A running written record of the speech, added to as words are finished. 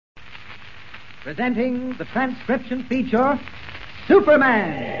presenting the transcription feature,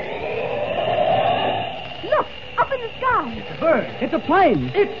 Superman. Look, up in the sky. It's a bird. It's a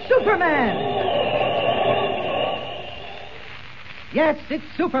plane. It's Superman. Yes, it's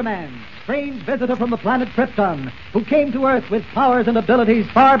Superman, strange visitor from the planet Krypton, who came to Earth with powers and abilities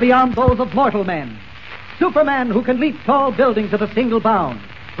far beyond those of mortal men. Superman who can leap tall buildings at a single bound,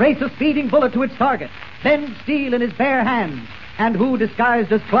 race a speeding bullet to its target, bend steel in his bare hands, and who,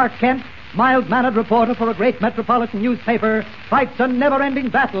 disguised as Clark Kent, mild-mannered reporter for a great metropolitan newspaper, fights a never-ending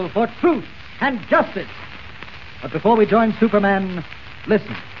battle for truth and justice. But before we join Superman,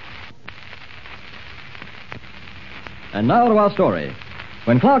 listen. And now to our story.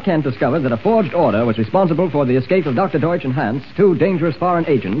 When Clark Kent discovered that a forged order was responsible for the escape of Dr. Deutch and Hans, two dangerous foreign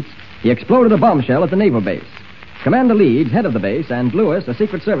agents, he exploded a bombshell at the naval base. Commander Leeds, head of the base, and Lewis, a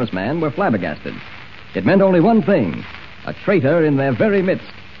Secret Service man, were flabbergasted. It meant only one thing: a traitor in their very midst.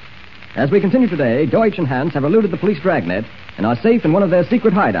 As we continue today, Deutch and Hans have eluded the police dragnet and are safe in one of their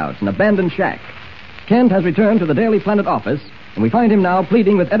secret hideouts, an abandoned shack. Kent has returned to the Daily Planet office, and we find him now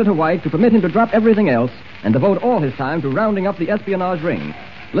pleading with Editor White to permit him to drop everything else and devote all his time to rounding up the espionage ring.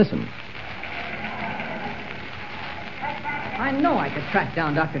 Listen. I know I could track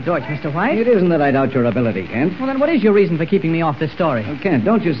down Dr. Deutch, Mr. White. It isn't that I doubt your ability, Kent. Well, then what is your reason for keeping me off this story? Well, Kent,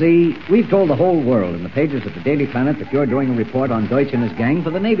 don't you see? We've told the whole world in the pages of the Daily Planet that you're doing a report on Deutch and his gang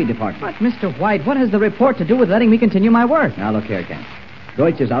for the Navy Department. But, Mr. White, what has the report to do with letting me continue my work? Now, look here, Kent.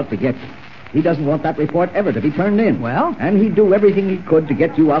 Deutch is out to get you. He doesn't want that report ever to be turned in. Well? And he'd do everything he could to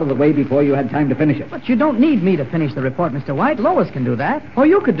get you out of the way before you had time to finish it. But you don't need me to finish the report, Mr. White. Lois can do that. Or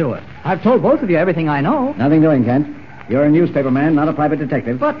you could do it. I've told both of you everything I know. Nothing doing, Kent. You're a newspaper man, not a private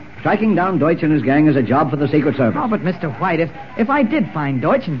detective. But tracking down Deutch and his gang is a job for the Secret Service. Oh, but Mr. White, if I did find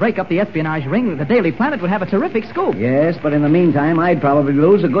Deutch and break up the espionage ring, the Daily Planet would have a terrific scoop. Yes, but in the meantime, I'd probably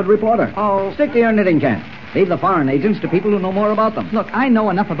lose a good reporter. Oh. Stick to your knitting, Kent. Leave the foreign agents to people who know more about them. Look, I know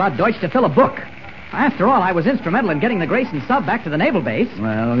enough about Deutch to fill a book. After all, I was instrumental in getting the Grayson sub back to the naval base.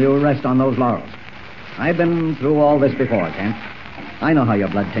 Well, you rest on those laurels. I've been through all this before, Kent. I know how your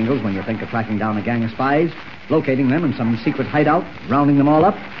blood tingles when you think of tracking down a gang of spies, locating them in some secret hideout, rounding them all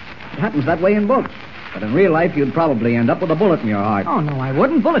up. It happens that way in books. But in real life, you'd probably end up with a bullet in your heart. Oh, no, I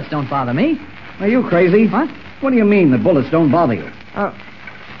wouldn't. Bullets don't bother me. Are you crazy? What? What do you mean that bullets don't bother you?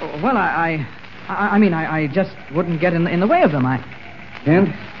 Well, I just wouldn't get in the way of them.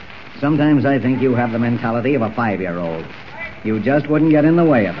 Kent, sometimes I think you have the mentality of a 5-year-old. You just wouldn't get in the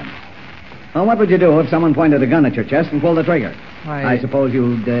way of them. Well, what would you do if someone pointed a gun at your chest and pulled the trigger? I suppose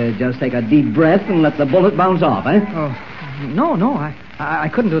you'd just take a deep breath and let the bullet bounce off, eh? Oh, no, I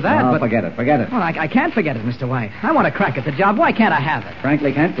couldn't do that. Oh, but... forget it. Well, I can't forget it, Mr. White. I want to crack at the job. Why can't I have it?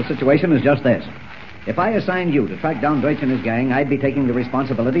 Frankly, Kent, the situation is just this. If I assigned you to track down Deutch and his gang, I'd be taking the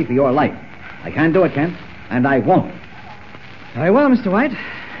responsibility for your life. I can't do it, Kent, and I won't. Very well, Mr. White.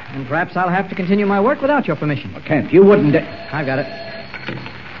 And perhaps I'll have to continue my work without your permission. Well, Kent, you wouldn't... I've got it.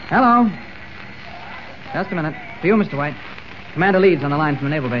 Hello. Just a minute. For you, Mr. White. Commander Leeds on the line from the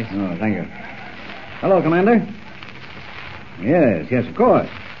naval base. Oh, thank you. Hello, Commander. Yes, of course.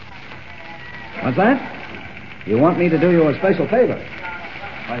 What's that? You want me to do you a special favor?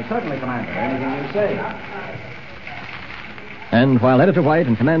 Why, certainly, Commander. Anything you say. And while Editor White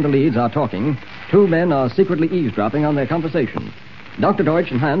and Commander Leeds are talking, two men are secretly eavesdropping on their conversation. Dr.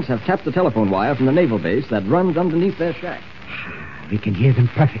 Deutch and Hans have tapped the telephone wire from the naval base that runs underneath their shack. We can hear them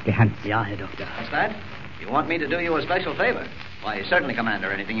perfectly, Hans. Yeah, Herr Doctor. What's that? You want me to do you a special favor? Why, certainly,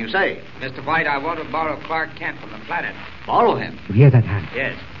 Commander. Anything you say. Mr. White, I want to borrow Clark Kent from the planet. Borrow him? You hear that, Hans?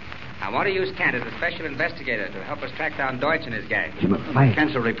 Yes. I want to use Kent as a special investigator to help us track down Deutch and his gang. Why?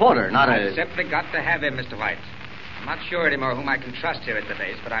 Kent's a reporter, not I've simply got to have him, Mr. White. I'm not sure anymore whom I can trust here at the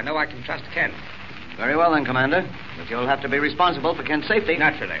base, but I know I can trust Kent. Very well, then, Commander. But you'll have to be responsible for Kent's safety.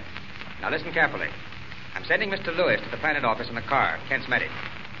 Naturally. Now, listen carefully. I'm sending Mr. Lewis to the planet office in a car, Kent's medic.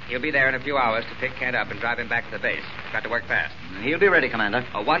 He'll be there in a few hours to pick Kent up and drive him back to the base. Got to work fast. He'll be ready, Commander.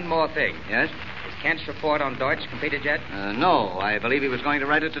 Oh, one more thing. Yes? Is Kent's report on Deutch completed yet? No. I believe he was going to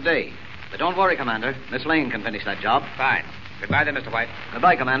write it today. But don't worry, Commander. Miss Lane can finish that job. Fine. Goodbye then, Mr. White.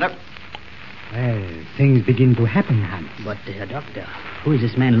 Goodbye, Commander. Well, things begin to happen, Hans. But, Doctor, who is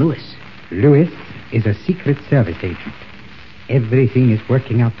this man, Lewis? Lewis is a Secret Service agent. Everything is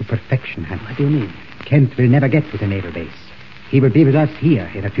working out to perfection, Hans. What do you mean? Kent will never get to the naval base. He will be with us here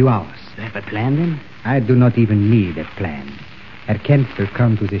in a few hours. You have a plan, then? I do not even need a plan. Herr Kent will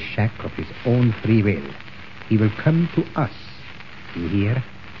come to this shack of his own free will. He will come to us. You hear?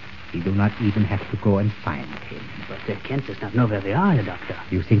 We do not even have to go and find him. But Kent does not know where they are, Doctor.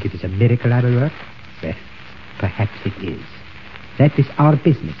 You think it is a miracle I will work? Well, perhaps it is. That is our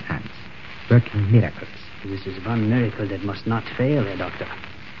business, Hans. working miracles. This is one miracle that must not fail, Herr Doctor.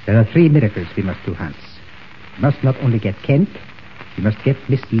 There are 3 miracles we must do, Hans. We must not only get Kent, we must get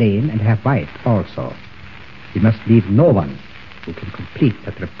Miss Lane and her wife also. We must leave no one who can complete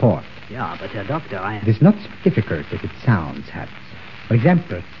that report. Yeah, but Herr Doctor, It is not so difficult as it sounds, Hans. For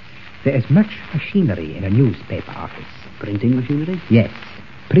example, there is much machinery in a newspaper office. Printing machinery? Yes,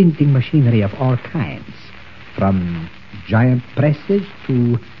 printing machinery of all kinds. From giant presses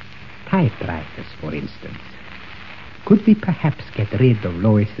to typewriters, for instance. Could we perhaps get rid of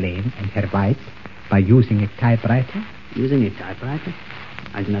Lois Lane and her wife by using a typewriter? Using a typewriter?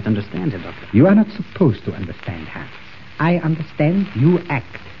 I do not understand, Herr Doctor. You are not supposed to understand, Hans. I understand, you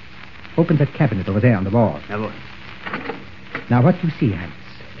act. Open that cabinet over there on the wall. Jawohl. Now, what do you see, Hans?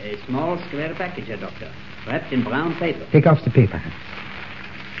 A small square package, Herr Doctor, wrapped in brown paper. Take off the paper, Hans.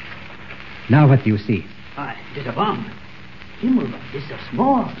 Now, what do you see? It is a bomb. Himmelgott, this is so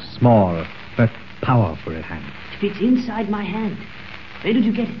small. Small, but powerful, Hans. It fits inside my hand. Where did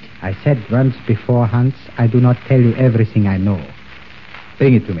you get it? I said once before, Hans, I do not tell you everything I know.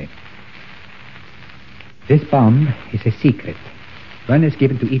 Bring it to me. This bomb is a secret. One is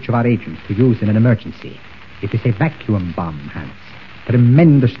given to each of our agents to use in an emergency. It is a vacuum bomb, Hans.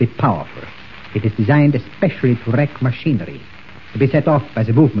 Tremendously powerful. It is designed especially to wreck machinery, to be set off by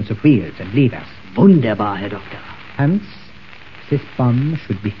the movements of wheels and levers. Wunderbar, Herr Doctor. Hans, this bomb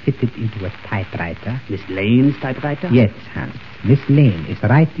should be fitted into a typewriter. Miss Lane's typewriter? Yes, Hans. Miss Lane is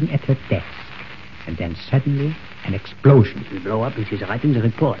writing at her desk. And then suddenly, an explosion. It will blow up if she's writing the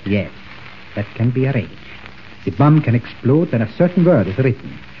report. Yes, that can be arranged. The bomb can explode when a certain word is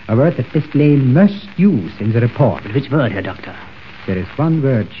written. A word that Miss Lane must use in the report. But which word, Herr Doctor? There is one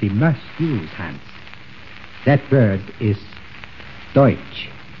word she must use, Hans. That word is Deutch.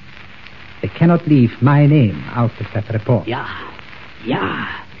 They cannot leave my name out of that report. Ja.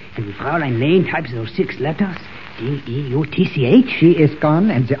 And when Fraulein Lane types those 6 letters, D-E-U-T-C-H? She is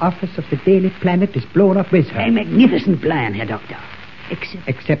gone, and the office of the Daily Planet is blown up with her. A magnificent plan, Herr Doctor.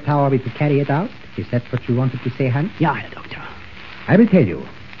 Except how are we to carry it out? Is that what you wanted to say, Hans? Ja, Herr Doctor. I will tell you.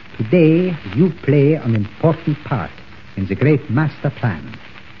 Today, you play an important part in the great master plan.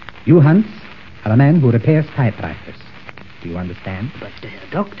 You, Hans, are a man who repairs typewriters. Do you understand? But, Herr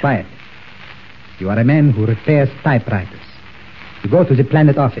Doctor... Quiet. You are a man who repairs typewriters. You go to the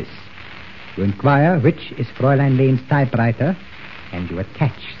Planet office. You inquire which is Fräulein Lane's typewriter, and you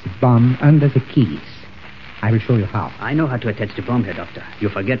attach the bomb under the keys. I will show you how. I know how to attach the bomb, Herr Doctor. You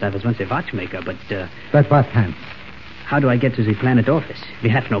forget I was once a watchmaker, but... But what, Hans? How do I get to the Planet office? We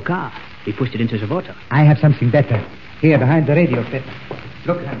have no car. We pushed it into the water. I have something better. Here, behind the radio set.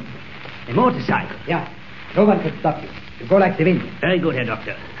 Look, Hans. A motorcycle? Yeah. No one can stop you. You go like the wind. Very good, Herr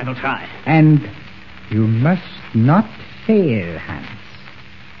Doctor. I will try. And you must not fail, Hans.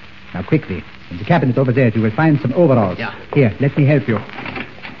 Now, quickly. In the cabinet over there, you will find some overalls. Yeah. Here, let me help you.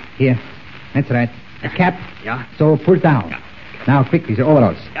 Here. That's right. A cap. Yeah. So pull down. Yeah. Now, quickly, the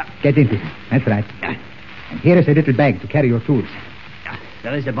overalls. Yeah. Get into it. That's right. Yeah. And here is a little bag to carry your tools. Yeah.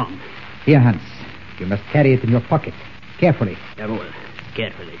 There is the bomb. Here, Hans. You must carry it in your pocket. Carefully. Jawohl.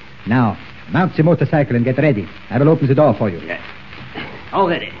 Carefully. Now, mount the motorcycle and get ready. I will open the door for you. Yeah. All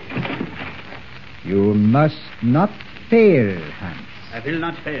ready. You must not fail, Hans. I will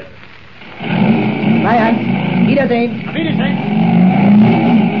not fail. Bye, Hans. Wiedersehen. Auf Wiedersehen.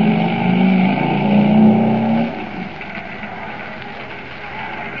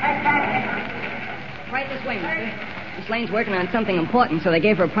 Right this way, mister. Miss Lane's working on something important, so they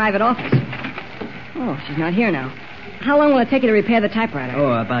gave her a private office. Oh, she's not here now. How long will it take you to repair the typewriter?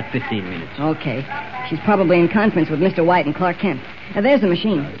 Oh, about 15 minutes. Okay. She's probably in conference with Mr. White and Clark Kent. There's the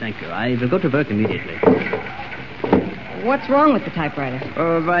machine. Thank you. I will go to work immediately. What's wrong with the typewriter?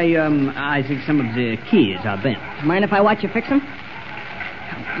 I think some of the keys are bent. Mind if I watch you fix them?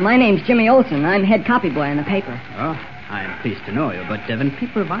 My name's Jimmy Olsen. I'm head copy boy on the paper. Oh, I am pleased to know you, but when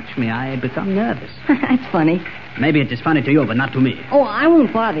people watch me, I become nervous. That's funny. Maybe it is funny to you, but not to me. Oh, I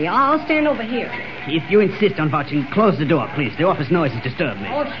won't bother you. I'll stand over here. If you insist on watching, close the door, please. The office noises disturb me.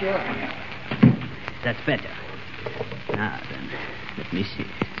 Oh, sure. That's better. Now, then, let me see.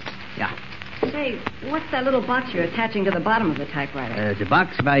 Yeah. Say, what's that little box you're attaching to the bottom of the typewriter? The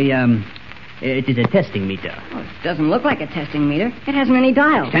box it is a testing meter. Oh, it doesn't look like a testing meter. It hasn't any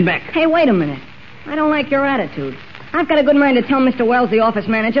dials. Stand back. Hey, wait a minute. I don't like your attitude. I've got a good mind to tell Mr. Wells, the office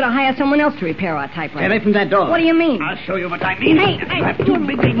manager, to hire someone else to repair our typewriter. Get away from that door. What do you mean? I'll show you what I mean. Hey, you have too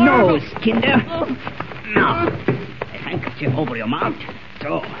big a nose, Kinder. Now, a handkerchief over your mouth.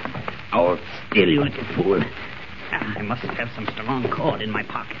 So, hold still, you little fool. I must have some strong cord in my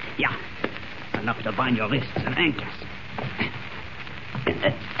pocket. Yeah. Enough to bind your wrists and ankles.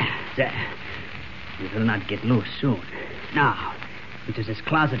 There. You will not get loose soon. Now, into this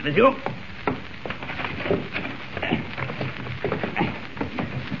closet with you.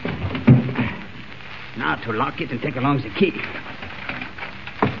 Now to lock it and take along the key.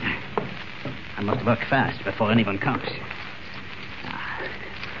 I must work fast before anyone comes.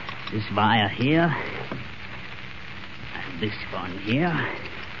 This wire here. And this one here.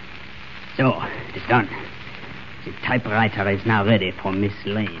 So, it's done. The typewriter is now ready for Miss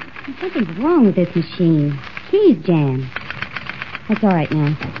Lane. Something's wrong with this machine. Key's jammed. That's all right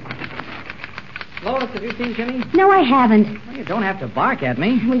now. Lois, have you seen Jimmy? No, I haven't. Well, you don't have to bark at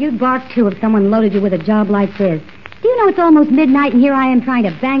me. Well, you'd bark, too, if someone loaded you with a job like this. Do you know it's almost midnight and here I am trying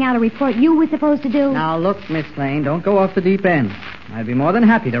to bang out a report you were supposed to do? Now, look, Miss Lane, don't go off the deep end. I'd be more than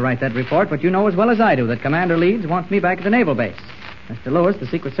happy to write that report, but you know as well as I do that Commander Leeds wants me back at the naval base. Mr. Lewis, the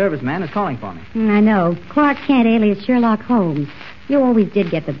Secret Service man, is calling for me. I know. Clark Kent, alias Sherlock Holmes. You always did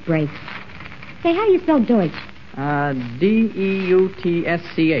get the breaks. Say, how do you spell Deutch? Deutsch.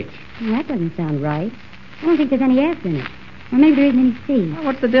 Well, that doesn't sound right. I don't think there's any S in it. Or maybe there isn't any C. Well,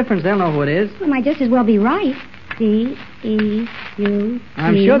 what's the difference? They'll know who it is. Well, it might just as well be right. D-E-U-T.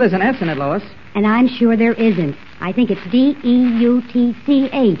 I'm sure there's an S in it, Lois. And I'm sure there isn't. I think it's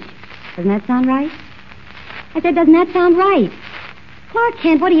D-E-U-T-C-H. Doesn't that sound right? I said, doesn't that sound right? Clark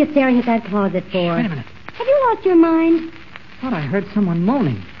Kent, what are you staring at that closet for? Wait a minute. Have you lost your mind? I thought I heard someone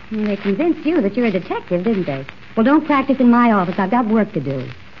moaning. Well, they convinced you that you're a detective, didn't they? Well, don't practice in my office. I've got work to do.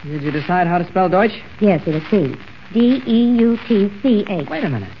 Did you decide how to spell Deutsch? Yes, with a C. D-E-U-T-C-H. Wait a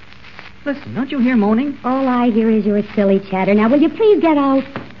minute. Listen, don't you hear moaning? All I hear is your silly chatter. Now, will you please get out?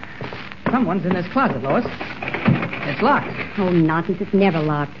 Someone's in this closet, Lois. It's locked. Oh, nonsense. It's never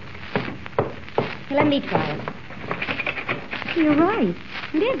locked. Let me try it. You're right.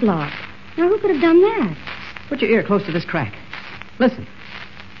 It is locked. Now, who could have done that? Put your ear close to this crack. Listen.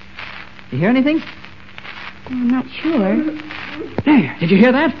 You hear anything? I'm not sure. There. Did you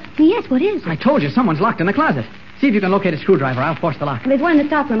hear that? Yes, what is it? I told you, someone's locked in the closet. See if you can locate a screwdriver. I'll force the lock. Well, there's one in the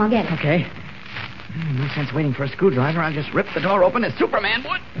stockroom. I'll get it. Okay. No sense waiting for a screwdriver. I'll just rip the door open as Superman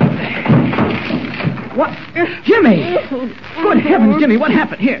would. What? Jimmy! Good heavens, Jimmy, what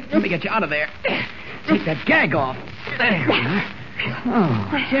happened? Here, let me get you out of there. Take that gag off. There.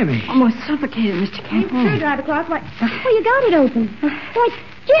 Oh, Jimmy. Almost suffocated, Mr. Kent. Screwdriver, Clark. What? Oh, you got it open. Why,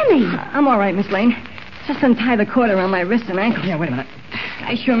 Jimmy! I'm all right, Miss Lane. Just untie the cord around my wrists and ankles. Yeah, wait a minute.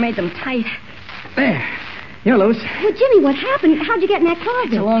 I sure made them tight. There. You're loose. Well, Jimmy, what happened? How'd you get in that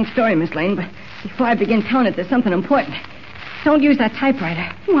closet? It's a long story, Miss Lane, but before I begin telling it, there's something important. Don't use that typewriter.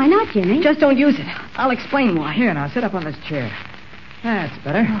 Why not, Jimmy? Just don't use it. I'll explain why. Here, now, sit up on this chair. That's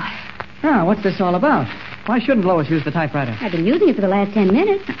better. Now, what's this all about? Why shouldn't Lois use the typewriter? I've been using it for the last 10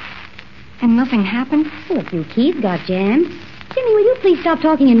 minutes. And nothing happened? Well, a few keys got jammed. Jimmy, will you please stop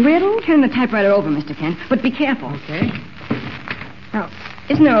talking in riddles? Turn the typewriter over, Mr. Kent, but be careful. Okay. Now,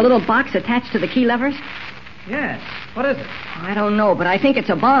 isn't there a little box attached to the key levers? Yes. What is it? I don't know, but I think it's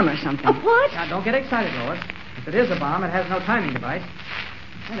a bomb or something. A what? Now, don't get excited, Lois. If it is a bomb, it has no timing device.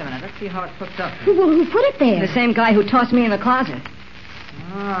 Wait a minute. Let's see how it's hooked up. Well, who put it there? The same guy who tossed me in the closet.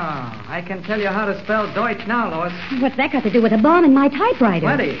 Oh, I can tell you how to spell Deutsch now, Lois. What's that got to do with a bomb in my typewriter?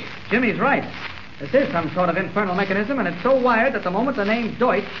 Plenty. Jimmy's right. This is some sort of infernal mechanism, and it's so wired that the moment the name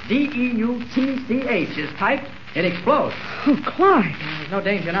Deutch, D-E-U-T-C-H, is typed, it explodes. Oh, Clark. There's no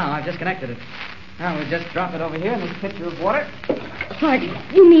danger now. I've disconnected it. Now, we'll just drop it over here in this pitcher of water. Clark,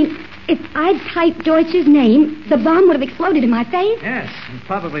 you mean if I'd typed Deutsch's name, the bomb would have exploded in my face? Yes, and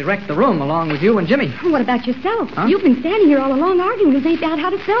probably wrecked the room along with you and Jimmy. What about yourself? Huh? You've been standing here all along arguing with me about how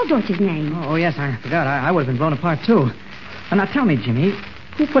to spell Deutsch's name. Oh, yes, I forgot. I would have been blown apart, too. And now tell me, Jimmy,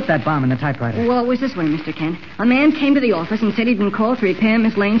 who put that bomb in the typewriter? Well, it was this way, Mr. Kent. A man came to the office and said he'd been called to repair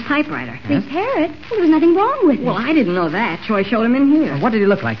Miss Lane's typewriter. Yes? Repair it? Well, there was nothing wrong with it. Well, I didn't know that, so I showed him in here. What did he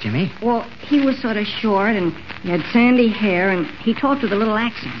look like, Jimmy? Well, he was sort of short, and he had sandy hair, and he talked with a little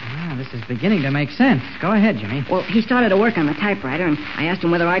accent. Ah, this is beginning to make sense. Go ahead, Jimmy. Well, he started to work on the typewriter, and I asked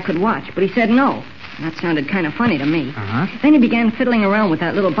him whether I could watch, but he said no. And that sounded kind of funny to me. Uh-huh. Then he began fiddling around with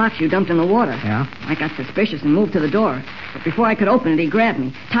that little box you dumped in the water. Yeah? I got suspicious and moved to the door. But before I could open it, he grabbed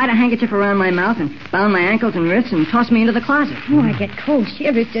me, tied a handkerchief around my mouth, and bound my ankles and wrists, and tossed me into the closet. Oh, I get cold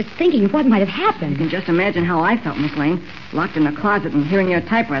shivers just thinking of what might have You happened. can just imagine how I felt, Miss Lane, locked in the closet and hearing your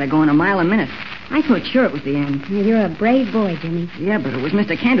typewriter going a mile a minute. I thought sure it was the end. Well, you're a brave boy, Jimmy. Yeah, but it was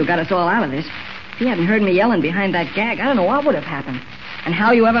Mr. Kent who got us all out of this. If he hadn't heard me yelling behind that gag, I don't know what would have happened. And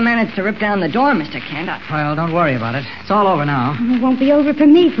how you ever managed to rip down the door, Mr. Kent, Well, don't worry about it. It's all over now. It won't be over for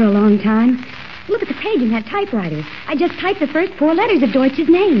me for a long time. Look at the page in that typewriter. I just typed the first 4 letters of Deutsch's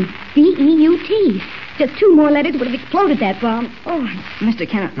name. D-E-U-T. Just 2 more letters would have exploded that bomb. Oh, Mr.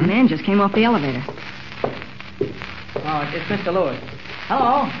 Kennett, a man just came off the elevator. Oh, it's Mr. Lewis.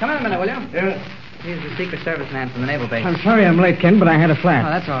 Hello. Come in a minute, will you? Yeah. He's the Secret Service man from the Naval Base. I'm sorry I'm late, Ken, but I had a Oh, flat.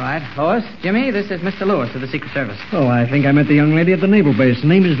 that's all right. Lois, Jimmy, this is Mr. Lewis of the Secret Service. Oh, I think I met the young lady at the Naval Base. Her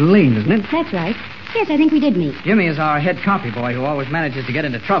name is Lane, isn't it? that's right. Yes, I think we did meet. Jimmy is our head copy boy who always manages to get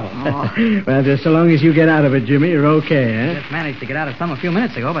into trouble. Oh. Well, just so long as you get out of it, Jimmy, you're okay, eh? Just managed to get out of some a few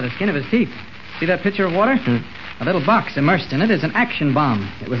minutes ago by the skin of his teeth. See that pitcher of water? A little box immersed in it is an action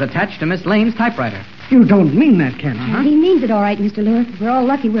bomb. It was attached to Miss Lane's typewriter. You don't mean that, Ken. He means it all right, Mr. Lewis. We're all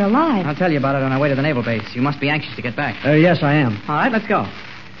lucky we're alive. I'll tell you about it on our way to the Naval Base. You must be anxious to get back. Yes, I am. All right, let's go.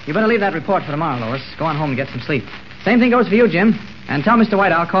 You better leave that report for tomorrow, Lois. Go on home and get some sleep. Same thing goes for you, Jim. And tell Mr.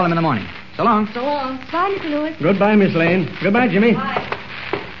 White I'll call him in the morning. So long. So long. Bye, Mr. Lewis. Goodbye, Miss Lane. Goodbye, Jimmy.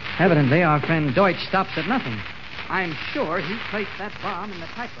 Evidently, our friend Deutch stops at nothing. I'm sure he placed that bomb in the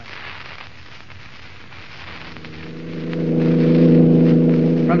typewriter.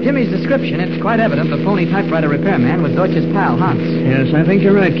 From Jimmy's description, it's quite evident the phony typewriter repairman was Deutsch's pal, Hans. Yes, I think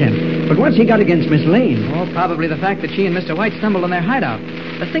you're right, Ken. But what's he got against Miss Lane? Oh, probably the fact that she and Mr. White stumbled on their hideout.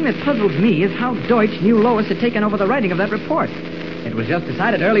 The thing that puzzles me is how Deutsch knew Lois had taken over the writing of that report. It was just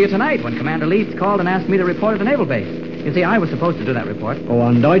decided earlier tonight when Commander Leeds called and asked me to report at the Naval Base. You see, I was supposed to do that report. Oh,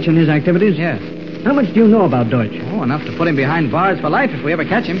 on Deutch and his activities? Yes. How much do you know about Deutch? Oh, enough to put him behind bars for life if we ever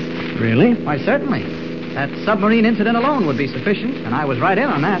catch him. Really? Why, certainly. That submarine incident alone would be sufficient, and I was right in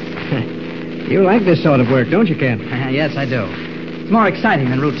on that. You like this sort of work, don't you, Ken? Yes, I do. It's more exciting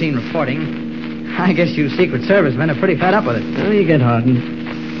than routine reporting. I guess you Secret Servicemen are pretty fed up with it. Oh, you get hardened.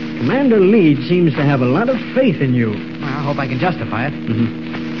 Commander Leeds seems to have a lot of faith in you. Well, I hope I can justify it.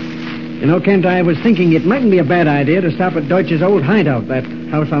 You know, Kent, I was thinking it mightn't be a bad idea to stop at Deutsch's old hideout, that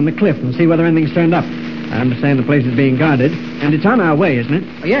house on the cliff, and see whether anything's turned up. I understand the place is being guarded, and it's on our way, isn't it?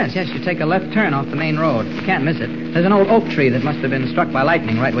 Oh, yes, you take a left turn off the main road. You can't miss it. There's an old oak tree that must have been struck by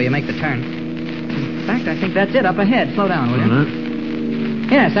lightning right where you make the turn. In fact, I think that's it up ahead. Slow down, will you?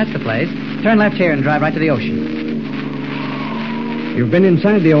 Uh-huh. Yes, that's the place. Turn left here and drive right to the ocean. You've been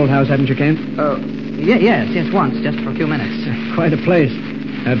inside the old house, haven't you, Kent? Yes, once, just for a few minutes. Quite a place.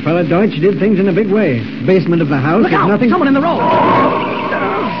 That fella Deutsch did things in a big way. The basement of the house Look is out! nothing... Someone in the road!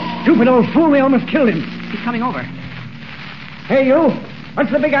 Stupid old fool, we almost killed him. He's coming over. Hey, you.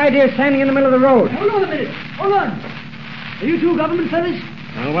 What's the big idea standing in the middle of the road? Hold on a minute. Hold on. Are you two government fellas?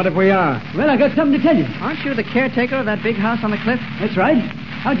 Well, what if we are? Well, I got something to tell you. Aren't you the caretaker of that big house on the cliff? That's right.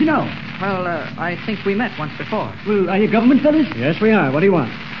 How'd you know? Well, I think we met once before. Well, are you government fellas? Yes, we are. What do you want?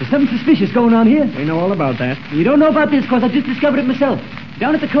 There's something suspicious going on here. We know all about that. You don't know about this because I just discovered it myself.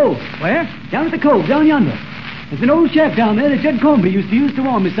 Down at the cove. Where? Down at the cove, down yonder. There's an old shack down there that Jed Comby used to use to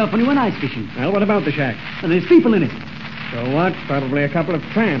warm himself when he went ice fishing. Well, what about the shack? And there's people in it. So what? Probably a couple of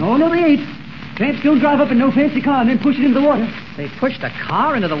tramps. Oh, no, they ain't. Tramps don't drive up in no fancy car and then push it into the water. They pushed a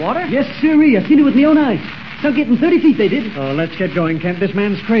car into the water? Yes, sirree. I've seen it with my own eyes. Sunk it in 30 feet, they did. Oh, let's get going, Kent. This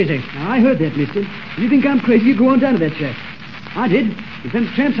man's crazy. Now, I heard that, mister. If you think I'm crazy, you go on down to that shack. I did. If them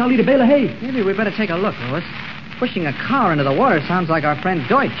tramps, I'll eat a bale of hay. Maybe we better take a look, Louis. Pushing a car into the water sounds like our friend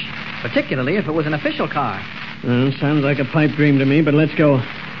Deutch, particularly if it was an official car. Well, sounds like a pipe dream to me, but let's go.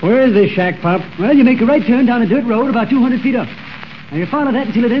 Where is this shack, Pop? Well, you make a right turn down a dirt road about 200 feet up. Now, you follow that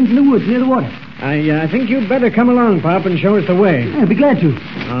until it ends in the woods near the water. I think you'd better come along, Pop, and show us the way. I'd be glad to.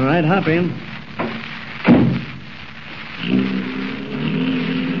 All right, hop in.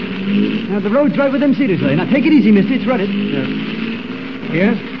 Now, the road's right with them cedars there. Now, take it easy, mister. It's rutted.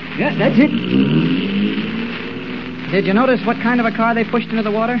 Here? Yeah, that's it. Did you notice what kind of a car they pushed into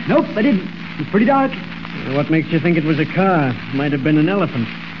the water? Nope, I didn't. It's pretty dark. What makes you think it was a car? Might have been an elephant.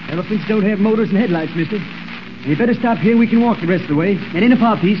 Elephants don't have motors and headlights, mister. You better stop here and we can walk the rest of the way. It ain't a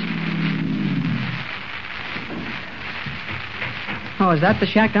far piece. Oh, is that the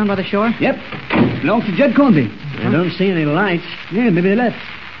shack down by the shore? Yep. Belongs to Jed Comby. I don't see any lights. Yeah, maybe they left.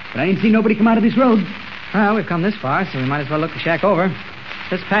 But I ain't seen nobody come out of this road. Well, we've come this far, so we might as well look the shack over.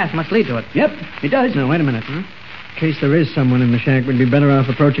 This path must lead to it. Yep, it does. No, wait a minute. In case there is someone in the shack, we'd be better off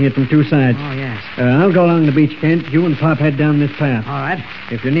approaching it from two sides. Oh, yes. I'll go along the beach, Kent. You and Pop head down this path. All right.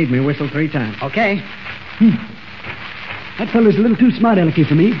 If you need me, whistle 3 times. Okay. That fellow's a little too smart alecky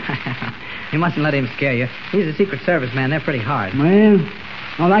for me. You mustn't let him scare you. He's a Secret Service man. They're pretty hard. Well,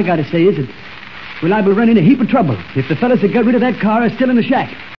 all I gotta say is that we're liable to run into a heap of trouble if the fellas that got rid of that car are still in the shack.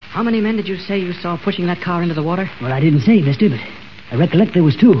 How many men did you say you saw pushing that car into the water? Well, I didn't say, mister, but I recollect there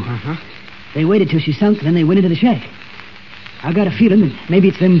was 2. Uh-huh. They waited till she sunk, then they went into the shack. I got a feeling that maybe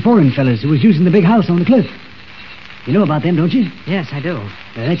it's them foreign fellas who was using the big house on the cliff. You know about them, don't you? Yes, I do.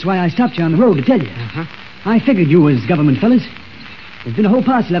 That's why I stopped you on the road to tell you. Uh-huh. I figured you was government fellas. There's been a whole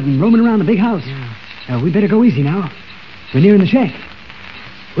parcel of them roaming around the big house. Yeah. We better go easy now. We're nearing the shack.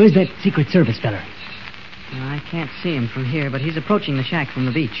 Where's that Secret Service feller? I can't see him from here, but he's approaching the shack from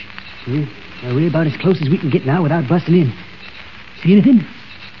the beach. We're about as close as we can get now without busting in. See anything?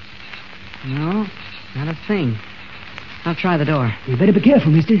 No, not a thing. I'll try the door. You better be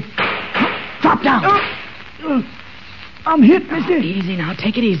careful, mister. Drop down. I'm hit, mister. Easy now.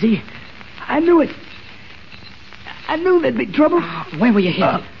 Take it easy. I knew it. I knew there'd be trouble. Where were you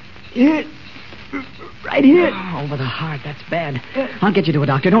hit? Here. Right here. Over the heart. That's bad. I'll get you to a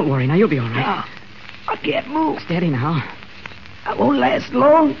doctor. Don't worry. Now, you'll be all right. I can't move. Steady now. I won't last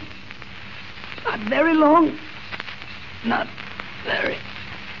long. Not very long. Not very.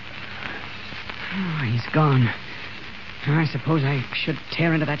 Oh, he's gone. I suppose I should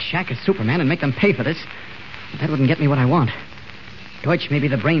tear into that shack as Superman and make them pay for this. But that wouldn't get me what I want. Deutch may be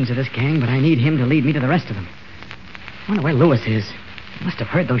the brains of this gang, but I need him to lead me to the rest of them. I wonder where Lewis is. He must have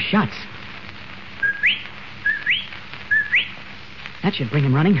heard those shots. That should bring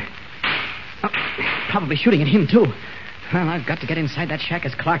him running. Oh, probably shooting at him, too. Well, I've got to get inside that shack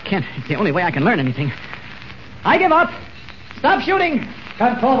as Clark Kent. It's the only way I can learn anything. I give up. Stop shooting.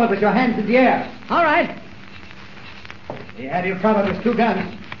 Come forward with your hands in the air. All right. He had you covered with 2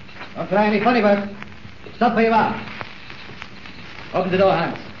 guns. Don't try any funny work. Stop where you are. Open the door,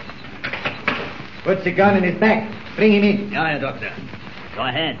 Hans. Put the gun in his back. Bring him in. Yeah, Doctor. Go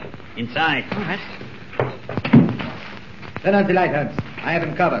ahead. Inside. All right. Turn on the light, Hans. I have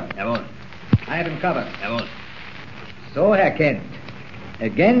him covered. Jawohl. I have him covered. Jawohl. So, Herr Kent,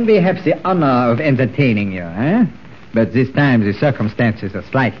 again we have the honor of entertaining you, eh? But this time the circumstances are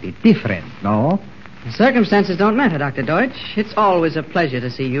slightly different, no? The circumstances don't matter, Dr. Deutch. It's always a pleasure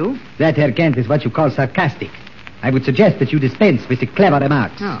to see you. That, Herr Kent, is what you call sarcastic. I would suggest that you dispense with the clever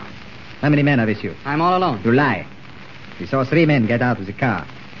remarks. Oh. How many men are with you? I'm all alone. You lie. We saw 3 men get out of the car.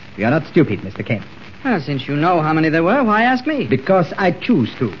 We are not stupid, Mr. Kent. Well, since you know how many there were, why ask me? Because I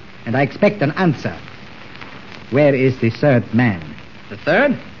choose to, and I expect an answer. Where is the 3rd man? The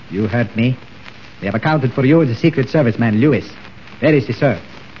 3rd? You heard me. We have accounted for you as a Secret Service man, Lewis. Where is the 3rd?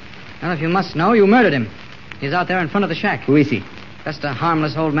 Well, if you must know, you murdered him. He's out there in front of the shack. Who is he? Just a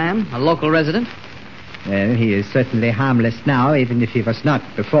harmless old man, a local resident. Well, he is certainly harmless now, even if he was not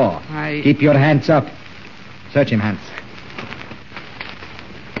before. Keep your hands up. Search him, Hans.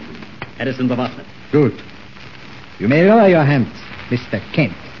 Edison bewaffnet. Good. You may lower your hands, Mr.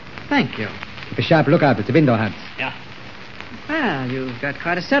 Kent. Thank you. Keep a sharp lookout at the window, Hans. Yeah. Well, you've got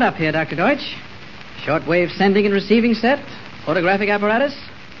quite a setup here, Dr. Deutch. Shortwave sending and receiving set, photographic apparatus.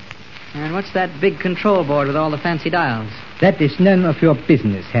 And what's that big control board with all the fancy dials? That is none of your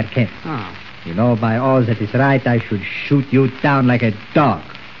business, Herr Kent. Oh. You know, by all that is right, I should shoot you down like a dog.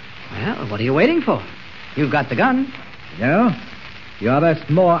 Well, what are you waiting for? You've got the gun. No? You are worth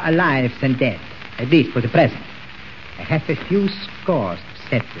more alive than dead, at least for the present. I have a few scores to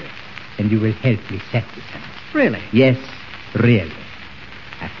settle, and you will help me settle them. Really? Yes, really.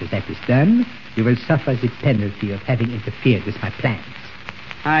 After that is done, you will suffer the penalty of having interfered with my plans.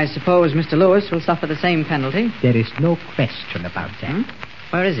 I suppose Mr. Lewis will suffer the same penalty. There is no question about that.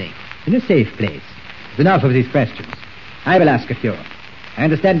 Where is he? In a safe place. Enough of these questions. I will ask a few. I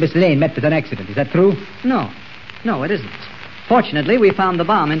understand Miss Lane met with an accident. Is that true? No. No, it isn't. Fortunately, we found the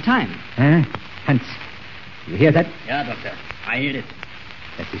bomb in time. Huh? Hans, you hear that? Yeah, Doctor. I hear it.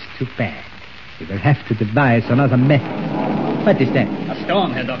 That is too bad. We will have to devise another method. What is that? A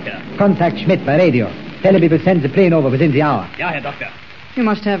storm, Herr Doctor. Contact Schmidt by radio. Tell him he will send the plane over within the hour. Yeah, Herr Doctor. You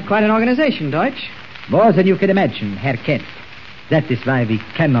must have quite an organization, Deutch. More than you can imagine, Herr Kent. That is why we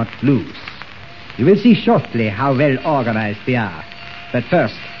cannot lose. You will see shortly how well organized we are. But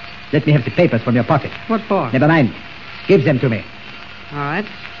first, let me have the papers from your pocket. What for? Never mind. Give them to me. All right.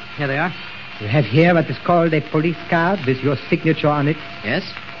 Here they are. You have here what is called a police card with your signature on it? Yes.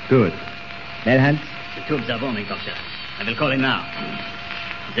 Good. Well, Hans? The tubes are warming, Doctor. I will call him now.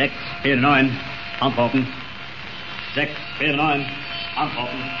 649, Antworten. 649,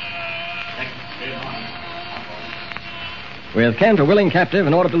 Antworten. 649. With Kent a willing captive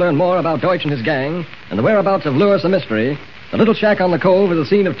in order to learn more about Deutch and his gang, and the whereabouts of Lewis a mystery, the little shack on the cove is a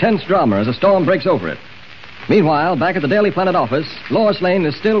scene of tense drama as a storm breaks over it. Meanwhile, back at the Daily Planet office, Lois Lane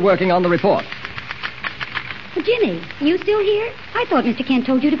is still working on the report. Well, Jimmy, you still here? I thought Mr. Kent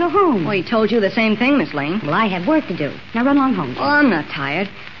told you to go home. Well, he told you the same thing, Miss Lane. Well, I have work to do. Now run along home. Oh, I'm not tired.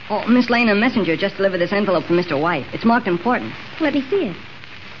 Oh, Miss Lane, a messenger just delivered this envelope from Mr. White. It's marked important. Let me see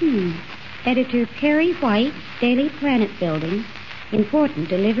it. Editor Perry White, Daily Planet Building. Important.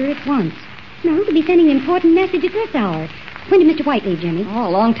 Deliver at once. No, who could be sending an important message at this hour? When did Mr. White leave, Jimmy? Oh, a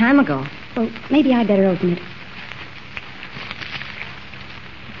long time ago. Well, maybe I'd better open it.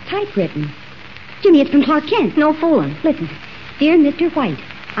 typewritten. Jimmy, it's from Clark Kent. No fooling. Listen. Dear Mr. White,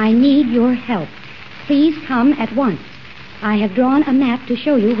 I need your help. Please come at once. I have drawn a map to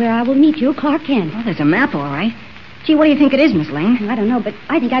show you where I will meet you, Clark Kent. Well, there's a map, all right. Gee, what do you think it is, Miss Lane? I don't know, but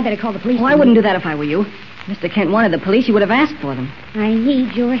I think I'd better call the police. Well, I wouldn't do that if I were you. If Mr. Kent wanted the police, he would have asked for them. I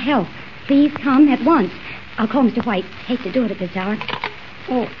need your help. Please come at once. I'll call Mr. White. Hate to do it at this hour.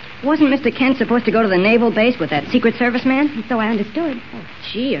 Oh, wasn't Mr. Kent supposed to go to the naval base with that Secret Service man? And so I understood. Oh,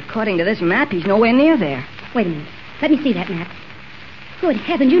 gee, according to this map, he's nowhere near there. Wait a minute. Let me see that map. Good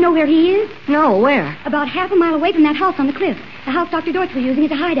heavens, you know where he is? No, where? About half a mile away from that house on the cliff. The house Dr. Deutch was using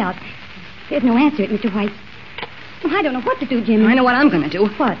as a hideout. There's no answer, Mr. White. Well, I don't know what to do, Jimmy. I know what I'm going to do.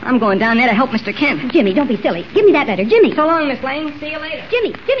 What? I'm going down there to help Mr. Kent. Jimmy, don't be silly. Give me that letter. Jimmy. So long, Miss Lane. See you later.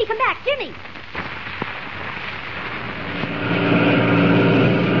 Jimmy, come back. Jimmy.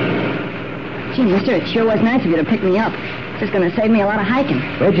 Gee, mister, it sure was nice of you to pick me up. It's just going to save me a lot of hiking.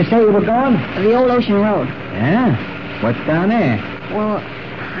 Where'd you say you were going? The old Ocean Road. Yeah? What's down there? Well,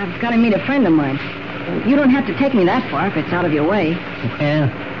 I've got to meet a friend of mine. You don't have to take me that far if it's out of your way. Well,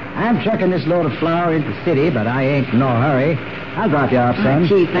 I'm trucking this load of flour into the city, but I ain't in no hurry. I'll drop you off, son. Oh,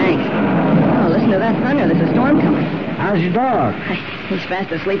 gee, thanks. Oh, listen to that thunder. There's a storm coming. How's your dog? He's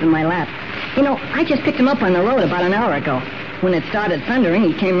fast asleep in my lap. You know, I just picked him up on the road about an hour ago. When it started thundering,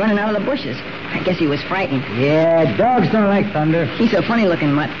 he came running out of the bushes. I guess he was frightened. Yeah, dogs don't like thunder. He's a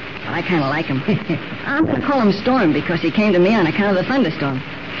funny-looking mutt, but I kind of like him. I'm going to call him Storm because he came to me on account of the thunderstorm.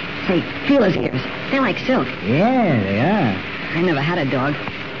 Say, feel his ears. They're like silk. Yeah, they are. I never had a dog.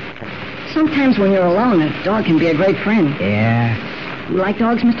 Sometimes when you're alone, a dog can be a great friend. Yeah. You like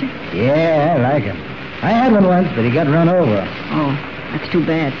dogs, mister? Yeah, I like him. I had one once, but he got run over. Oh, that's too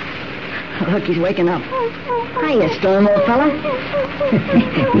bad. Look, he's waking up. Hiya, Storm, old fella.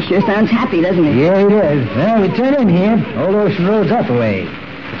 He sure sounds happy, doesn't he? Yeah, he does. Well, we turn in here. Old Ocean Road's up a way.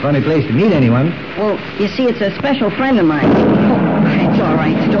 It's a funny place to meet anyone. Well, you see, it's a special friend of mine. Oh, it's all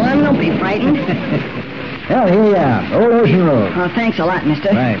right, Storm. Don't be frightened. Well, here you are. Old Ocean Road. Oh, thanks a lot, mister.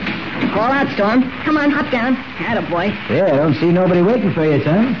 Right. Call out, Storm. Come on, hop down. Attaboy. Yeah, I don't see nobody waiting for you,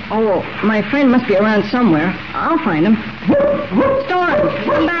 son. Oh, my friend must be around somewhere. I'll find him. Storm,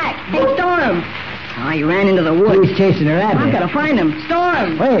 come back. Hey, Storm. Oh, he ran into the woods. He's chasing her at me. I've got to find him.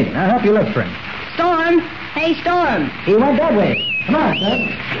 Storm. Wait, I'll help you look for him. Storm. Hey, Storm. He went that way. Come on, son.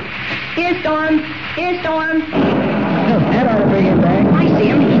 Here, Storm. Here, Storm. Oh, that ought to bring him back. I see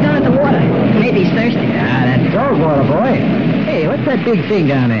him. He's down at the water. Maybe he's thirsty. Ah, that's dog water, boy. Hey, what's that big thing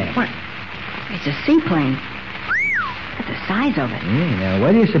down there? What? It's a seaplane. That's the size of it. Now,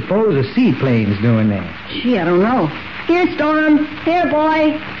 what do you suppose a seaplane's doing there? Gee, I don't know. Here, Storm. Here,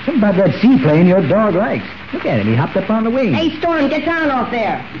 boy. Something about that seaplane your dog likes. Look at him. He hopped up on the wing. Hey, Storm, get down off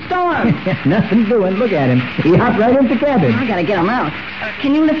there. Storm. Nothing doing. Look at him. He hopped right into the cabin. I got to get him out.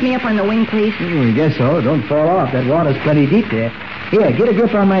 Can you lift me up on the wing, please? I guess so. Don't fall off. That water's plenty deep there. Here, get a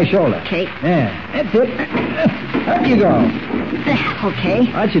grip on my shoulder. Okay. Yeah, that's it. Up you go.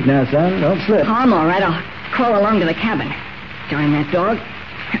 Okay. Watch it now, son. Don't slip. Oh, I'm all right. I'll crawl along to the cabin. Darn that dog.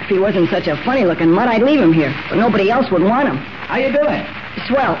 If he wasn't such a funny-looking mutt, I'd leave him here. But nobody else would want him. How you doing?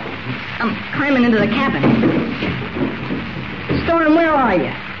 Swell. I'm climbing into the cabin. Storm, where are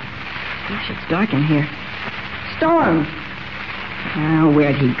you? Gosh, it's dark in here. Storm. Oh,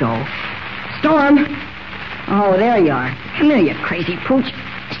 where'd he go? Storm. Oh, there you are. Come here, you crazy pooch.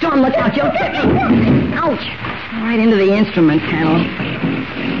 Storm, look out. You'll get me. Ouch. Right into the instrument panel.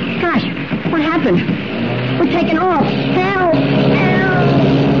 Gosh, what happened? We're taking off. Help!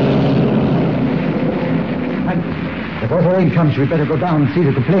 Before the rain comes, we'd better go down and see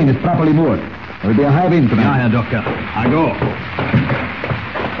that the plane is properly moored. There'll be a high wind coming. Ja, Herr Doktor. I go.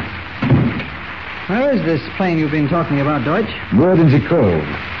 Where is this plane you've been talking about, Deutch? Moored in the cove.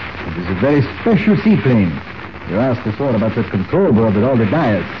 It is a very special seaplane. You asked us all about that control board with all the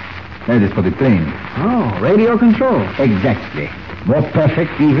dials. That is for the plane. Oh, radio control. Exactly. More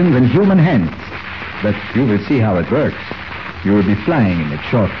perfect even than human hands. But you will see how it works. You will be flying in it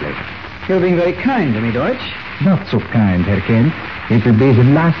shortly. You're being very kind to me, Deutch. Not so kind, Herr Kent. It will be the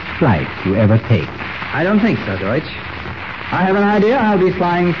last flight you ever take. I don't think so, Deutch. I have an idea I'll be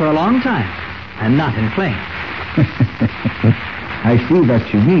flying for a long time, and not in planes. I see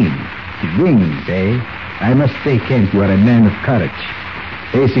what you mean. Wings, eh? I must say, Kent, you are a man of courage.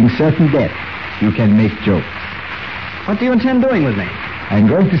 Facing certain death, you can make jokes. What do you intend doing with me? I'm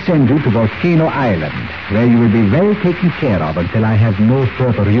going to send you to Volcano Island, where you will be well taken care of until I have no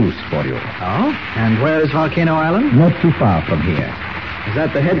further use for you. Oh? And where is Volcano Island? Not too far from here. Is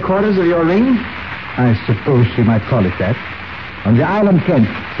that the headquarters of your ring? I suppose you might call it that. On the island, Kent,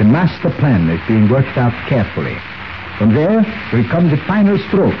 the master plan is being worked out carefully. From there will come the final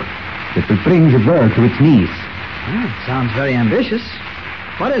stroke that will bring the world to its knees. It sounds very ambitious.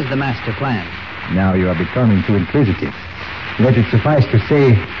 What is the master plan? Now you are becoming too inquisitive. Let it suffice to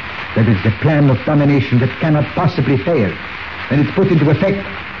say that it's the plan of domination that cannot possibly fail. When it's put into effect,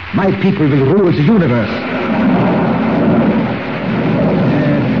 my people will rule the universe.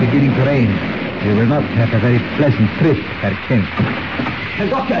 It's beginning to rain. You will not have a very pleasant trip, Herr Kent.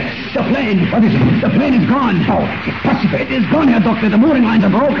 Doctor, the plane. What is it? The plane is gone. How? It's possible. It is gone, Herr Doctor. The mooring lines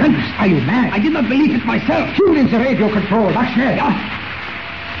are broken. Are you mad? I did not believe it myself. Tune into radio control. Mach schnell. Yeah.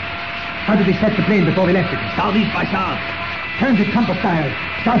 How did we set the plane before we left it? Southeast by south. Turn the compass dial.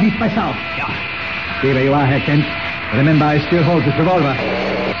 Southeast by south. Yeah. Stay where you are, Herr Kent. Remember, I still hold this revolver.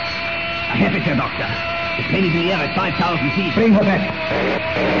 I have it, Herr Doctor. The plane is in the air at 5,000 feet. Bring her back.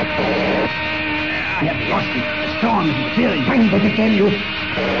 I have lost it. The storm is interfering. Bring it again, you.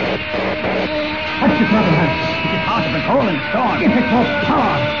 What's the problem, Hans? It is hard to control in the storm. Give it more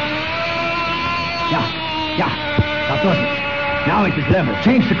power. Yeah. That does it. Now it is level.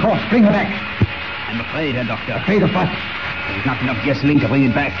 Change the course. Bring her back. I'm afraid, Herr Doctor. Afraid of what? There's not enough gasoline to bring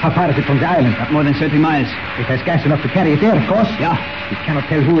it back. How far is it from the island? Not more than 30 miles. It has gas enough to carry it there, of course. Yeah. We cannot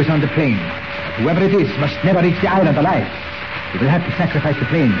tell who is on the plane. But whoever it is must never reach the island alive. We will have to sacrifice the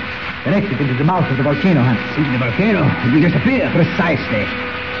plane. Direct it into the mouth of the volcano, Hans. Into the volcano? It will disappear. Precisely.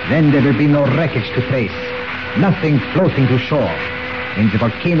 Then there will be no wreckage to trace. Nothing floating to shore. In the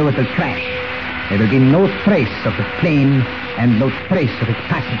volcano it will crash. There will be no trace of the plane and no trace of its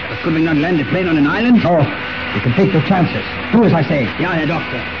passengers. But could we not land the plane on an island? No. We can take no chances. Do as I say. Yeah, Herr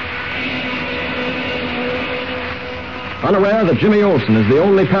Doctor. Unaware that Jimmy Olsen is the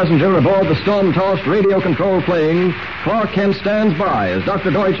only passenger aboard the storm-tossed radio-controlled plane, Clark Kent stands by as Dr.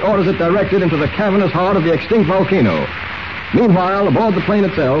 Deutch orders it directed into the cavernous heart of the extinct volcano. Meanwhile, aboard the plane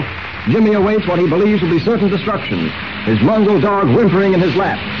itself, Jimmy awaits what he believes will be certain destruction, his mongrel dog whimpering in his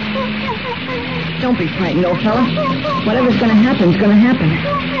lap. Don't be frightened, old fella. Whatever's going to happen is going to happen.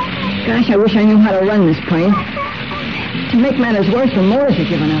 Gosh, I wish I knew how to run this plane. To make matters worse, the motors are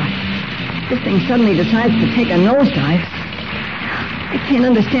giving out. This thing suddenly decides to take a nosedive. I can't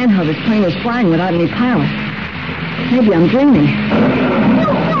understand how this plane is flying without any pilot. Maybe I'm dreaming.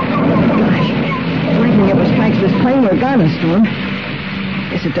 Gosh, if lightning ever strikes this plane, we're goners, Storm.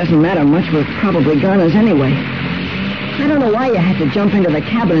 Guess it doesn't matter much. We're probably goners anyway. I don't know why you had to jump into the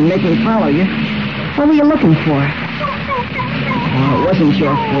cabin and make me follow you. What were you looking for? Oh, it wasn't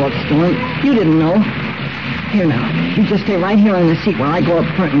your fault, Storm. You didn't know. Here now, you just stay right here on the seat while I go up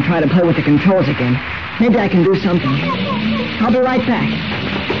front and try to play with the controls again. Maybe I can do something. I'll be right back.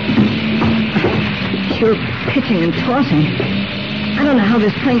 Sure pitching and tossing. I don't know how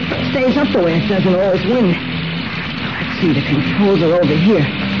this plane stays up the way it does in all this wind. Let's see, the controls are over here.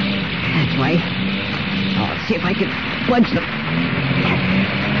 That's right. Let's see if I can budge them.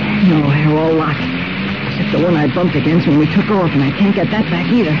 No, they're all locked. Except the one I bumped against when we took off, and I can't get that back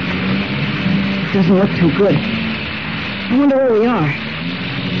either. Doesn't look too good. I wonder where we are.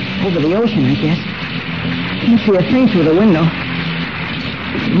 Over the ocean, I guess. Can't see a thing through the window.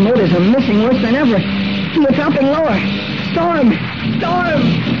 The motors are missing worse than ever. We're dropping lower. Storm! Storm!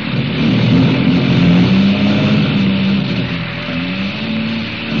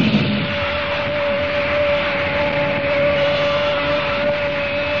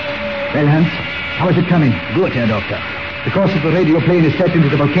 Well, Hans, how is it coming? Good, Herr Doctor. The course of the radio plane is set into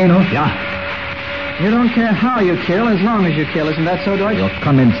the volcano? Yeah. You don't care how you kill as long as you kill, isn't that so, Deutch? Your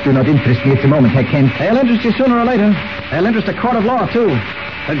comments do not interest me at the moment, Herr Kent. They'll interest you sooner or later. They'll interest a court of law, too.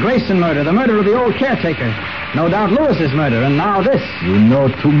 The Grayson murder, the murder of the old caretaker. No doubt Lewis's murder, and now this. You know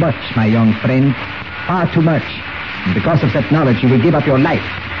too much, my young friend. Far too much. And because of that knowledge, you will give up your life.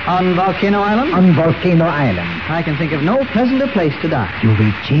 On Volcano Island? On Volcano Island. I can think of no pleasanter place to die. You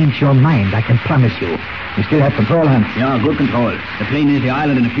will change your mind, I can promise you. You still have control, Hans. Yeah, good control. The plane is the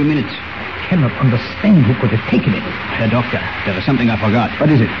island in a few minutes. I cannot understand who could have taken it. Herr Doctor, there is something I forgot. What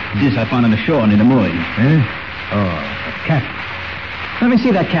is it? This I found on the shore near the mooring. Oh, a cap. Let me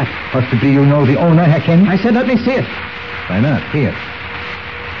see that cap. Possibly you know the owner, Herr Kent? I said let me see it. Why not? Here.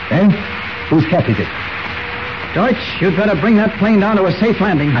 Well, whose cap is it? Deutch, you'd better bring that plane down to a safe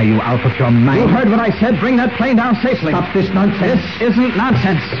landing. Are you out of your mind? You heard what I said. Bring that plane down safely. Stop this nonsense. This isn't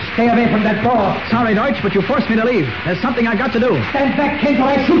nonsense. Stay away from that door. Sorry, Deutch, but you forced me to leave. There's something I got to do. Stand back, Kent, or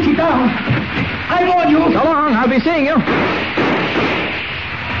I shoot you down. I warn you. So long. I'll be seeing you.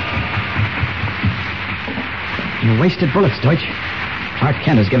 You wasted bullets, Deutch. Clark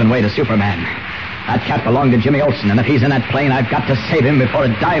Kent has given way to Superman. That cap belonged to Jimmy Olsen, and if he's in that plane, I've got to save him before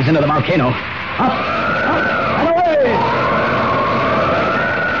it dives into the volcano. Up, and away!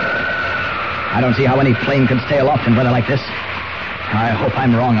 I don't see how any plane could stay aloft in weather like this. I hope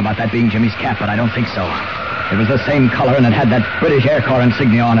I'm wrong about that being Jimmy's cap, but I don't think so. It was the same color, and it had that British Air Corps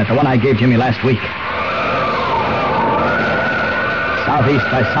insignia on it, the one I gave Jimmy last week. Southeast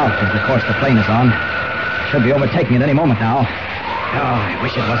by south is the course the plane is on. Should be overtaking at any moment now. Oh, I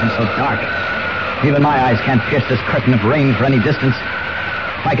wish it wasn't so dark. Even my eyes can't pierce this curtain of rain for any distance.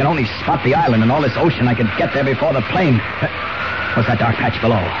 If I can only spot the island and all this ocean, I could get there before the plane. What's that dark patch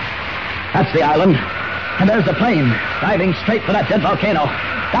below? That's the island. And there's the plane, diving straight for that dead volcano.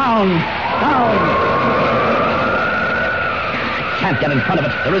 Down, down. I can't get in front of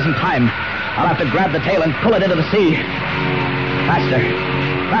it. There isn't time. I'll have to grab the tail and pull it into the sea. Faster,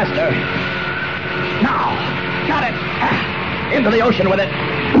 faster. Now, got it. Into the ocean with it.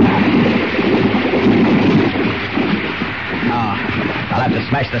 I'll have to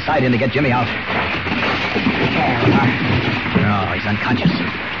smash the side in to get Jimmy out. No, he's unconscious.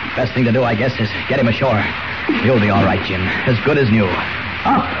 Best thing to do, I guess, is get him ashore. You'll be all right, Jim. As good as new.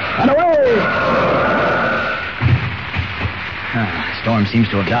 Up and away! Storm seems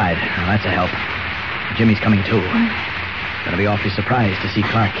to have died. Well, that's a help. Jimmy's coming too. Gonna be awfully surprised to see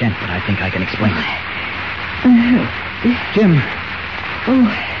Clark Kent, but I think I can explain it. Jim. Oh,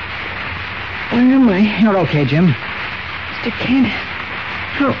 where am I? You're okay, Jim. Mr. Kent,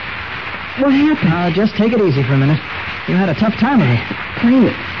 what happened? Just take it easy for a minute. You had a tough time with it.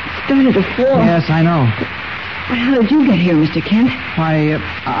 Plane started to fall. Yes, I know. But how did you get here, Mr. Kent? Why,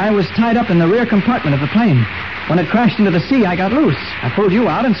 I was tied up in the rear compartment of the plane. When it crashed into the sea, I got loose. I pulled you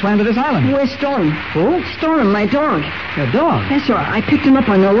out and swam to this island. Where's Storm? Who? Storm, my dog. Your dog? Yes, sir. I picked him up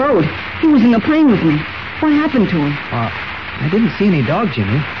on the road. He was in the plane with me. What happened to him? I didn't see any dog,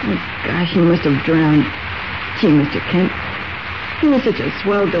 Jimmy. Oh, gosh, he must have drowned. Gee, Mr. Kent. He was such a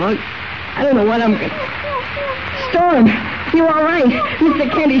swell dog. I don't know what I'm... Storm, you all right? Mr.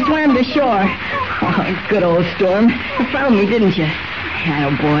 Kent, he swam to shore. Oh, good old Storm. You found me, didn't you?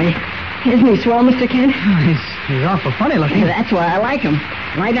 Atta boy. Isn't he swell, Mr. Kent? Oh, he's awful funny looking. That's why I like him.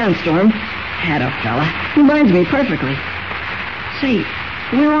 Lie down, Storm. Atta fella. He binds me perfectly. Say,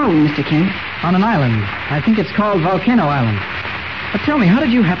 where are we, Mr. Kent? On an island. I think it's called Volcano Island. But tell me, how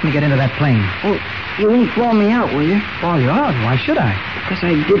did you happen to get into that plane? Oh, you won't blow me out, will you? Blow you out? Why should I? Because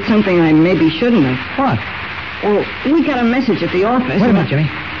I did something I maybe shouldn't have. What? Well, we got a message at the office. Wait a minute, Jimmy.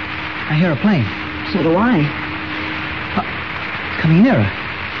 I hear a plane. So do I. It's coming nearer.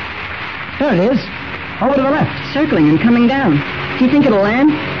 There it is. Over to the left. Circling and coming down. Do you think it'll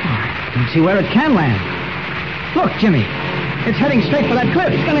land? I don't see where it can land. Look, Jimmy. It's heading straight for that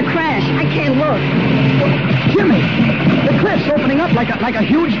cliff. It's going to crash. I can't look. Jimmy! The cliff's opening up like a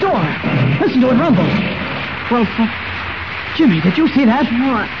huge door. Listen to it rumble. Well, Jimmy, did you see that?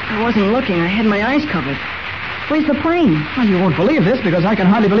 No, I wasn't looking. I had my eyes covered. Where's the plane? Well, you won't believe this because I can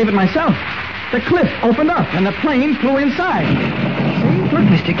hardly believe it myself. The cliff opened up and the plane flew inside. See? Look,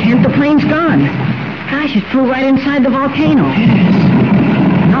 Mr. Kent, the plane's gone. Gosh, it flew right inside the volcano. Yes.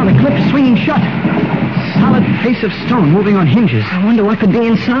 Now the cliff is swinging shut. Solid face of stone moving on hinges. I wonder what could be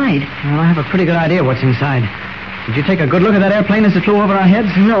inside. Well, I have a pretty good idea what's inside. Did you take a good look at that airplane as it flew over our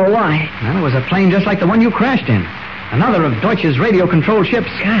heads? No, why? Well, it was a plane just like the one you crashed in. Another of Deutsch's radio-controlled ships.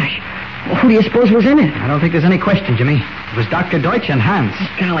 Gosh, well, who do you suppose was in it? I don't think there's any question, Jimmy. It was Dr. Deutch and Hans.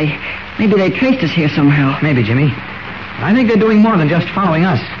 Golly, maybe they traced us here somehow. Maybe, Jimmy. But I think they're doing more than just following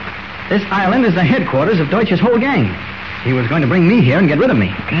us. This island is the headquarters of Deutsch's whole gang. He was going to bring me here and get rid of me.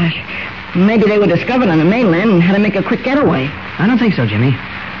 Gosh, maybe they were discovered on the mainland and had to make a quick getaway. I don't think so, Jimmy.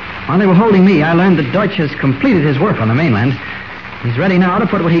 While they were holding me, I learned that Deutsch has completed his work on the mainland. He's ready now to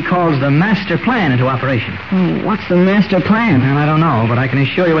put what he calls the master plan into operation. What's the master plan? Well, I don't know, but I can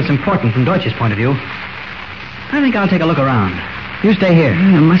assure you it's important from Deutsch's point of view. I think I'll take a look around. You stay here.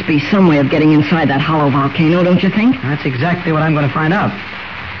 There must be some way of getting inside that hollow volcano, don't you think? That's exactly what I'm going to find out.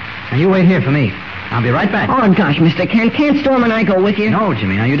 Now, you wait here for me. I'll be right back. Oh, gosh, Mr. Kent, can't Storm and I go with you? No,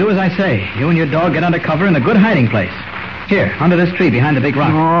 Jimmy. Now, you do as I say. You and your dog get under cover in a good hiding place. Here, under this tree behind the big rock.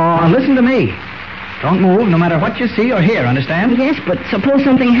 Oh. Now, listen to me. Don't move no matter what you see or hear, understand? Yes, but suppose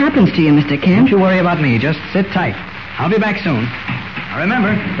something happens to you, Mr. Kent. Don't you worry about me. Just sit tight. I'll be back soon. Now,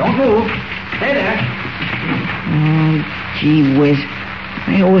 remember, don't move. Stay there. Oh, gee whiz.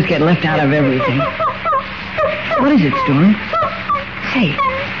 I always get left out of everything. What is it, Storm? Say,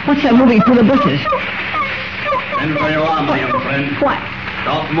 what's that moving through the bushes? Bend where you are, my young friend. What?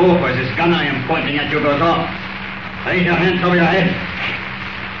 Don't move, or this gun I am pointing at you goes off. Raise your hands over your head.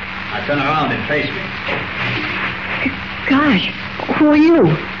 Now turn around and face me. Gosh, who are you?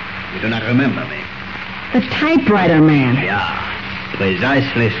 You do not remember me? The typewriter man. Yeah,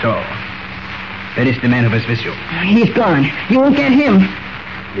 precisely so. Where is the man who was with you? He's gone. You won't get him.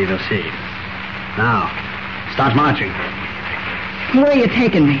 We will see. Now, start marching. Where are you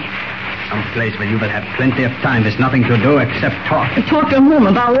taking me? Some place where you will have plenty of time. There's nothing to do except talk. Talk to whom?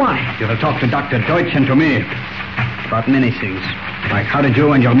 About what? You will talk to Dr. Deutch and to me. About many things. Like how did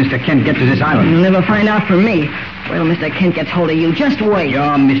you and your Mr. Kent get to this island? You'll never find out from me. Well, Mr. Kent gets hold of you. Just wait.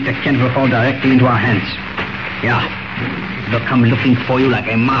 Your Mr. Kent will fall directly into our hands. Yeah. They'll come looking for you like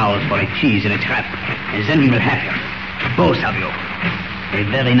a mouse for a cheese in a trap. And then we will have you. Both of you. A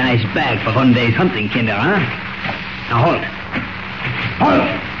very nice bag for one day's hunting, Kinder, huh? Now hold. Hold!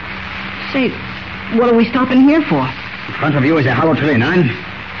 Say, what are we stopping here for? In front of you is a hollow tree, Nan.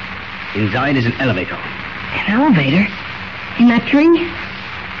 Inside is an elevator. An elevator? In that tree?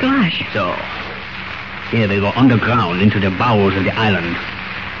 Gosh. So, here we go underground into the bowels of the island.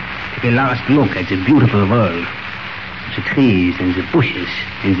 Take a last look at the beautiful world. The trees and the bushes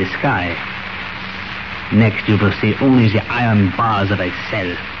and the sky. Next you will see only the iron bars of a cell.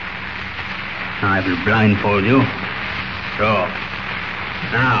 Now I will blindfold you. So,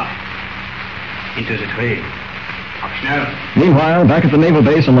 now, into the tree. Up, Schnell. Meanwhile, back at the naval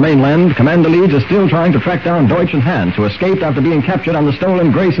base on the mainland, Commander Leeds is still trying to track down Deutch and Hans, who escaped after being captured on the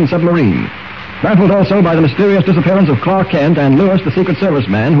stolen Grayson submarine. Baffled also by the mysterious disappearance of Clark Kent and Lewis, the Secret Service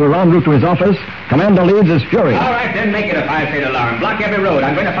man, who are en route to his office, Commander Leeds is furious. All right, then, make it a 5-state alarm. Block every road.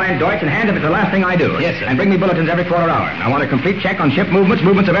 I'm going to find Deutch and Hand if it's the last thing I do. Yes, sir. And bring me bulletins every quarter hour. I want a complete check on ship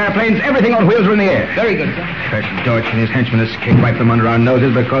movements of airplanes, everything on wheels or in the air. Very good, sir. First, Deutch and his henchmen escaped right from under our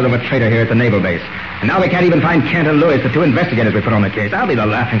noses because of a traitor here at the naval base. And now we can't even find Kent and Lewis, the two investigators we put on the case. I'll be the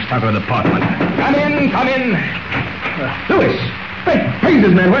laughingstock of the department. Come in, come in. Lewis! Great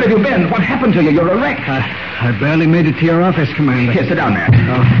praises, man. Where have you been? What happened to you? You're a wreck. I barely made it to your office, Commander. Here, sit down, man.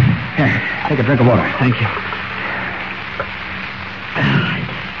 Oh. Here, take a drink of water. Thank you.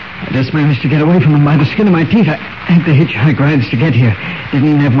 I just managed to get away from them by the skin of my teeth. I had to hitchhike rides to get here. Didn't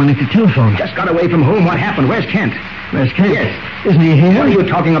even have money to telephone. Just got away from whom? What happened? Where's Kent? Where's Kent? Yes. Isn't he here? What are you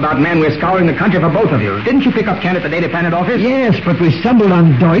talking about, man? We're scouring the country for both of you. Didn't you pick up Kent at the Native Planet office? Yes, but we stumbled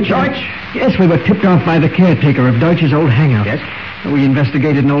on Deutch. Deutch? Yes, we were tipped off by the caretaker of Deutch's old hangout. Yes? We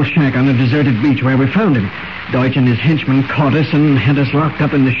investigated an old shack on a deserted beach where we found him. Deutch and his henchmen caught us and had us locked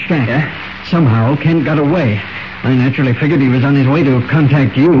up in the shack. Yeah? Somehow, Kent got away. I naturally figured he was on his way to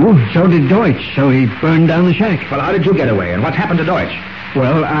contact you. So did Deutch, so he burned down the shack. Well, how did you get away, and what's happened to Deutch?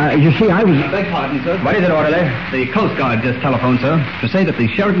 Well, you see, I was... Beg pardon, sir. What is it, orderly? The Coast Guard just telephoned, sir, to say that the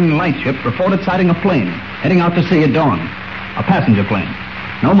Sheridan lightship reported sighting a plane heading out to sea at dawn. A passenger plane.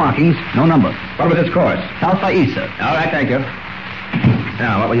 No markings, no number. What was its course? South by east, sir. All right, thank you.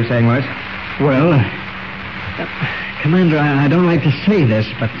 Now, what were you saying, Lewis? Well, Commander, I don't like to say this,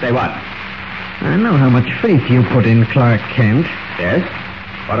 but... Say what? I know how much faith you put in Clark Kent. Yes?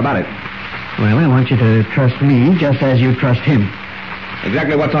 What about it? Well, I want you to trust me just as you trust him.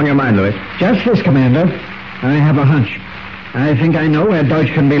 Exactly what's on your mind, Lewis? Just this, Commander. I have a hunch. I think I know where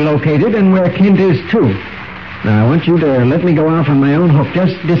Deutch can be located and where Kent is, too. Now, I want you to let me go off on my own hook.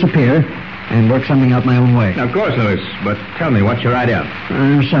 Just disappear and work something out my own way. Of course, Lewis. But tell me, what's your idea?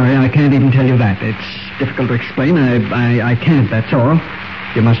 I'm sorry, I can't even tell you that. It's difficult to explain. I can't, that's all.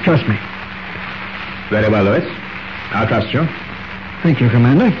 You must trust me. Very well, Lewis. I'll trust you. Thank you,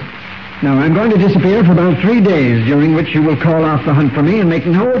 Commander. Now, I'm going to disappear for about 3 days, during which you will call off the hunt for me and make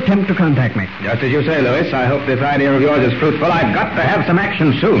no attempt to contact me. Just as you say, Lewis. I hope this idea of yours is fruitful. I've got to have some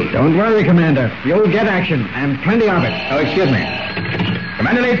action soon. Don't worry, Commander. You'll get action, and plenty of it. Oh, excuse me.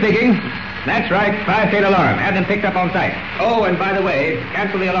 Commander Lee speaking. That's right. 5-state alarm. Have them picked up on sight. Oh, and by the way,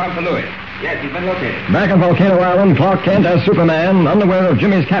 cancel the alarm for Lewis. Yes, he's been located. Back at Volcano Island, Clark Kent, as Superman, unaware of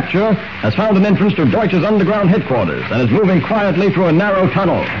Jimmy's capture, has found an entrance to Deutsch's underground headquarters and is moving quietly through a narrow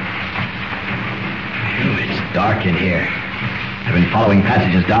tunnel. It's dark in here. I've been following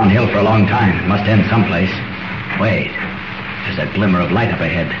passages downhill for a long time. It must end someplace. Wait. There's a glimmer of light up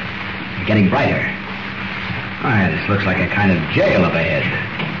ahead. Getting brighter. Why, this looks like a kind of jail up ahead.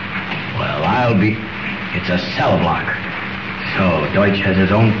 Well, It's a cell block. So, Deutch has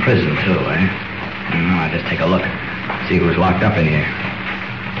his own prison, too, eh? I'll just take a look. See who's locked up in here.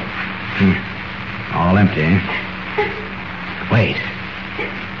 All empty, eh? Wait.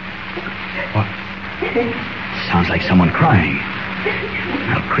 What? Sounds like someone crying.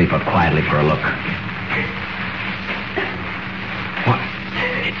 I'll creep up quietly for a look. What?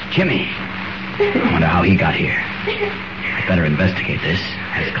 It's Jimmy. I wonder how he got here. I'd better investigate this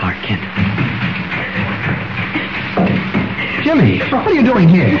as Clark Kent. Jimmy, what are you doing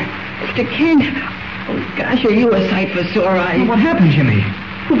here? Mr. Kent. Oh, gosh, are you a sight for sore eyes? What happened, Jimmy?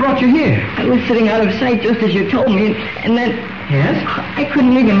 Who brought you here? I was sitting out of sight just as you told me, and then... Yes? I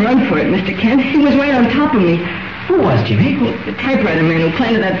couldn't even run for it, Mr. Kent. He was right on top of me. Who was, Jimmy? The typewriter man who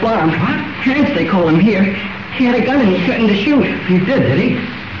planted that bomb. What? Hans, they call him here. He had a gun and he threatened to shoot. He did he?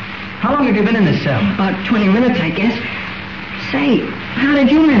 How long have you been in this cell? About 20 minutes, I guess. Say, how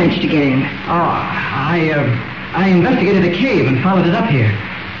did you manage to get in? Oh, I investigated the cave and followed it up here.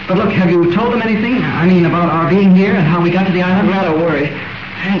 But look, have you told them anything? I mean, about our being here and how we got to the island? I'm rather worried.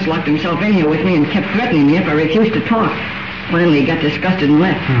 Hans locked himself in here with me and kept threatening me if I refused to talk. Finally, he got disgusted and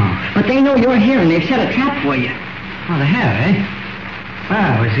left. Oh. But they know you're here and they've set a trap for you. Oh, they have, eh?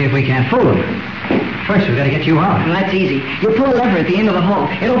 Well, we'll see if we can't fool them. First, we've got to get you out. Well, that's easy. You pull a lever at the end of the hall.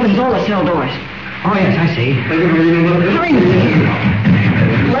 It opens all the cell doors. Oh, yes, I see. Hurry, Mr. Kent.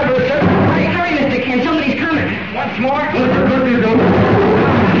 Lever, sir. Hurry, Mr. Kent. Somebody's coming. Once more. There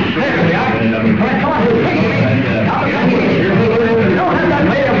we are. All right, come on. No, have that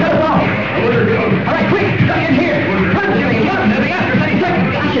way. Get us off. All right, quick. Duck in here. Run, Jimmy. Run. They'll be after us any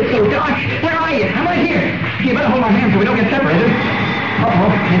second. Gosh, it's so dark. Where are you? I'm right here. You better hold my hand so we don't get separated. Uh-oh.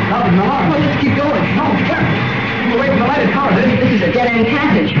 It's sounding an alarm. Well, let's keep going. No, careful. Move away from the lighted corridor. This is a dead-end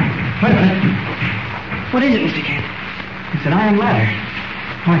passage. Wait a minute. What is it, Mr. Kent? It's an iron ladder.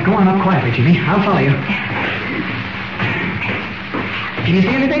 All right, go on up quietly, Jimmy. I'll follow you. Can you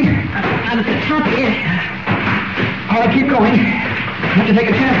see anything? Out at the top here. All right, keep going. You have to take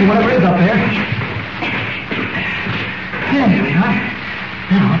a chance with whatever is up there. There we are.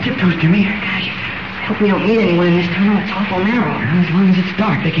 Now, tiptoes, Jimmy. Gosh, I hope we don't meet anyone in this tunnel. It's awful narrow. Well, as long as it's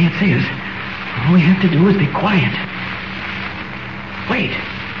dark, they can't see us. All we have to do is be quiet. Wait.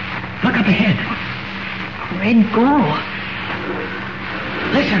 Look up ahead. Red glow.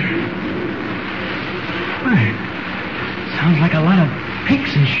 Listen. Sounds like a lot of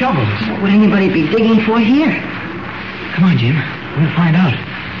picks and shovels. What would anybody be digging for here? Come on, Jim. We'll find out.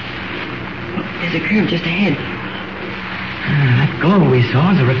 There's a curve just ahead. That glow we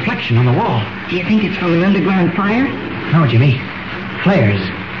saw is a reflection on the wall. Do you think it's from an underground fire? No, Jimmy. Flares.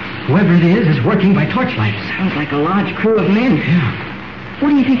 Whoever it is working by torchlight. Sounds like a large crew of men. Yeah. What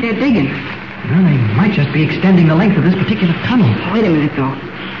do you think they're digging? Well, they might just be extending the length of this particular tunnel. Wait a minute, though.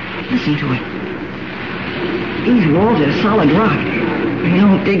 Listen to it. These walls are solid rock. You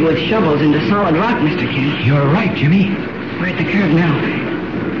don't dig with shovels into solid rock, Mr. Kent. You're right, Jimmy. We're at the curve now.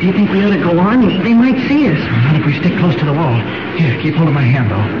 Do you think we ought to go on? They might see us. Not if we stick close to the wall. Here, keep hold of my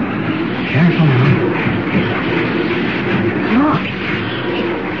hand, though. Careful now. Look.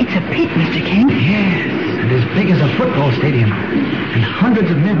 It's a pit, Mr. Kent. Yes, and as big as a football stadium. And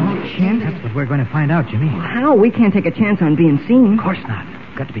hundreds of men all chained. That's what we're going to find out, Jimmy. Well, how? We can't take a chance on being seen. Of course not.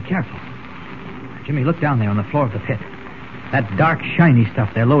 We've got to be careful. Jimmy, look down there on the floor of the pit. That dark, shiny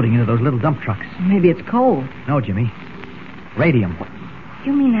stuff they're loading into those little dump trucks. Maybe it's coal. No, Jimmy. Radium.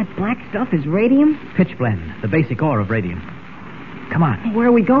 You mean that black stuff is radium? Pitch blende, the basic ore of radium. Come on. Where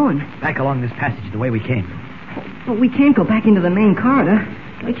are we going? Back along this passage the way we came. But we can't go back into the main corridor.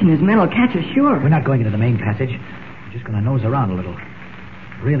 Deutch and his men will catch us sure. We're not going into the main passage. We're just going to nose around a little.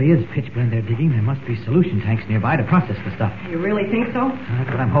 It really is pitch blende they're digging. There must be solution tanks nearby to process the stuff. You really think so? That's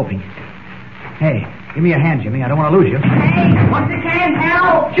what I'm hoping. Hey, give me a hand, Jimmy. I don't want to lose you. Hey, what's the can?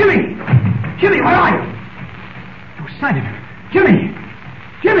 Help! Jimmy! Jimmy, where are you? No sign of him. Jimmy!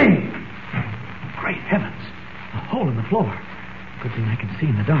 Jimmy! Great heavens. A hole in the floor. Good thing I can see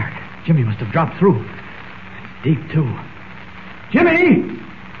in the dark. Jimmy must have dropped through. It's deep, too. Jimmy!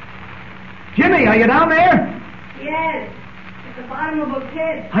 Jimmy, are you down there? Yes. At the bottom of a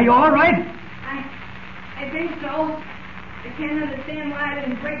pit. Are you all right? I think so. I can't understand why I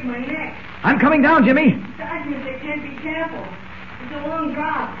didn't break my neck. I'm coming down, Jimmy. Sergeant, they can't be careful. It's a long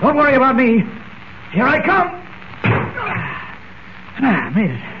drop. Don't worry about me. Here I come. Made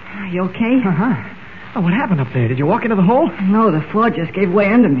it. Are you okay? Uh-huh. Oh, what happened up there? Did you walk into the hole? No, the floor just gave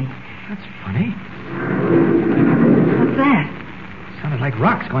way under me. That's funny. What's that? Sounded like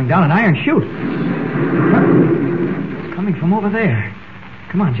rocks going down an iron chute. It's coming from over there.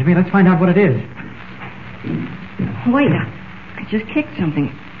 Come on, Jimmy, let's find out what it is. Wait, I just kicked something.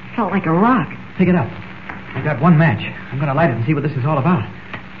 It felt like a rock. Pick it up. I've got one match. I'm going to light it and see what this is all about.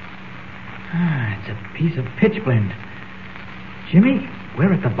 It's a piece of pitch blende. Jimmy,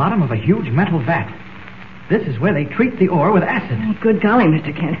 we're at the bottom of a huge metal vat. This is where they treat the ore with acid. Oh, good golly,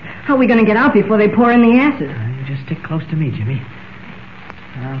 Mr. Kent. How are we going to get out before they pour in the acid? You just stick close to me, Jimmy.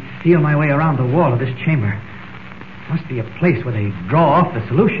 I'll feel my way around the wall of this chamber. Must be a place where they draw off the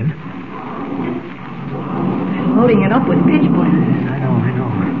solution. They're loading it up with pitch blende. I know.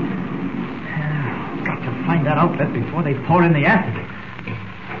 Got to find that outlet before they pour in the acid.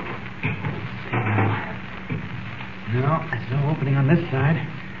 No, there's no opening on this side.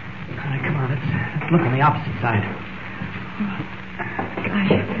 All right, come on, let's look on the opposite side.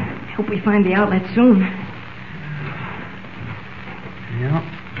 Gosh, I hope we find the outlet soon.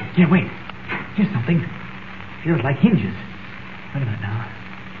 Yeah, wait. Here's something. Feels like hinges. Wait a minute now.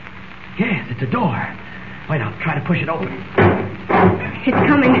 Yes, it's a door. Wait, I'll try to push it open. It's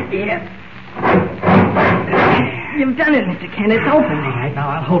coming. Yes. You've done it, Mr. Kent. It's open. All right, now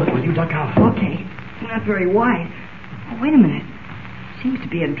I'll hold it while you duck out. Okay. It's not very wide. Oh, wait a minute. Seems to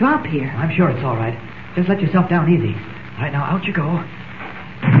be a drop here. I'm sure it's all right. Just let yourself down easy. All right, now out you go.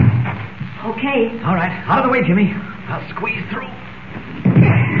 Okay. All right, out of the way, Jimmy. I'll squeeze through.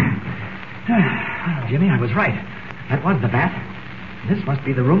 Well, Jimmy, I was right. That was the bath. This must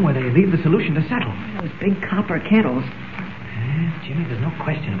be the room where they leave the solution to settle. Those big copper kettles. Jimmy, there's no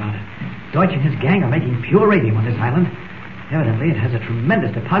question about it. Deutch and his gang are making pure radium on this island. Evidently, it has a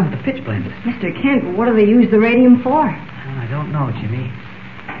tremendous deposit of pitchblende. Mr. Kent, what do they use the radium for? I don't know, Jimmy.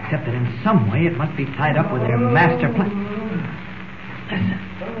 Except that in some way it must be tied up with their master plan. Listen.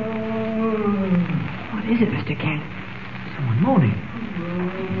 What is it, Mr. Kent? Someone moaning.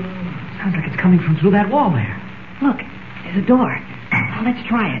 Sounds like it's coming from through that wall there. Look, there's a door. Now, let's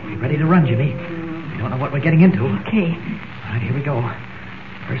try it. Be ready to run, Jimmy. We don't know what we're getting into. Okay. All right, here we go.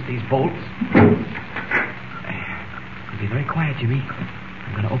 First these bolts. Be very quiet, Jimmy.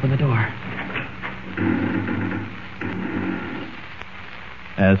 I'm going to open the door.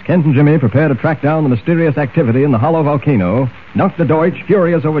 As Kent and Jimmy prepare to track down the mysterious activity in the hollow volcano, Dr. Deutch,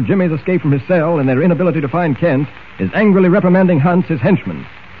 furious over Jimmy's escape from his cell and their inability to find Kent, is angrily reprimanding Hans, his henchman.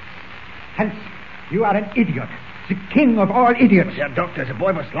 Hans, you are an idiot. The king of all idiots. Yeah, Doctor, the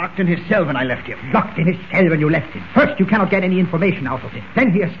boy was locked in his cell when I left him. Locked in his cell when you left him. First, you cannot get any information out of him.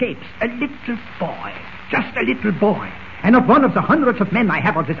 Then he escapes. A little boy. Just a little boy. And not one of the hundreds of men I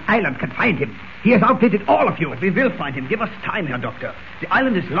have on this island can find him. He has outwitted all of you. But we will find him. Give us time, Herr Doctor. The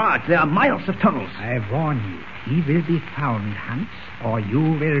island is large. There are miles of tunnels. I warn you, he will be found, Hans, or you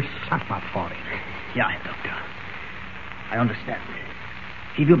will suffer for it. Yeah, Herr Doctor. I understand.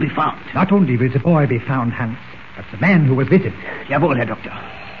 He will be found. Not only will the boy be found, Hans, but the man who was with him. Jawohl, Herr Doctor.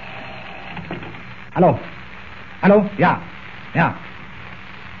 Hello? Hello? Yeah.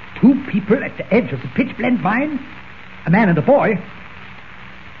 Two people at the edge of the pitchblende mine? A man and a boy?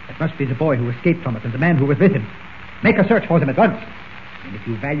 It must be the boy who escaped from it and the man who was with him. Make a search for them at once. And if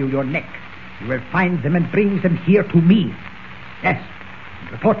you value your neck, you will find them and bring them here to me. Yes.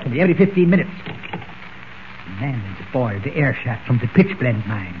 And report to me every 15 minutes. The man and the boy, the air shaft from the pitchblende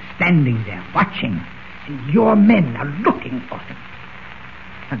mine, standing there, watching. And your men are looking for them.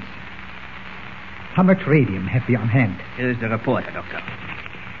 Hans, how much radium have we on hand? Here's the report, Herr Doctor.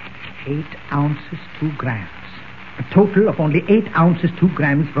 8 ounces, 2 grams. A total of only 8 ounces, 2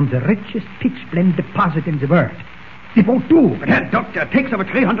 grams from the richest pitchblende deposit in the world. It won't do. But, Herr Doctor, it takes over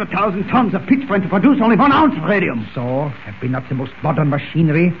 300,000 tons of pitchblende to produce only 1 ounce of radium. So, have we not the most modern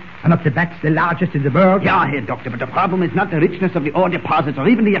machinery? Are not the vats the largest in the world? Yeah, Herr Doctor, but the problem is not the richness of the ore deposits or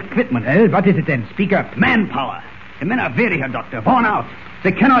even the equipment. Well, what is it then? Speak up. Manpower. The men are weary, Herr Doctor, worn out.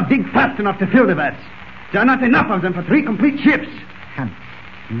 They cannot dig fast enough to fill the vats. There are not enough of them for 3 complete ships. Hans,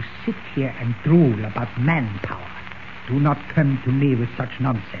 you sit here and drool about manpower. Do not come to me with such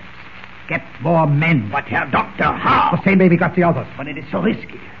nonsense. Get more men. But, Herr Doctor, how? The same way we got the others. But it is so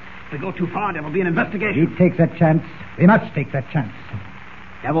risky. If we go too far, there will be an investigation. We take that chance. We must take that chance.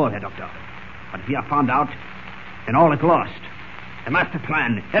 Jawohl, Herr Doctor. But if we are found out, then all is lost. The master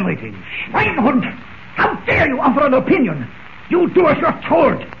plan, everything. Schweinhund! How dare you offer an opinion? You do as you're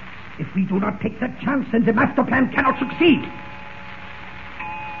told. If we do not take that chance, then the master plan cannot succeed.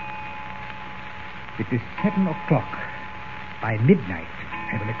 It is 7 o'clock. By midnight,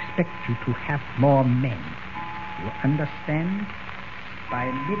 I will expect you to have more men. You understand? By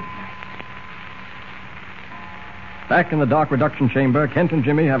midnight. Back in the dark reduction chamber, Kent and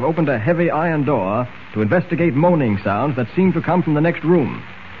Jimmy have opened a heavy iron door to investigate moaning sounds that seem to come from the next room.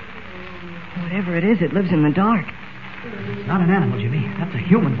 Whatever it is, it lives in the dark. It's not an animal, Jimmy. That's a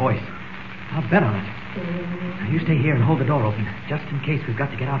human voice. I'll bet on it. Now, you stay here and hold the door open, just in case we've got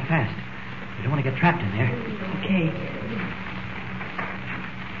to get out fast. We don't want to get trapped in there. Okay.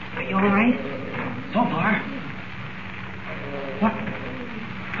 Are you all right? So far. What?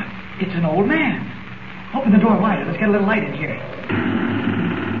 It's an old man. Open the door wider. Let's get a little light in here.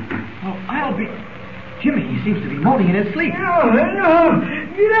 Oh, I'll be... Jimmy, he seems to be moaning in his sleep. No.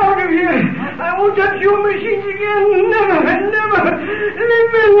 Get out of here. I won't touch your machines again. Never.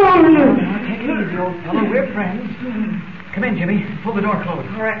 Leave me alone. Now, take it easy, old fellow. We're friends. Come in, Jimmy. Pull the door closed.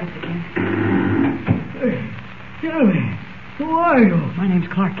 All right, Mr. Kent. Tell me, who are you? My name's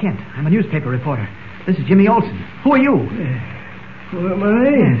Clark Kent. I'm a newspaper reporter. This is Jimmy Olsen. Who are you? Who am I?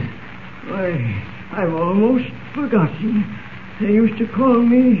 Yes. Why, I've almost forgotten. They used to call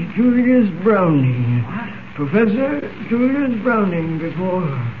me Julius Browning. What? Professor Julius Browning before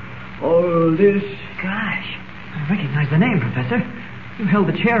All this. Gosh, I recognize the name, Professor. You held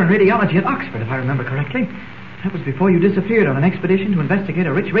the chair in radiology at Oxford, if I remember correctly. That was before you disappeared on an expedition to investigate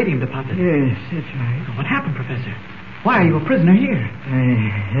a rich radium deposit. Yes, that's right. What happened, Professor? Why are you a prisoner here?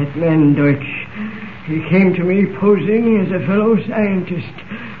 That man, Deutch, he came to me posing as a fellow scientist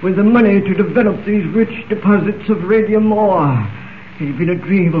with the money to develop these rich deposits of radium ore. It had been a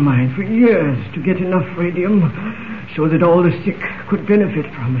dream of mine for years to get enough radium so that all the sick could benefit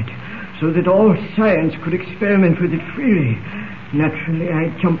from it, so that all science could experiment with it freely. Naturally, I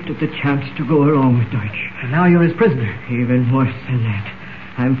jumped at the chance to go along with Deutch. And now you're his prisoner. Even worse than that.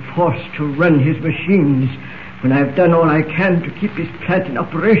 I'm forced to run his machines. When I've done all I can to keep his plant in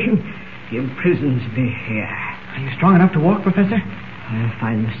operation, he imprisons me here. Are you strong enough to walk, Professor? I'll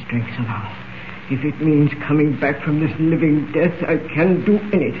find the strength somehow. If it means coming back from this living death, I can do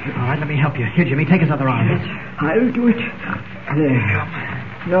anything. All right, let me help you. Here, Jimmy, take his other arm. Yes, I'll do it. There.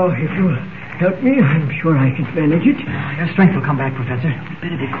 Now, if you'll help me, I'm sure I can manage it. Your strength will come back, Professor.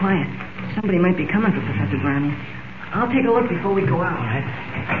 Better be quiet. Somebody might be coming for Professor Browning. I'll take a look before we go out. All right.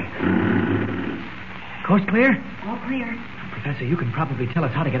 Coast clear? All clear. Professor, you can probably tell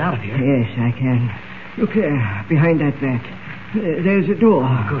us how to get out of here. Yes, I can. Look there, behind that vat. There's a door.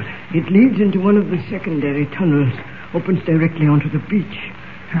 Oh, good. It leads into one of the secondary tunnels. Opens directly onto the beach.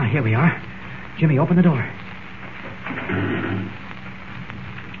 Ah, here we are. Jimmy, open the door.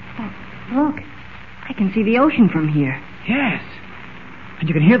 Oh, look. I can see the ocean from here. Yes. And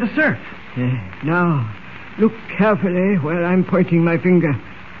you can hear the surf. Now, look carefully where I'm pointing my finger.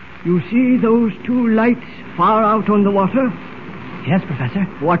 You see those two lights far out on the water? Yes, Professor.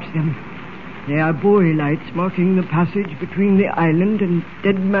 Watch them. They are buoy lights marking the passage between the island and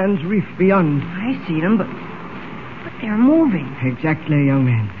Dead Man's Reef beyond. I see them, but they're moving. Exactly, young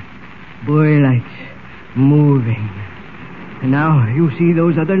man. Buoy lights. Moving. And now, you see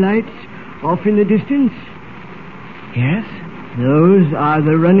those other lights off in the distance? Yes? Those are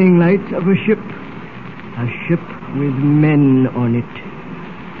the running lights of a ship. A ship with men on it.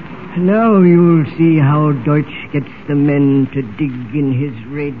 Now you'll see how Deutch gets the men to dig in his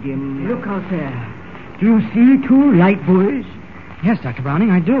radium. Look out there. Do you see two light buoys? Yes, Dr.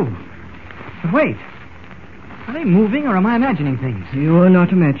 Browning, I do. But wait. Are they moving or am I imagining things? You are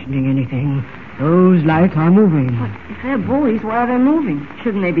not imagining anything. Those lights are moving. But if they're buoys, why are they moving?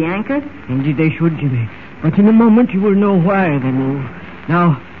 Shouldn't they be anchored? Indeed they should, Jimmy. But in a moment you will know why they move.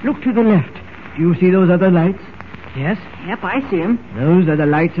 Now, look to the left. Do you see those other lights? Yes? Yep, I see them. Those are the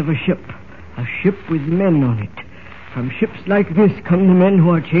lights of a ship. A ship with men on it. From ships like this come the men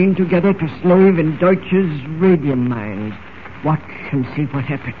who are chained together to slave in Deutsch's radium mines. Watch and see what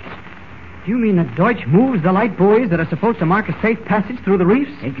happens. Do you mean that Deutch moves the light buoys that are supposed to mark a safe passage through the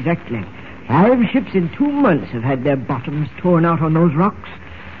reefs? Exactly. 5 ships in 2 months have had their bottoms torn out on those rocks.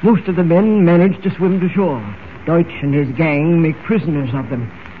 Most of the men manage to swim to shore. Deutch and his gang make prisoners of them.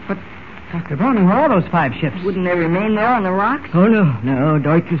 But, Dr. Browning, where are those 5 ships? Wouldn't they remain there on the rocks? Oh, no.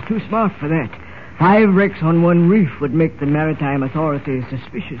 Deutch is too smart for that. 5 wrecks on one reef would make the maritime authorities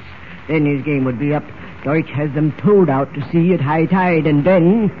suspicious. Then his game would be up. Deutch has them towed out to sea at high tide, and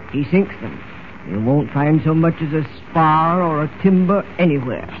then he sinks them. You won't find so much as a spar or a timber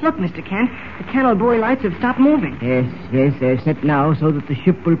anywhere. Look, Mr. Kent, the canal buoy lights have stopped moving. Yes, they're set now so that the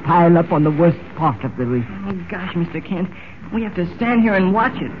ship will pile up on the worst part of the reef. Oh, gosh, Mr. Kent, we have to stand here and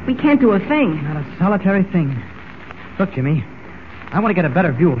watch it. We can't do a thing. Not a solitary thing. Look, Jimmy, I want to get a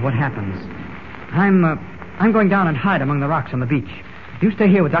better view of what happens. I'm going down and hide among the rocks on the beach. You stay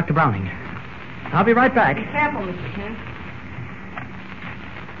here with Dr. Browning. I'll be right back. Be careful, Mr. Kent.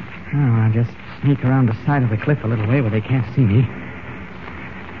 Oh, I'll just sneak around the side of the cliff a little way where they can't see me.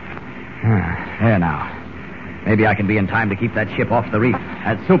 There now. Maybe I can be in time to keep that ship off the reef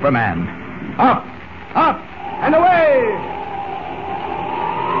as Superman. Up, and away!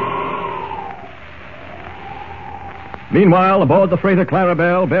 Meanwhile, aboard the freighter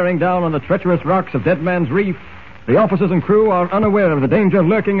Clarabelle, bearing down on the treacherous rocks of Dead Man's Reef, the officers and crew are unaware of the danger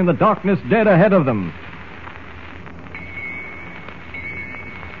lurking in the darkness dead ahead of them.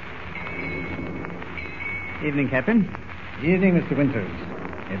 Evening, Captain. Evening, Mr. Winters.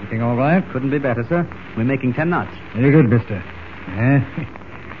 Everything all right? Couldn't be better, sir. We're making 10 knots. Very good, mister.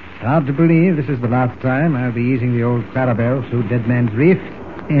 It's hard to believe this is the last time I'll be easing the old Clarabelle through Dead Man's Reef.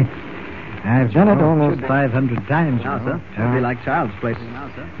 I've done it almost 500 times. Now, sir. It'll be like child's play.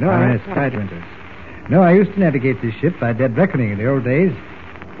 Now, sir. No, that's right, Winters. No, I used to navigate this ship by dead reckoning in the old days.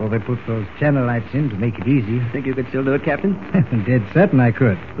 Before they put those channel lights in to make it easy. Think you could still do it, Captain? Dead certain I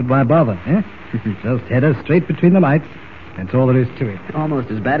could. But why bother, eh? Just head us straight between the lights. That's all there is to it. Almost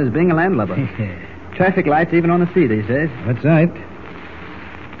as bad as being a landlubber. Traffic lights even on the sea these days. That's right.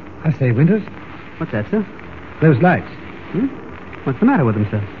 I say, Winters, What's that, sir? those lights. What's the matter with them,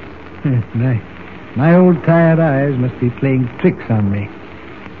 sir? My old tired eyes must be playing tricks on me.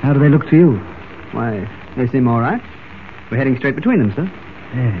 How do they look to you? Why, they seem all right. We're heading straight between them, sir.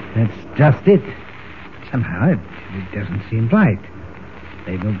 That's just it. Somehow it doesn't seem right.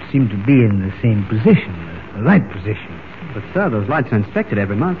 They don't seem to be in the same position, the right position. But, sir, those lights are inspected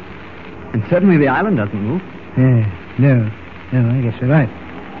every month. And certainly the island doesn't move. No, I guess you're right.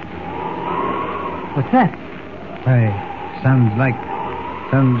 What's that? Why, sounds like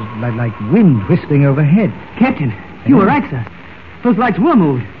wind whistling overhead. Captain, you were right, sir. Those lights were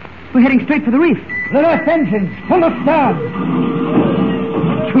moved. We're heading straight for the reef. The left engine, full of stars.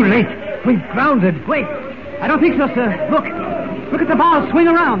 Too late. We've grounded. Wait. I don't think so, sir. Look at the bows swing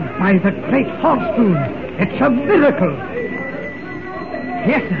around. By the great horse spoon. It's a miracle.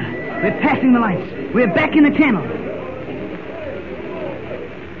 Yes, sir. We're passing the lights. We're back in the channel.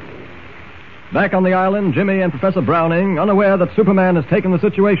 Back on the island, Jimmy and Professor Browning, unaware that Superman has taken the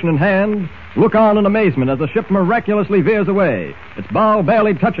situation in hand, look on in amazement as the ship miraculously veers away, its bow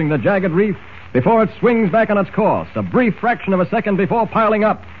barely touching the jagged reef before it swings back on its course, a brief fraction of a second before piling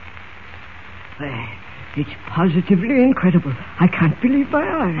up. It's positively incredible. I can't believe my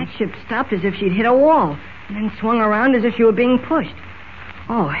eyes. That ship stopped as if she'd hit a wall, and then swung around as if she were being pushed.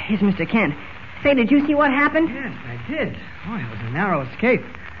 Oh, here's Mr. Kent. Say, did you see what happened? Yes, I did. Oh, it was a narrow escape.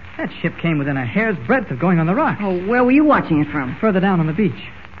 That ship came within a hair's breadth of going on the rocks. Oh, where were you watching it from? Further down on the beach.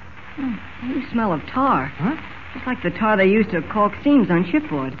 You smell of tar. Huh? Just like the tar they use to caulk seams on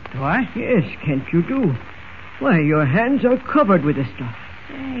shipboard. Do I? Yes, Kent, you do. Why, your hands are covered with the stuff.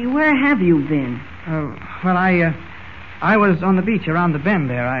 Hey, where have you been? Well, I was on the beach around the bend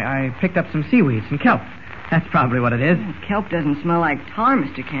there. I picked up some seaweed, some kelp. That's probably what it is. Kelp doesn't smell like tar,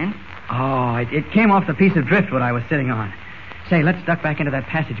 Mr. Kent. Oh, it came off the piece of driftwood I was sitting on. Say, let's duck back into that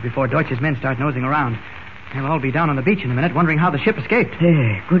passage before Deutch's men start nosing around. They'll all be down on the beach in a minute, wondering how the ship escaped.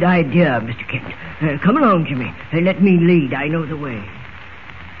 Good idea, Mr. Kent. Come along, Jimmy. Let me lead. I know the way.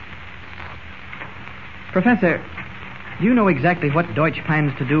 Professor, do you know exactly what Deutch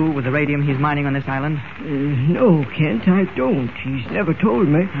plans to do with the radium he's mining on this island? No, Kent, I don't. He's never told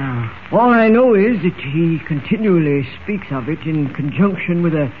me. Oh. All I know is that he continually speaks of it in conjunction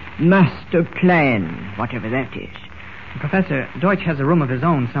with a master plan, whatever that is. Professor, Deutch has a room of his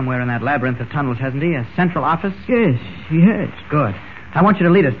own somewhere in that labyrinth of tunnels, hasn't he? A central office? Yes, he has. Good. I want you to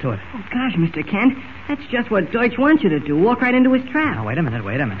lead us to it. Oh, gosh, Mr. Kent, that's just what Deutch wants you to do. Walk right into his trap. Now, wait a minute.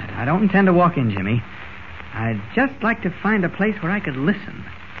 I don't intend to walk in, Jimmy. I'd just like to find a place where I could listen.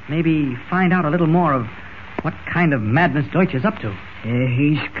 Maybe find out a little more of what kind of madness Deutch is up to.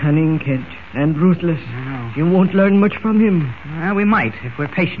 He's cunning, Kent, and ruthless. I know. You won't learn much from him. Well, we might, if we're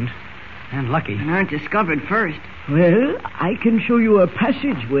patient. And lucky. And aren't discovered first. Well, I can show you a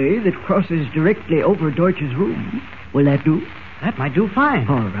passageway that crosses directly over Deutsch's room. Will that do? That might do fine.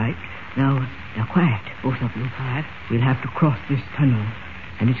 All right. Now, quiet, both of you. All right. We'll have to cross this tunnel,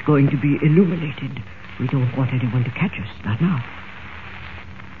 and it's going to be illuminated. We don't want anyone to catch us, not now.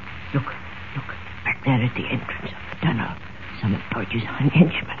 Look, back there at the entrance of the tunnel. Some of Deutsch's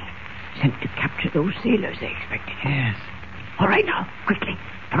henchmen sent to capture those sailors they expected. Yes. All right, now, quickly.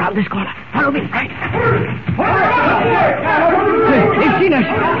 Around this corner. Follow me. Right. They've seen us.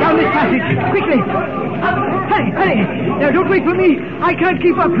 Down this passage. Quickly. Hurry. Now, don't wait for me. I can't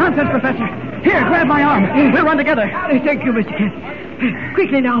keep up. Nonsense, Professor. Here, grab my arm. We'll run together. Thank you, Mr. Kent.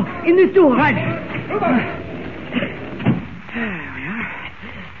 Quickly now. In this door. Right. There we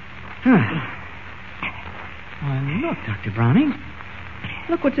are. Well, look, Dr. Browning.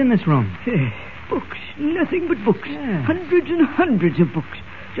 Look what's in this room. Books. Nothing but books. Yeah. Hundreds and hundreds of books.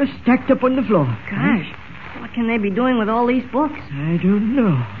 Just stacked up on the floor. Gosh, what can they be doing with all these books? I don't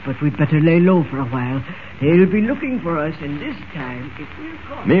know, but we'd better lay low for a while. They'll be looking for us, and this time, if we're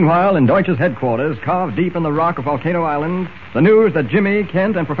caught... Meanwhile, in Deutsch's headquarters, carved deep in the rock of Volcano Island, the news that Jimmy,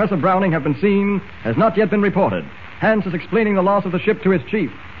 Kent, and Professor Browning have been seen has not yet been reported. Hans is explaining the loss of the ship to his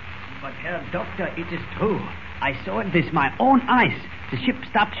chief. But, Herr Doctor, it is true. I saw it with my own eyes. The ship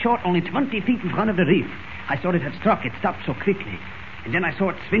stopped short only 20 feet in front of the reef. I thought it had struck. It stopped so quickly. And then I saw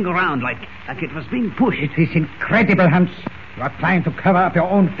it swing around like it was being pushed. It is incredible, Hans. You are trying to cover up your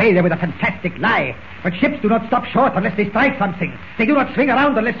own failure with a fantastic lie. But ships do not stop short unless they strike something. They do not swing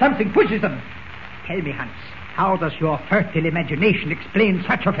around unless something pushes them. Tell me, Hans, how does your fertile imagination explain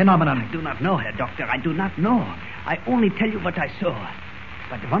such a phenomenon? I do not know, Herr Doctor. I do not know. I only tell you what I saw.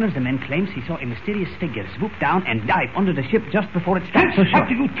 But one of the men claims he saw a mysterious figure swoop down and dive under the ship just before it stopped so short. What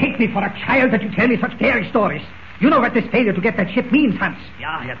do you take me for, a child, that you tell me such scary stories? You know what this failure to get that ship means, Hans.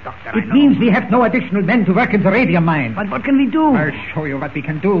 Yeah, Herr Doctor, It means we have no additional men to work in the radium mine. But what can we do? I'll show you what we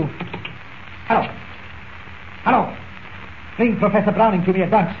can do. Hello. Hello. Bring Professor Browning to me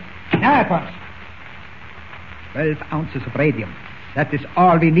at once. Now at once. 12 ounces of radium. That is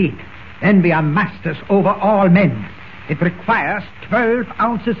all we need. Then we are masters over all men. It requires 12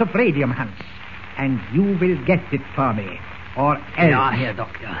 ounces of radium, Hans. And you will get it for me. Or else. Yeah, Herr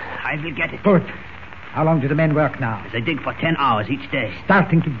Doctor. I will get it. Good. How long do the men work now? They dig for 10 hours each day.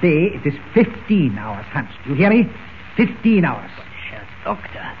 Starting today, it is 15 hours, Hans. Do you hear me? 15 hours. But, Herr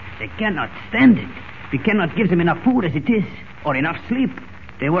Doctor, they cannot stand it. We cannot give them enough food as it is, or enough sleep.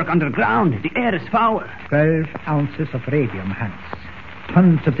 They work underground. The air is foul. 12 ounces of radium, Hans.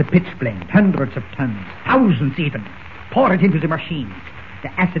 Tons of the pitch blende, hundreds of tons, thousands even. Pour it into the machines.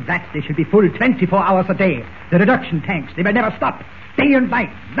 The acid vats, they should be full 24 hours a day. The reduction tanks, they will never stop. Day and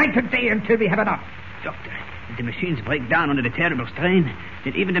night and day until we have enough. Doctor, if the machines break down under the terrible strain,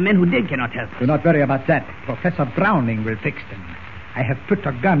 then even the men who dig cannot help us. Do not worry about that. Professor Browning will fix them. I have put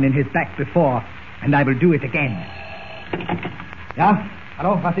a gun in his back before, and I will do it again. Yeah?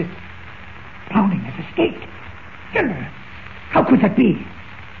 Hello, what is... Browning has escaped. General, how could that be?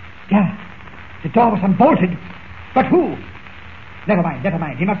 Yeah, the door was unbolted. But who? Never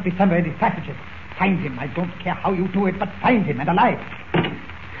mind. He must be somewhere in these passages. Find him. I don't care how you do it, but find him and alive.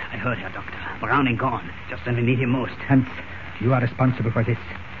 I heard, Herr Doctor. Browning gone, just when we need him most. Hans, you are responsible for this.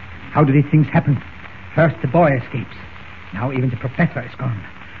 How do these things happen? First the boy escapes. Now even the professor is gone.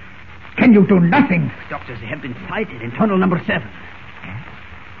 Can you do nothing? Doctor, they have been sighted in tunnel number 7. Yes?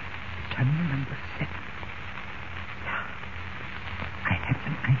 Tunnel number 7. I have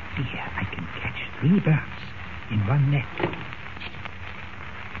an idea. I can catch 3 birds in one net.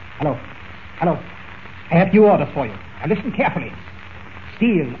 Hello. I have new orders for you. Now listen carefully.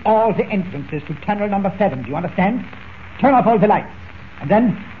 Seal all the entrances to tunnel number 7. Do you understand? Turn off all the lights. And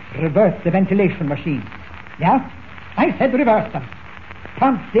then reverse the ventilation machines. Yeah? I said reverse them.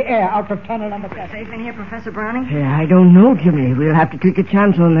 Pump the air out of tunnel number 7. Safe in here, Professor Browning? Yeah, I don't know, Jimmy. We'll have to take a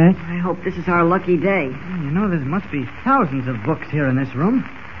chance on that. I hope this is our lucky day. You know, there must be thousands of books here in this room.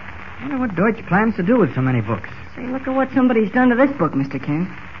 I wonder what Deutch plans to do with so many books. Say, look at what somebody's done to this book, Mr. Kent.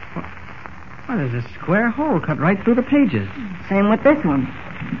 Well, there's a square hole cut right through the pages. Same with this one.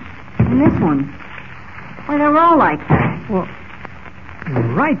 And this one. Why, they're all like that. Well,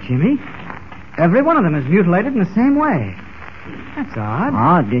 you're right, Jimmy. Every one of them is mutilated in the same way. That's odd.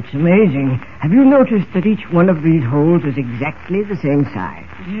 Odd, it's amazing. Have you noticed that each one of these holes is exactly the same size?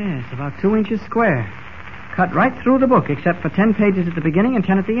 Yes, about 2 inches square. Cut right through the book, except for 10 pages at the beginning and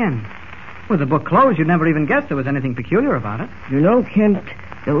 10 at the end. With the book closed, you'd never even guess there was anything peculiar about it. You know, Kent,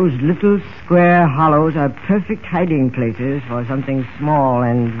 those little square hollows are perfect hiding places for something small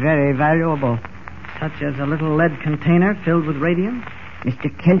and very valuable. Such as a little lead container filled with radium?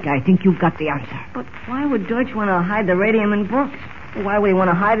 Mr. Kent, I think you've got the answer. But why would Deutch want to hide the radium in books? Why would he want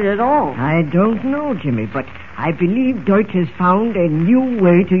to hide it at all? I don't know, Jimmy, but I believe Deutch has found a new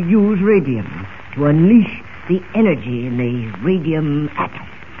way to use radium, to unleash the energy in the radium atom.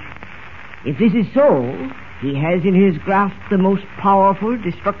 If this is so, he has in his grasp the most powerful,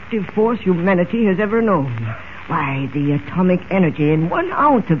 destructive force humanity has ever known. Why, the atomic energy in 1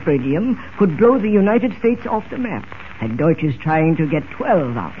 ounce of radium could blow the United States off the map. And Deutch is trying to get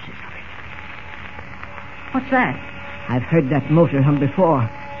 12 ounces of it. What's that? I've heard that motor hum before.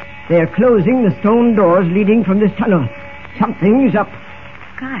 They're closing the stone doors leading from this tunnel. Something's up.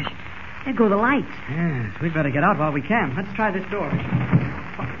 Gosh, there go the lights. Yes, we'd better get out while we can. Let's try this door.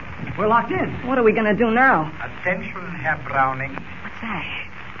 We're locked in. What are we going to do now? Attention, Herr Browning. What's that?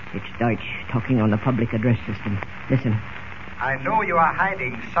 It's Deutch talking on the public address system. Listen. I know you are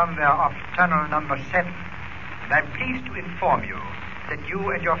hiding somewhere off tunnel number 7. And I'm pleased to inform you that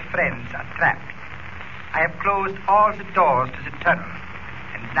you and your friends are trapped. I have closed all the doors to the tunnel,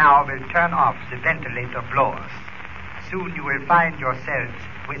 and now will turn off the ventilator blowers. Soon you will find yourselves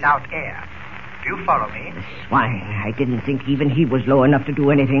without air. Do you follow me? The swine. I didn't think even he was low enough to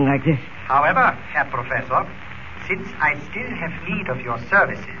do anything like this. However, Herr Professor, since I still have need of your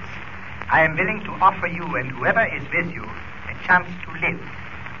services, I am willing to offer you and whoever is with you a chance to live.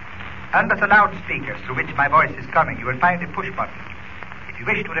 Under the loudspeakers through which my voice is coming, you will find a push button. If you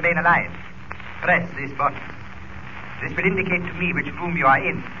wish to remain alive, press this button. This will indicate to me which room you are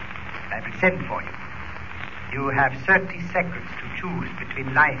in, and I will send for you. You have 30 seconds to choose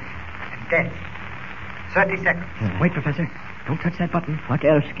between life and death. 30 seconds. Wait, Professor. Don't touch that button. What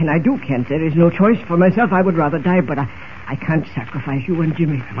else can I do, Kent? There is no choice. For myself, I would rather die, but I can't sacrifice you and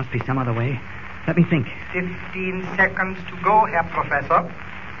Jimmy. There must be some other way. Let me think. 15 seconds to go, Herr Professor.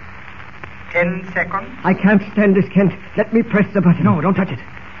 10 seconds. I can't stand this, Kent. Let me press the button. No, don't touch it.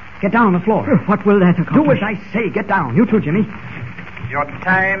 Get down on the floor. What will that accomplish? Do as I say. Get down. You too, Jimmy. Your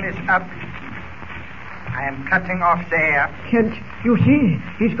time is up. I am cutting off the air. Kent, you see,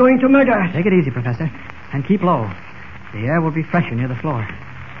 he's going to murder us. Take it easy, Professor, and keep low. The air will be fresher near the floor.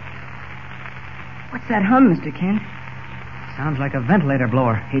 What's that hum, Mr. Kent? Sounds like a ventilator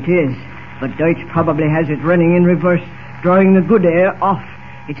blower. It is, but Deutch probably has it running in reverse, drawing the good air off.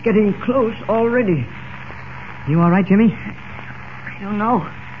 It's getting close already. You all right, Jimmy? I don't know.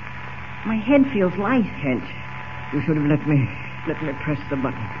 My head feels light. Kent, you should have let me press the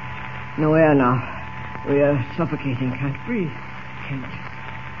button. No air now. We are suffocating. Can't breathe. Kent.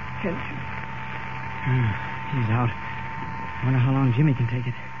 He's out. I wonder how long Jimmy can take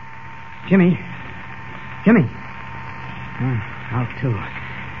it. Jimmy. Out too.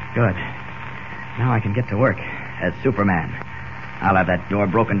 Good. Now I can get to work. As Superman. I'll have that door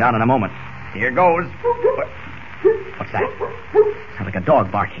broken down in a moment. Here goes. What's that? Sounds like a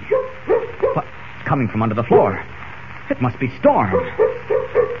dog barking. What? It's coming from under the floor. It must be Storm.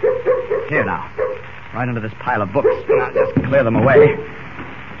 Here now. Right under this pile of books. I'll just clear them away.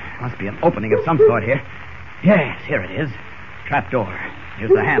 Must be an opening of some sort here. Yes, here it is. Trapdoor.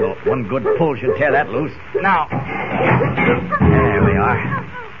 Here's the handle. One good pull should tear that loose. Now. There we are.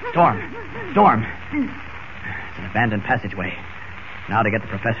 Storm. It's an abandoned passageway. Now to get the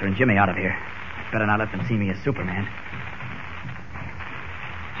Professor and Jimmy out of here. Better not let them see me as Superman.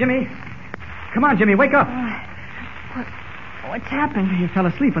 Jimmy. Come on, Jimmy. Wake up. What's happened? You fell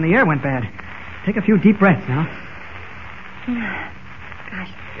asleep when the air went bad. Take a few deep breaths now. Gosh,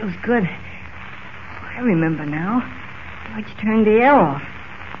 it feels good. I remember now. Deutch turned the air off.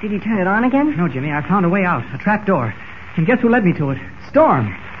 Did he turn it on again? No, Jimmy. I found a way out. A trap door. And guess who led me to it?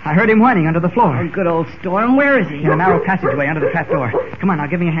 Storm. I heard him whining under the floor. Oh, good old Storm. Where is he? In a narrow passageway under the trap door. Come on, now.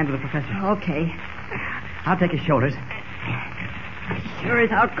 Give me a hand with the Professor. Okay. I'll take his shoulders. Sure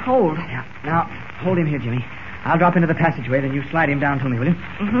is out cold. Yeah. Now, hold him here, Jimmy. I'll drop into the passageway, then you slide him down to me, will you?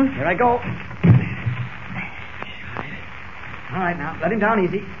 Mm-hmm. Here I go. All right, now, let him down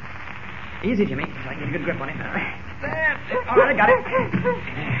easy. Easy, Jimmy, so I can get a good grip on him. There. All right, I got it.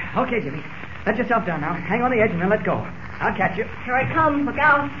 Okay, Jimmy. Let yourself down now. Hang on the edge and then let go. I'll catch you. Here I come. Look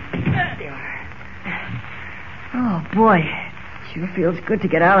out. There you are. Oh, boy. Sure feels good to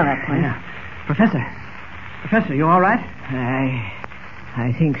get out of that place. Yeah. Professor, you all right?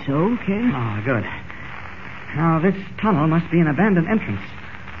 I think so, Ken. Oh, good. Now, this tunnel must be an abandoned entrance.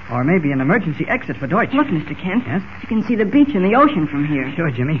 Or maybe an emergency exit for Deutch. Look, Mr. Kent. Yes? You can see the beach and the ocean from here. Sure,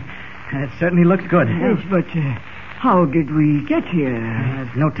 Jimmy. It certainly looks good. Yes, but how did we get here?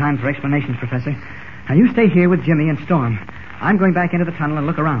 There's no time for explanations, Professor. Now, you stay here with Jimmy and Storm. I'm going back into the tunnel and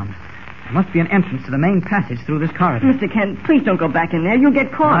look around. There must be an entrance to the main passage through this corridor. Mr. Kent, please don't go back in there. You'll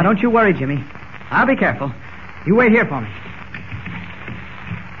get caught. Now, don't you worry, Jimmy. I'll be careful. You wait here for me.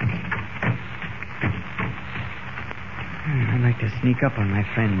 I'd like to sneak up on my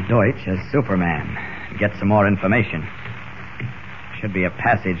friend Deutch as Superman and get some more information. Should be a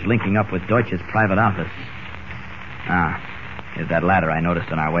passage linking up with Deutsch's private office. Here's that ladder I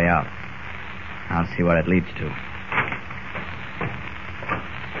noticed on our way out. I'll see where it leads to.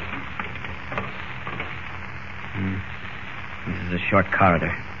 This is a short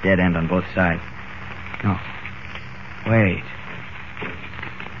corridor. Dead end on both sides. No. Wait.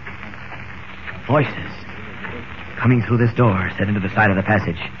 Voices. Coming through this door, set into the side of the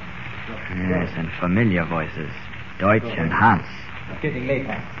passage. Yes, and familiar voices. Deutch and Hans. It's getting late,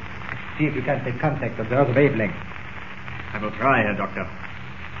 Hans. See if you can take contact of the other wavelength. I will try, Herr Doctor.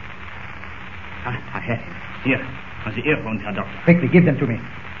 I have him. Here, are the earphones, Herr Doctor. Quickly, give them to me.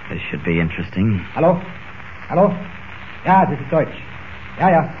 This should be interesting. Hello? Yeah, this is Deutch.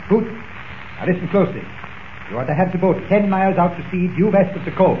 Yeah, good. Now listen closely. You are to have the boat 10 miles out to sea, due west of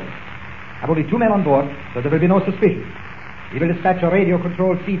the cove. I've only 2 men on board, so there will be no suspicion. We will dispatch a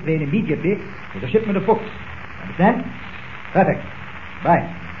radio-controlled seaplane immediately with a shipment of books. Understand? Perfect. Bye.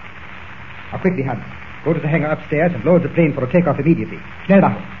 Now quickly, Hans. Go to the hangar upstairs and load the plane for a takeoff immediately. Schnell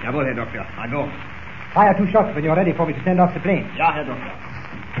machen. Jawohl, Herr Doctor. I go. Fire 2 shots when you're ready for me to send off the plane. Ja, Herr Doctor.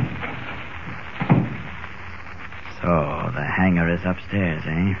 So, the hangar is upstairs,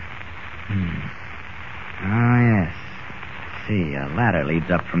 eh? Oh, yes. See, a ladder leads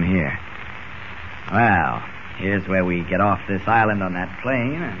up from here. Well, here's where we get off this island on that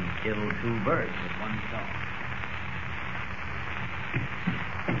plane and kill 2 birds with one stone.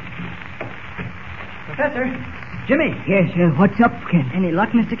 Professor! Jimmy! Yes, what's up, Ken? Any luck,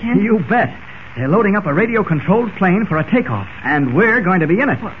 Mr. Kent? You bet. They're loading up a radio-controlled plane for a takeoff, and we're going to be in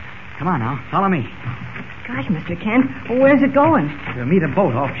it. What? Come on now, follow me. Gosh, Mr. Kent, where's it going? We'll meet a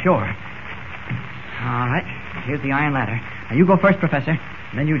boat offshore. All right. Here's the iron ladder. Now, you go first, Professor.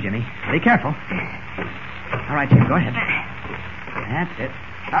 And then you, Jimmy. Be careful. All right, Jim, go ahead. That's it.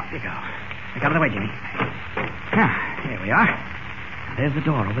 Up you go. Look out of the way, Jimmy. Now, here we are. Now, there's the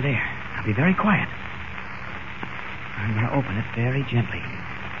door over there. Now, be very quiet. I'm going to open it very gently.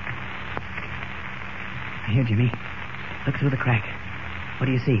 Now, here, Jimmy. Look through the crack. What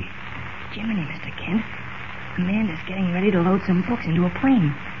do you see? Jiminy, Mr. Kent. Amanda's getting ready to load some books into a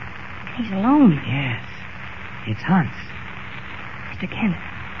plane. He's alone. Yes. It's Hans. Mr. Kent,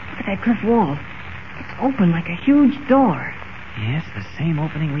 look at that cliff wall. It's open like a huge door. Yes, the same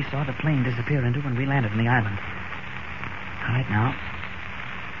opening we saw the plane disappear into when we landed on the island. All right, now.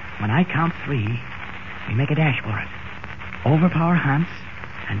 When I count 3, we make a dash for it. Overpower Hans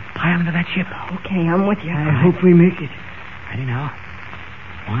and pile into that ship. Okay, I'm with you. I hope we make it. Ready now?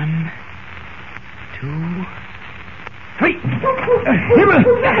 1, 2, 3.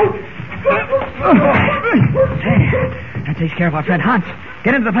 That takes care of our friend Hans.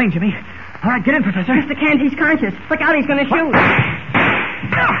 Get into the plane, Jimmy. All right, get in, Professor. Mr. Kent, he's conscious. Look out, he's going to shoot.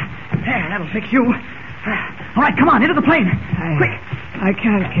 There, that'll fix you. All right, come on, into the plane. Quick. I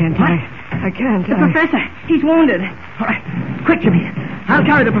can't, Kent. What? I can't. The professor, he's wounded. All right, quick, Jimmy. I'll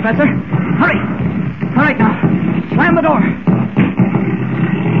carry the professor. Hurry. All right, now. Slam the door.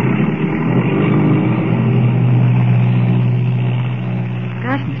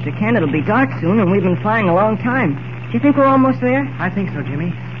 Gosh, Mr. Kent, it'll be dark soon, and we've been flying a long time. Do you think we're almost there? I think so,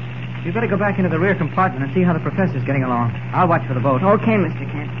 Jimmy. You'd better go back into the rear compartment and see how the professor's getting along. I'll watch for the boat. Okay, Mr.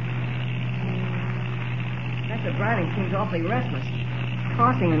 Kent. Professor Browning seems awfully restless,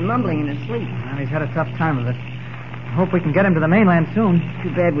 tossing and mumbling in his sleep. Well, he's had a tough time of it. I hope we can get him to the mainland soon.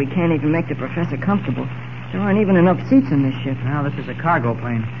 Too bad we can't even make the professor comfortable. There aren't even enough seats in this ship. Now, this is a cargo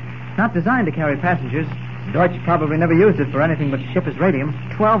plane. It's not designed to carry passengers. Deutch probably never used it for anything but ship his radium.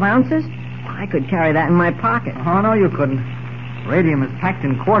 12 ounces? I could carry that in my pocket. Oh, no, you couldn't. Radium is packed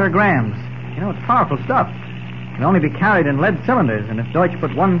in quarter grams. You know, it's powerful stuff. It can only be carried in lead cylinders, and if Deutch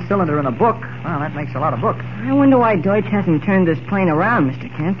put one cylinder in a book, well, that makes a lot of books. I wonder why Deutch hasn't turned this plane around, Mr.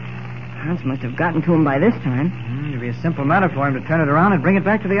 Kent. Hans must have gotten to him by this time. It'd be a simple matter for him to turn it around and bring it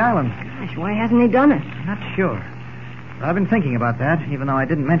back to the island. Gosh, why hasn't he done it? I'm not sure. But I've been thinking about that, even though I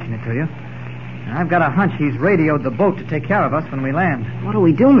didn't mention it to you. And I've got a hunch he's radioed the boat to take care of us when we land. What do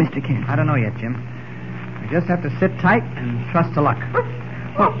we do, Mr. Kent? I don't know yet, Jim. We just have to sit tight and trust to luck.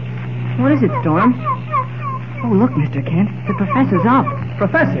 What is it, Storm? Oh, look, Mr. Kent. The professor's up.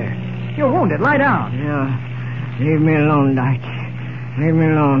 Professor, you're wounded. Lie down. Yeah. Leave me alone, Deutch. Leave me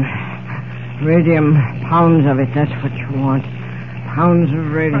alone. Radium, pounds of it, that's what you want. Pounds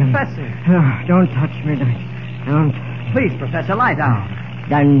of radium. Professor. Oh, don't touch me, Deutch. Don't. Please, Professor, lie down.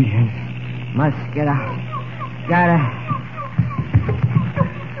 Dungeon. Must get out. Gotta.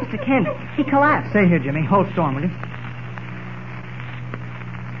 Mr. Kent, he collapsed. Stay here, Jimmy. Hold Storm, will you?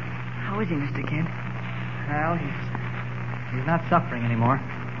 How is he, Mr. Kent? Well, he's not suffering anymore.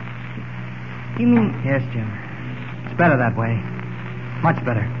 You mean... Yes, Jim. It's better that way. Much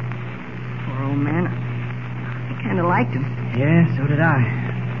better. Poor old man. I kind of liked him. Yeah, so did I.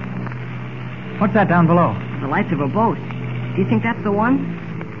 What's that down below? The lights of a boat. Do you think that's the one?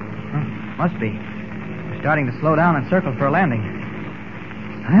 Must be. We're starting to slow down and circle for a landing.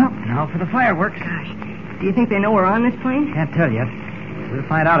 Well, now for the fireworks. Gosh, do you think they know we're on this plane? Can't tell yet. We'll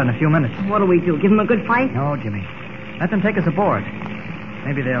find out in a few minutes. What do we do? Give them a good fight? No, Jimmy. Let them take us aboard.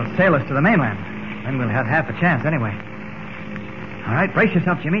 Maybe they'll sail us to the mainland. Then we'll have half a chance anyway. All right, brace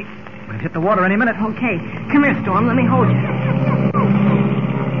yourself, Jimmy. We'll hit the water any minute. Okay. Come here, Storm. Let me hold you.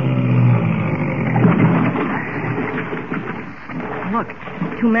 Look,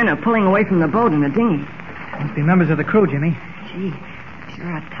 2 men are pulling away from the boat in a dinghy. Must be members of the crew, Jimmy. Gee,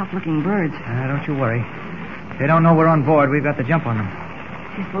 sure are tough-looking birds. Don't you worry. If they don't know we're on board, we've got the jump on them.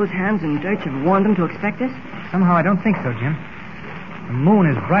 Do you suppose Hans and Deutch have warned them to expect us? Somehow I don't think so, Jim. The moon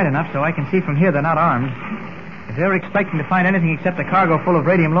is bright enough so I can see from here they're not armed. If they were expecting to find anything except a cargo full of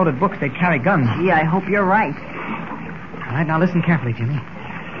radium-loaded books, they'd carry guns. Gee, I hope you're right. All right, now listen carefully, Jimmy.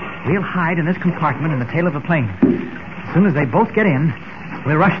 We'll hide in this compartment in the tail of the plane. As soon as they both get in,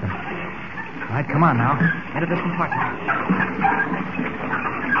 we'll rush them. All right, come on now. Into this compartment.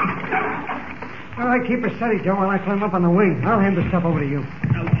 All right, keep her steady, Joe, while I climb up on the wing. I'll hand the stuff over to you.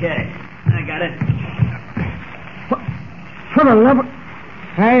 Okay, I got it. For the love of...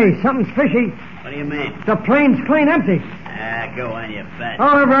 Hey, something's fishy. What do you mean? The plane's clean empty. Go on, you bet.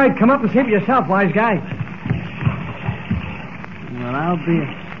 All right, come up and see for yourself, wise guy. Well, I'll be...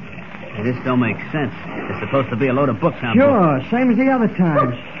 Hey, this don't make sense. There's supposed to be a load of books out Sure, same as the other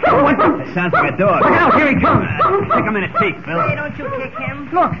times. What? It sounds like a dog. Look out, here he comes. Stick him in his teeth, Bill. Hey, don't you kick him.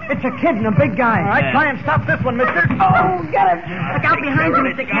 Look, it's a kid and a big guy. All right, Yeah. try and stop this one, mister. Oh, get him. Look out behind you,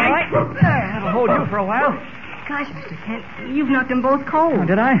 Mr. Kent. All right. That'll hold you for a while. Gosh, Mr. Kent, you've knocked them both cold. Oh,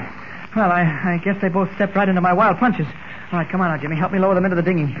 did I? Well, I guess they both stepped right into my wild punches. All right, come on now, Jimmy. Help me lower them into the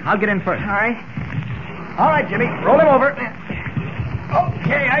dinghy. I'll get in first. All right. All right, Jimmy. Roll him over.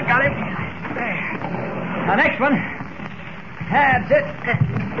 Okay, I got him. There. Now, next one. That's it.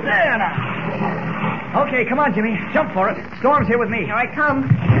 There now. Okay, come on, Jimmy. Jump for it. Storm's here with me. Here I come.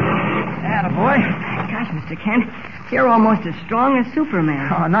 Attaboy. Gosh, Mr. Kent, you're almost as strong as Superman.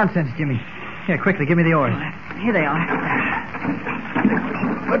 Oh, nonsense, Jimmy. Here, quickly, give me the oars. Here they are.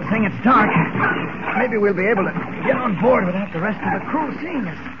 Good thing it's dark. Maybe we'll be able to get on board without the rest of the crew seeing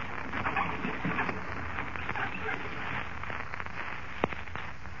us.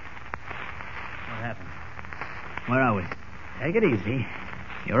 What happened? Where are we? Take it easy.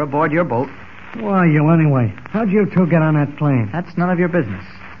 You're aboard your boat. Who are you, anyway? How'd you two get on that plane? That's none of your business.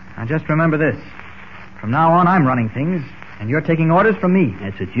 Now, just remember this. From now on, I'm running things, and you're taking orders from me.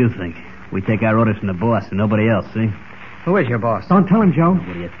 That's what you think. We take our orders from the boss and nobody else, see? Who is your boss? Don't tell him, Joe.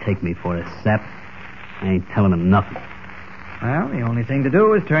 What do you take me for, a sap? I ain't telling him nothing. Well, the only thing to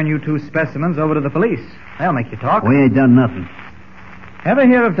do is turn you two specimens over to the police. They'll make you talk. We ain't done nothing. Ever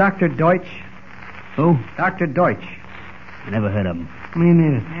hear of Dr. Deutch? Who? Dr. Deutch. I never heard of him. Me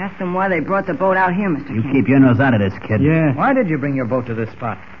neither. Ask them why they brought the boat out here, Mr. You Kent. keep your nose out of this, kid. Yeah. Why did you bring your boat to this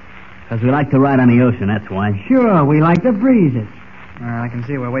spot? Because we like to ride on the ocean, that's why. Sure, we like the breezes. I can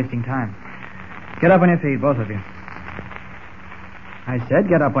see we're wasting time. Get up on your feet, both of you. I said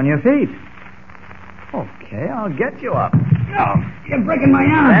get up on your feet. Okay, I'll get you up. Oh, you're breaking my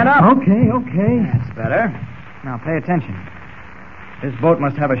arm. Stand up. Okay. That's better. Now pay attention. This boat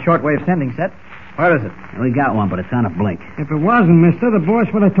must have a shortwave sending set. Where is it? We got one, but it's on a blink. If it wasn't, mister, the boss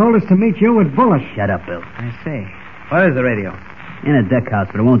would have told us to meet you at Bullish. Shut up, Bill. I see. Where is the radio? In a deck house,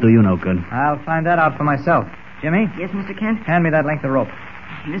 but it won't do you no good. I'll find that out for myself. Jimmy, Yes, Mr. Kent? hand me that length of rope.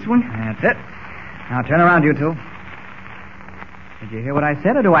 This one? That's it. Now turn around, you two. Did you hear what I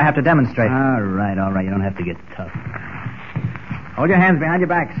said, or do I have to demonstrate? All right. You don't have to get tough. Hold your hands behind your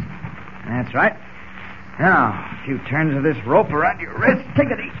backs. That's right. Now, a few turns of this rope around your wrist. Take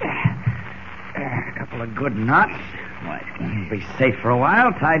it easy. A couple of good knots. Why, it's going to be safe for a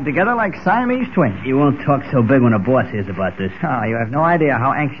while, tied together like Siamese twins. You won't talk so big when the boss hears about this. Oh, you have no idea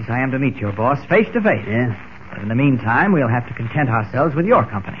how anxious I am to meet your boss face to face. Yeah? But in the meantime, we'll have to content ourselves with your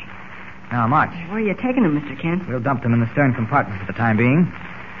company. Now, march. Where are you taking them, Mr. Kent? We'll dump them in the stern compartment for the time being.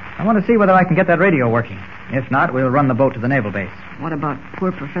 I want to see whether I can get that radio working. If not, we'll run the boat to the naval base. What about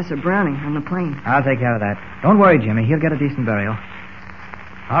poor Professor Browning on the plane? I'll take care of that. Don't worry, Jimmy. He'll get a decent burial.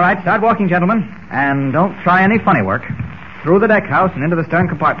 All right, start walking, gentlemen. And don't try any funny work. Through the deck house and into the stern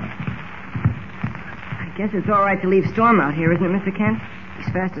compartment. I guess it's all right to leave Storm out here, isn't it, Mr. Kent?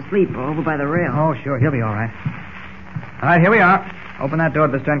 He's fast asleep over by the rail. Oh, sure. He'll be all right. All right, here we are. Open that door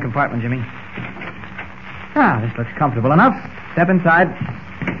to the stern compartment, Jimmy. Ah, this looks comfortable enough. Step inside.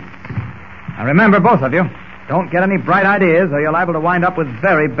 Now, remember, both of you, don't get any bright ideas or you're liable to wind up with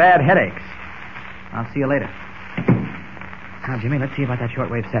very bad headaches. I'll see you later. Now, Jimmy, let's see about that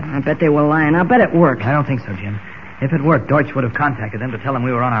shortwave set. I bet they were lying. I bet it worked. I don't think so, Jim. If it worked, Deutch would have contacted them to tell them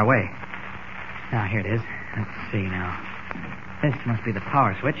we were on our way. Now, here it is. Let's see now. This must be the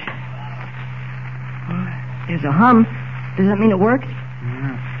power switch. There's a hum. Does that mean it worked?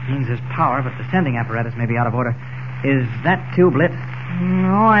 It means there's power, but the sending apparatus may be out of order. Is that tube lit?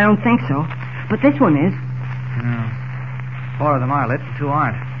 No, I don't think so. But this one is. No. 4 of them are lit and 2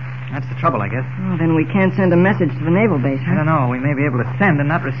 aren't. That's the trouble, I guess. Oh, then we can't send a message to the naval base, I don't know. We may be able to send and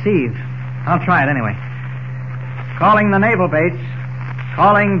not receive. I'll try it anyway. Calling the naval base.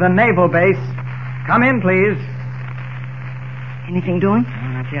 Calling the naval base. Come in, please. Anything doing? No,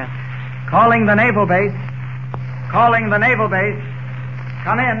 not yet. Calling the naval base. Calling the naval base.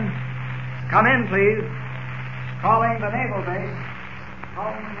 Come in. Come in, please. Calling the naval base.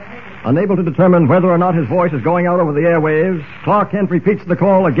 Calling the naval base. Unable to determine whether or not his voice is going out over the airwaves, Clark Kent repeats the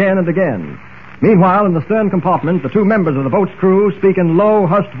call again and again. Meanwhile, in the stern compartment, the 2 members of the boat's crew speak in low,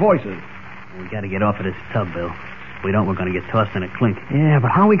 hushed voices. We got to get off of this tub, Bill. If we don't, we're going to get tossed in a clink. Yeah,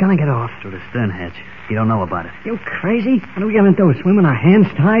 but how are we going to get off? Through the stern hatch. You don't know about it. You crazy? What are we going to do, swim with our hands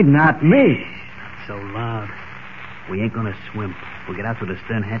tied? Not me. Not so loud. We ain't going to swim. We'll get out through the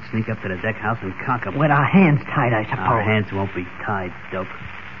stern hatch, sneak up to the deck house, and cock up. With our hands tied, I suppose. Our hands won't be tied, dope.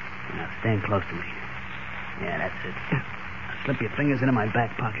 Now, stand close to me. Yeah, that's it. Now, slip your fingers into my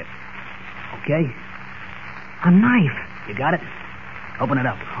back pocket. Okay? A knife. You got it? Open it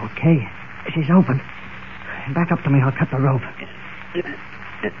up. Okay. She's open. Back up to me. I'll cut the rope.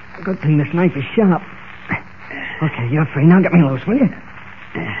 Good thing this knife is sharp. Okay, you're free. Now get me loose, will you?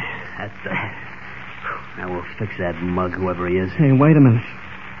 That's Now we'll fix that mug, whoever he is. Hey, wait a minute.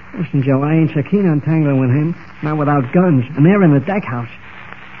 Listen, Joe, I ain't so keen on tangling with him. Not without guns. And they're in the deck house.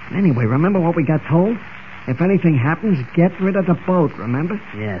 Anyway, remember what we got told? If anything happens, get rid of the boat, remember?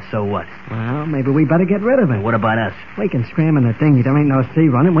 Yeah, so what? Well, maybe we better get rid of it. What about us? We can scram in the dinghy. There ain't no sea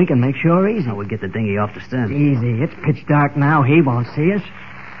running. We can make sure easy. We'll get the dinghy off the stern. Easy. It's pitch dark now. He won't see us.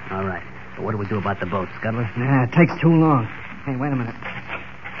 All right. But what do we do about the boat, Scuttler? Nah, it takes too long. Hey, wait a minute.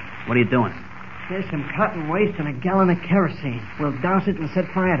 What are you doing? There's some cotton waste and a gallon of kerosene. We'll douse it and set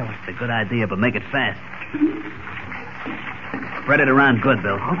fire to it. It's a good idea, but make it fast. Spread it around good,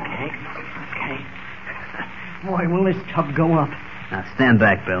 Bill. Okay. Boy, will this tub go up. Now, stand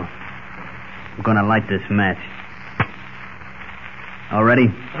back, Bill. We're going to light this match. All ready?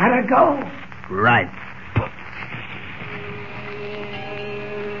 Let her go. Right.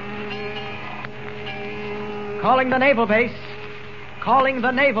 Calling the naval base. Calling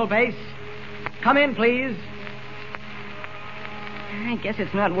the naval base. Come in, please. I guess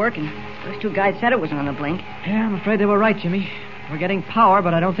it's not working. Those two guys said it was on the blink. Yeah, I'm afraid they were right, Jimmy. We're getting power,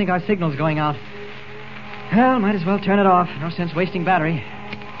 but I don't think our signal's going out. Well, might as well turn it off. No sense wasting battery.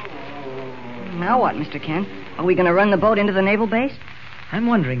 Now what, Mr. Kent? Are we going to run the boat into the naval base? I'm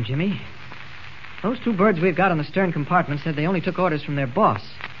wondering, Jimmy. Those two birds we've got on the stern compartment said they only took orders from their boss.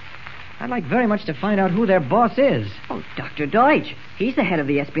 I'd like very much to find out who their boss is. Oh, Dr. Deutch. He's the head of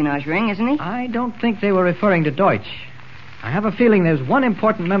the espionage ring, isn't he? I don't think they were referring to Deutch. I have a feeling there's one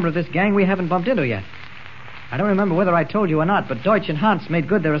important member of this gang we haven't bumped into yet. I don't remember whether I told you or not, but Deutch and Hans made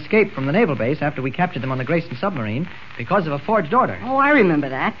good their escape from the naval base after we captured them on the Grayson submarine because of a forged order. Oh, I remember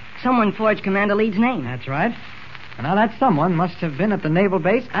that. Someone forged Commander Leeds' name. That's right. And now that someone must have been at the naval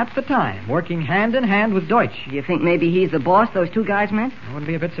base at the time, working hand in hand with Deutch. You think maybe he's the boss those two guys meant? I wouldn't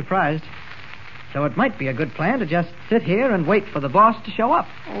be a bit surprised. So it might be a good plan to just sit here and wait for the boss to show up.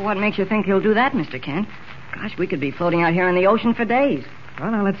 Well, what makes you think he'll do that, Mr. Kent? Gosh, we could be floating out here in the ocean for days.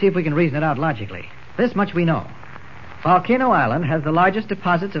 Well, now let's see if we can reason it out logically. This much we know. Volcano Island has the largest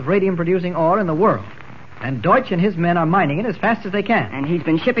deposits of radium-producing ore in the world. And Deutch and his men are mining it as fast as they can. And he's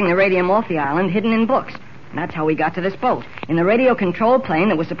been shipping the radium off the island, hidden in books. And that's how we got to this boat. In the radio-controlled plane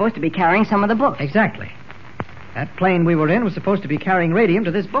that was supposed to be carrying some of the books. Exactly. That plane we were in was supposed to be carrying radium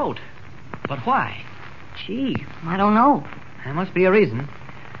to this boat. But why? Gee, I don't know. There must be a reason.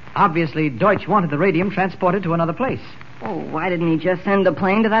 Obviously, Deutch wanted the radium transported to another place. Oh, why didn't he just send the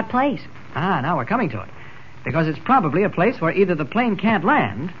plane to that place? Now we're coming to it. Because it's probably a place where either the plane can't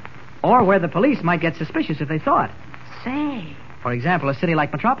land or where the police might get suspicious if they saw it. Say. For example, a city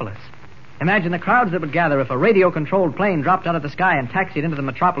like Metropolis. Imagine the crowds that would gather if a radio-controlled plane dropped out of the sky and taxied into the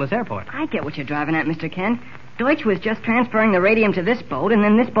Metropolis airport. I get what you're driving at, Mr. Kent. Deutch was just transferring the radium to this boat, and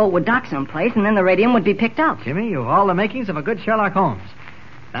then this boat would dock someplace, and then the radium would be picked up. Jimmy, you have all the makings of a good Sherlock Holmes.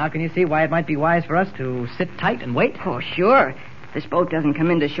 Now can you see why it might be wise for us to sit tight and wait? Oh, sure. This boat doesn't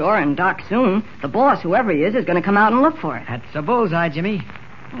come into shore and dock soon. The boss, whoever he is going to come out and look for it. That's a bullseye, Jimmy.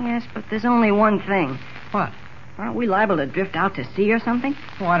 Yes, but there's only one thing. What? Aren't we liable to drift out to sea or something?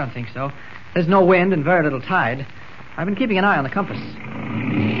 Oh, I don't think so. There's no wind and very little tide. I've been keeping an eye on the compass.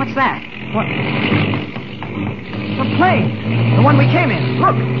 What's that? What? The plane! The one we came in.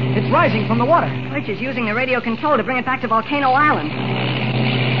 Look, it's rising from the water. Deutch is using the radio control to bring it back to Volcano Island.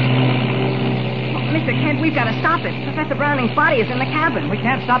 Mr. Kent, we've got to stop it. Professor Browning's body is in the cabin. We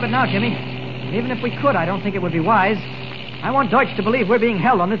can't stop it now, Jimmy. Even if we could, I don't think it would be wise. I want Deutch to believe we're being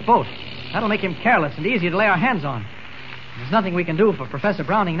held on this boat. That'll make him careless and easy to lay our hands on. There's nothing we can do for Professor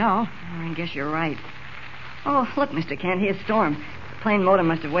Browning now. I guess you're right. Oh, look, Mr. Kent, here's Storm. The plane motor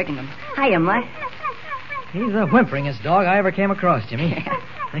must have wakened him. Hiya, Mutt. He's the whimperingest dog I ever came across, Jimmy.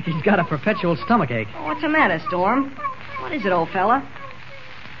 I think he's got a perpetual stomachache. Oh, what's the matter, Storm? What is it, old fella?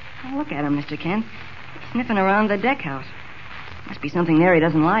 Oh, look at him, Mr. Kent. He's sniffing around the deck house. Must be something there he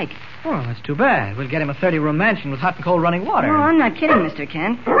doesn't like. Well, that's too bad. We'll get him a 30-room mansion with hot and cold running water. No, I'm not kidding, Mr.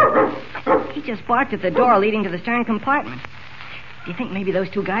 Kent. He just barked at the door leading to the stern compartment. Do you think maybe those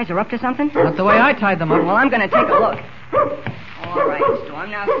two guys are up to something? Not the way I tied them up. Well, I'm going to take a look. All right,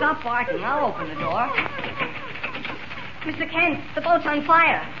 Storm. Now stop barking. I'll open the door. Mr. Kent, the boat's on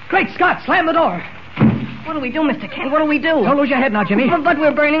fire. Great Scott, slam the door. What do we do, Mr. Kent? What do we do? Don't lose your head now, Jimmy. But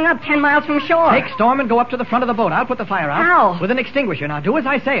we're burning up 10 miles from shore. Take Storm and go up to the front of the boat. I'll put the fire out. How? With an extinguisher. Now, do as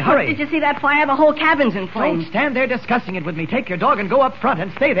I say. Hurry. Did you see that fire? The whole cabin's in flames. Don't stand there discussing it with me. Take your dog and go up front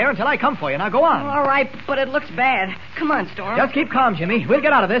and stay there until I come for you. Now, go on. All right, but it looks bad. Come on, Storm. Just keep calm, Jimmy. We'll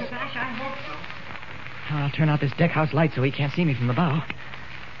get out of this. Gosh, I hope I'll turn out this deckhouse light so he can't see me from the bow.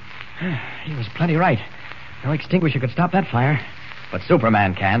 He was plenty right. No extinguisher could stop that fire. But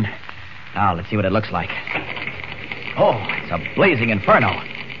Superman can. Now, let's see what it looks like. Oh, it's a blazing inferno.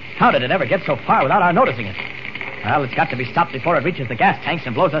 How did it ever get so far without our noticing it? Well, it's got to be stopped before it reaches the gas tanks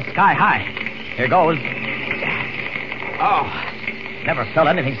and blows us sky high. Here goes. Oh, never felt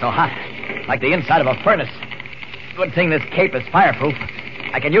anything so hot. Like the inside of a furnace. Good thing this cape is fireproof.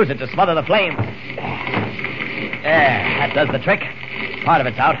 I can use it to smother the flames. There, that does the trick. Part of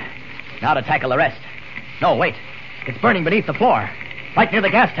it's out. Now to tackle the rest. No, wait. It's burning beneath the floor. Right near the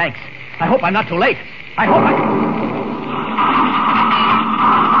gas tanks. I hope I'm not too late. I hope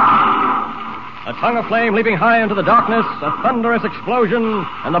A tongue of flame leaping high into the darkness, a thunderous explosion,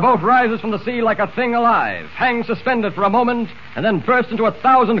 and the boat rises from the sea like a thing alive, hangs suspended for a moment, and then bursts into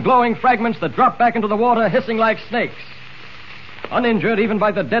 1,000 glowing fragments that drop back into the water hissing like snakes. Uninjured even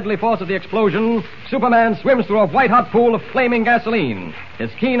by the deadly force of the explosion, Superman swims through a white-hot pool of flaming gasoline, his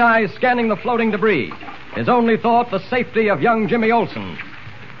keen eyes scanning the floating debris. His only thought, the safety of young Jimmy Olsen.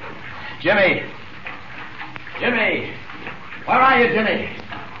 Jimmy! Jimmy! Where are you, Jimmy?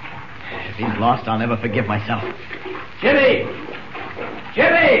 If he's lost, I'll never forgive myself. Jimmy!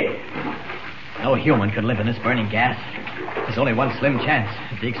 Jimmy! No human could live in this burning gas. There's only one slim chance.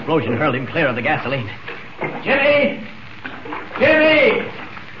 If the explosion hurled him clear of the gasoline. Jimmy! Jimmy!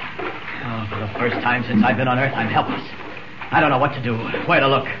 Oh, for the first time since I've been on Earth, I'm helpless. I don't know what to do, where to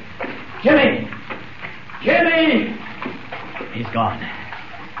look. Jimmy! Jimmy! He's gone.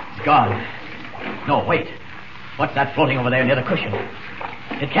 He's gone. No, wait. What's that floating over there near the cushion?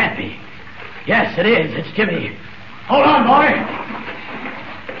 It can't be. Yes, it is. It's Jimmy. Hold on, boy.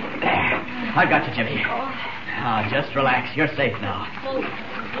 There. I've got you, Jimmy. Ah, just relax. You're safe now.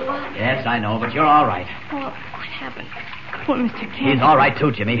 Yes, I know, but you're all right. Oh, what happened? Poor Mr. Kent. He's all right,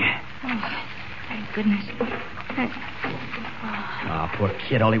 too, Jimmy. Oh, thank goodness. Oh, poor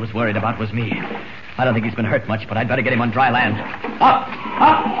kid. All he was worried about was me. I don't think he's been hurt much, but I'd better get him on dry land. Up!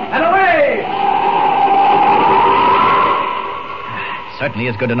 Up! And away! It certainly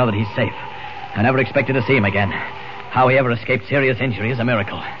is good to know that he's safe. I never expected to see him again. How he ever escaped serious injury is a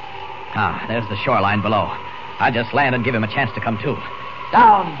miracle. Ah, there's the shoreline below. I'll just land and give him a chance to come to.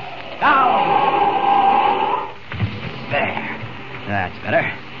 Down! Down! There. That's better.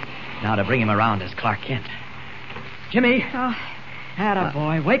 Now to bring him around is Clark Kent. Jimmy! Oh,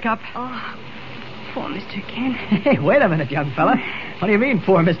 attaboy. Wake up. Oh, poor Mr. Kent. Hey, wait a minute, young fella. What do you mean,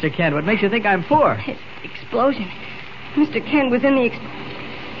 poor Mr. Kent? What makes you think I'm poor? Explosion. Mr. Kent was in the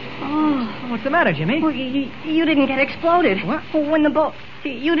Oh, what's the matter, Jimmy? Well, you didn't get exploded. What? When the boat...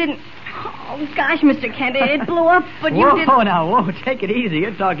 You didn't... Oh, gosh, Mr. Kent, it blew up, but you didn't... Whoa, take it easy.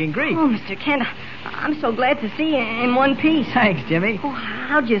 You're talking Greek. Oh, Mr. Kent, I'm so glad to see you in one piece. Thanks, Jimmy. Oh,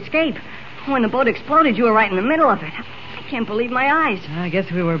 how'd you escape? When the boat exploded, you were right in the middle of it. I can't believe my eyes. I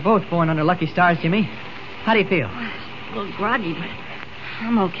guess we were both born under lucky stars, Jimmy. How do you feel? A little groggy, but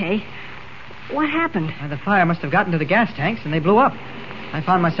I'm okay. What happened? The fire must have gotten to the gas tanks, and they blew up. I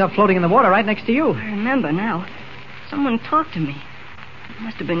found myself floating in the water right next to you. I remember now. Someone talked to me. It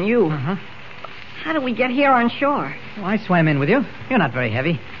must have been you. Uh-huh. How did we get here on shore? Well, I swam in with you. You're not very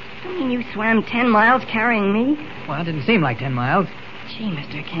heavy. You mean you swam 10 miles carrying me? Well, it didn't seem like 10 miles. Gee,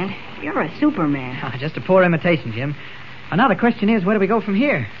 Mr. Kent, you're a Superman. Just a poor imitation, Jim. And now the question is, where do we go from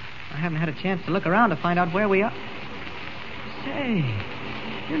here? I haven't had a chance to look around to find out where we are. Say,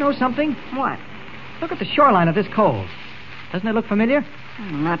 you know something? What? Look at the shoreline of this cove. Doesn't it look familiar?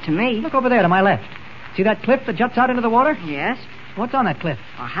 Not to me. Look over there to my left. See that cliff that juts out into the water? Yes. What's on that cliff?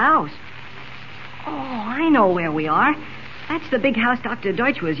 A house. Oh, I know where we are. That's the big house Dr.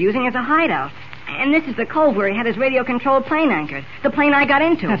 Deutch was using as a hideout. And this is the cove where he had his radio-controlled plane anchored. The plane I got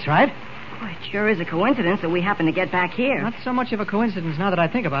into. That's right. Boy, it sure is a coincidence that we happen to get back here. Not so much of a coincidence now that I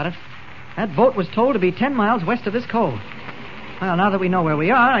think about it. That boat was told to be 10 miles west of this cove. Well, now that we know where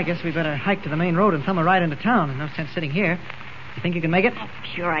we are, I guess we better hike to the main road and thumb a ride into town. There's no sense sitting here. You think you can make it? Oh,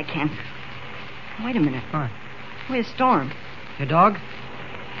 sure I can. Wait a minute. What? Where's Storm? Your dog?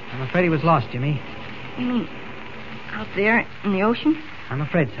 I'm afraid he was lost, Jimmy. You mean out there in the ocean? I'm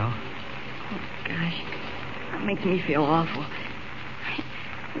afraid so. Oh, gosh. That makes me feel awful.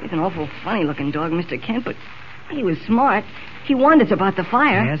 He's an awful funny-looking dog, Mr. Kent, but he was smart. He warned us about the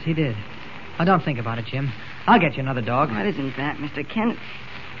fire. Yes, he did. Now, don't think about it, Jim. I'll get you another dog. What isn't that, Mr. Kent?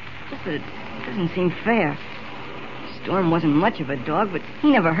 Just that it doesn't seem fair. Storm wasn't much of a dog, but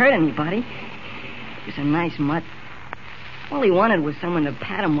he never hurt anybody. He was a nice mutt. All he wanted was someone to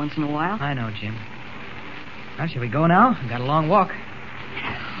pat him once in a while. I know, Jim. Well, shall we go now? We've got a long walk.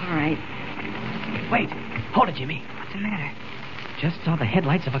 All right. Wait. Hold it, Jimmy. What's the matter? Just saw the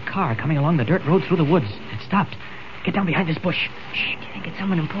headlights of a car coming along the dirt road through the woods. It stopped. Get down behind this bush. Shh. Do you think it's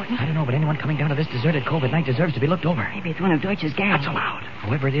someone important? I don't know, but anyone coming down to this deserted cove at night deserves to be looked over. Maybe it's one of Deutsch's gang. Not so loud.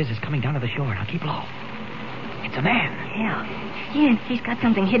 Whoever it is coming down to the shore. Now keep low. It's a man. Yeah, he's got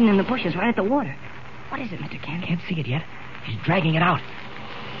something hidden in the bushes right at the water. What is it, Mr. Kent? Can't see it yet. He's dragging it out.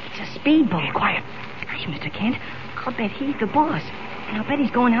 It's a speedboat. Hey, quiet. Gosh, Mr. Kent, I'll bet he's the boss. And I'll bet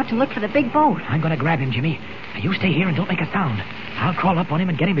he's going out to look for the big boat. I'm going to grab him, Jimmy. Now, you stay here and don't make a sound. I'll crawl up on him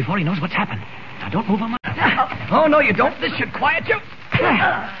and get him before he knows what's happened. Now, don't move him. Oh, no, you don't. This should quiet you.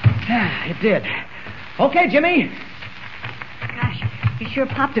 It did. Okay, Jimmy. Gosh, you sure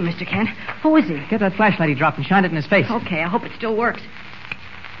popped him, Mr. Kent. Who is he? Get that flashlight he dropped and shine it in his face. Okay, I hope it still works.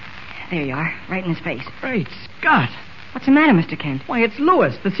 There you are, right in his face. Great Scott. What's the matter, Mr. Kent? Why, it's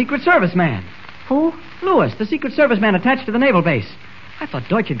Lewis, the Secret Service man. Who? Lewis, the Secret Service man attached to the naval base. I thought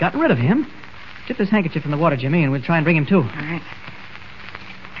Deutch had gotten rid of him. Dip this handkerchief in the water, Jimmy, and we'll try and bring him to. All right.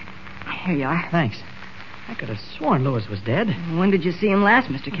 Here you are. Thanks. I could have sworn Lewis was dead. When did you see him last,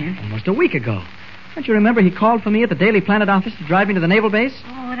 Mr. Kent? Almost a week ago. Don't you remember he called for me at the Daily Planet office to drive me to the naval base?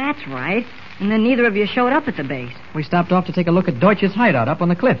 Oh, that's right. And then neither of you showed up at the base. We stopped off to take a look at Deutsch's hideout up on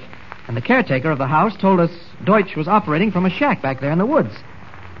the cliff. And the caretaker of the house told us Deutch was operating from a shack back there in the woods.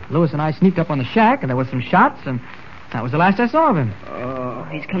 Lewis and I sneaked up on the shack, and there were some shots, and that was the last I saw of him. Oh,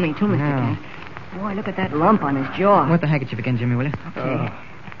 he's coming too, Mr. Kent. Boy, look at that lump on his jaw. With the handkerchief again, Jimmy, will you? Okay.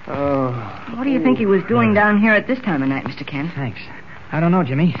 What do you think he was doing down here at this time of night, Mr. Kent? Thanks. I don't know,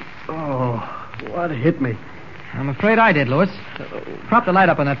 Jimmy. Oh, what hit me? I'm afraid I did, Lewis. Prop the light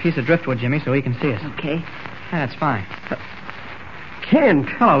up on that piece of driftwood, Jimmy, so he can see us. Okay. That's fine. Kent.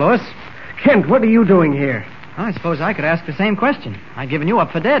 Hello, Lewis. Kent, what are you doing here? I suppose I could ask the same question. I'd given you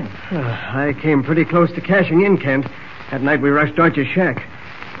up for dead. I came pretty close to cashing in, Kent. That night we rushed Deutch's shack.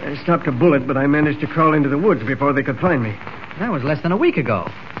 I stopped a bullet, but I managed to crawl into the woods before they could find me. That was less than a week ago.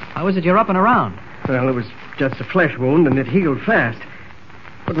 How was it you're up and around? Well, it was just a flesh wound, and it healed fast.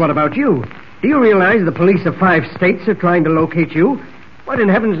 But what about you? Do you realize the police of 5 states are trying to locate you? What in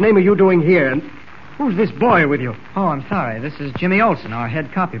heaven's name are you doing here? And who's this boy with you? Oh, I'm sorry. This is Jimmy Olsen, our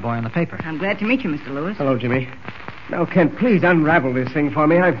head copy boy on the paper. I'm glad to meet you, Mr. Lewis. Hello, Jimmy. Now, Kent, please unravel this thing for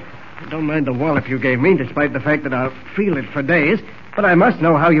me. I don't mind the wallop you gave me, despite the fact that I'll feel it for days. But I must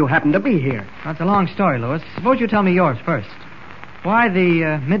know how you happen to be here. That's a long story, Lewis. Suppose you tell me yours first. Why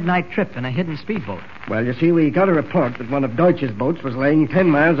the midnight trip in a hidden speedboat? Well, you see, we got a report that one of Deutsch's boats was laying 10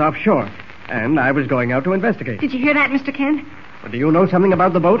 miles offshore. And I was going out to investigate. Did you hear that, Mr. Kent? Well, do you know something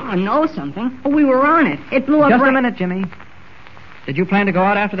about the boat? Oh, know something? Oh, we were on it. It blew up Just a minute, Jimmy. Did you plan to go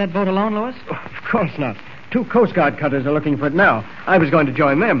out after that boat alone, Lewis? Oh, of course not. 2 Coast Guard cutters are looking for it now. I was going to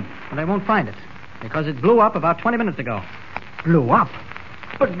join them. Well, they won't find it, because it blew up about 20 minutes ago. Blew up?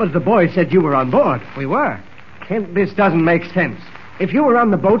 But the boy said you were on board. We were. Kent, this doesn't make sense. If you were on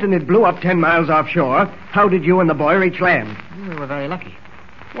the boat and it blew up 10 miles offshore, how did you and the boy reach land? We were very lucky.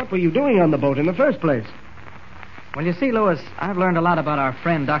 What were you doing on the boat in the first place? Well, you see, Lewis, I've learned a lot about our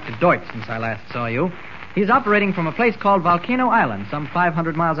friend Dr. Deutch since I last saw you. He's operating from a place called Volcano Island, some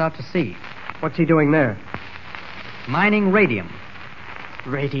 500 miles out to sea. What's he doing there? Mining radium.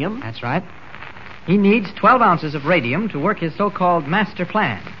 Radium? That's right. He needs 12 ounces of radium to work his so-called master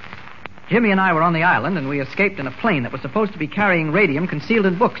plan. Jimmy and I were on the island, and we escaped in a plane that was supposed to be carrying radium concealed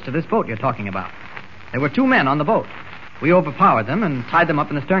in books to this boat you're talking about. There were 2 men on the boat. We overpowered them and tied them up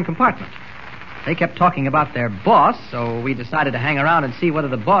in the stern compartment. They kept talking about their boss, so we decided to hang around and see whether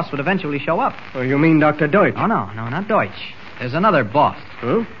the boss would eventually show up. Oh, you mean Dr. Deutch? Oh, no, not Deutch. There's another boss.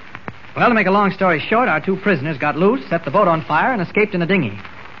 Who? Well, to make a long story short, our 2 prisoners got loose, set the boat on fire, and escaped in a dinghy.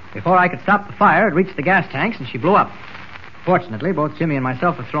 Before I could stop the fire, it reached the gas tanks, and she blew up. Fortunately, both Jimmy and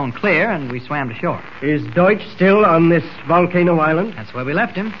myself were thrown clear, and we swam to shore. Is Deutch still on this volcano island? That's where we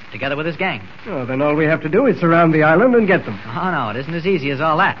left him, together with his gang. Oh, then all we have to do is surround the island and get them. Oh, no, it isn't as easy as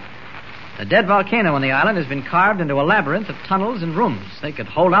all that. The dead volcano on the island has been carved into a labyrinth of tunnels and rooms. They could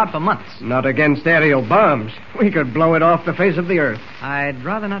hold out for months. Not against aerial bombs. We could blow it off the face of the earth. I'd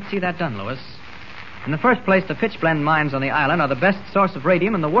rather not see that done, Lewis. In the first place, the pitchblende mines on the island are the best source of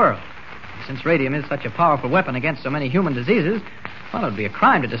radium in the world. Since radium is such a powerful weapon against so many human diseases, well, it would be a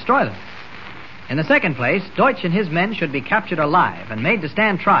crime to destroy them. In the second place, Deutch and his men should be captured alive and made to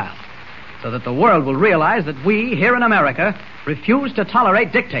stand trial, so that the world will realize that we, here in America, refuse to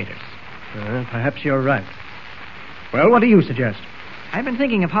tolerate dictators. Perhaps you're right. Well, what do you suggest? I've been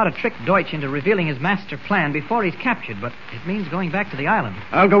thinking of how to trick Deutch into revealing his master plan before he's captured, but it means going back to the island.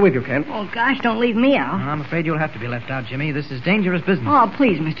 I'll go with you, Kent. Oh, gosh, don't leave me out. I'm afraid you'll have to be left out, Jimmy. This is dangerous business. Oh,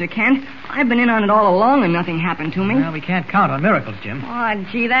 please, Mr. Kent. I've been in on it all along and nothing happened to me. Well, we can't count on miracles, Jim. Oh,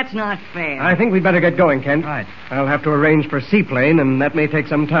 gee, that's not fair. I think we'd better get going, Kent. Right. I'll have to arrange for a seaplane, and that may take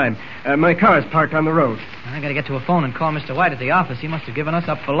some time. My car's parked on the road. I gotta get to a phone and call Mr. White at the office. He must have given us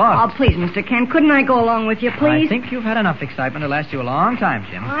up for lost. Oh, please, Mr. Kent, couldn't I go along with you, please? I think you've had enough excitement to last you a long time,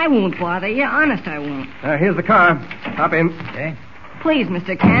 Jim. I won't bother you. Honest, I won't. Here's the car. Hop in. Okay. Please,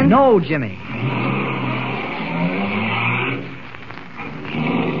 Mr. Kent. No, Jimmy.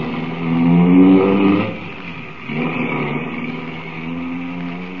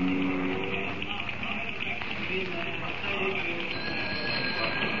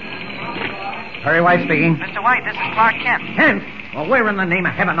 Perry White speaking. Mr. White, this is Clark Kent. Kent? Well, where in the name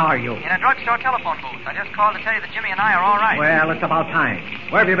of heaven are you? In a drugstore telephone booth. I just called to tell you that Jimmy and I are all right. Well, it's about time.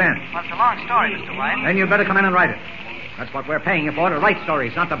 Where have you been? Well, it's a long story, Mr. White. Then you'd better come in and write it. That's what we're paying you for, to write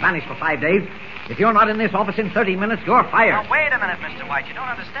stories, not to vanish for 5 days. If you're not in this office in 30 minutes, you're fired. Now, wait a minute, Mr. White. You don't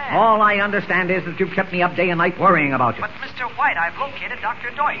understand. All I understand is that you've kept me up day and night worrying about you. But, Mr. White, I've located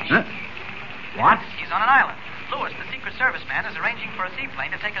Dr. Deutch. Huh? What? He's on an island. Lewis, the Secret Service man, is arranging for a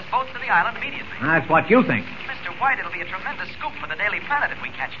seaplane to take us both to the island immediately. That's what you think. Mr. White, it'll be a tremendous scoop for the Daily Planet if we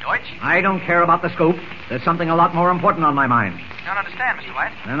catch Deutch. I don't care about the scoop. There's something a lot more important on my mind. You don't understand, Mr.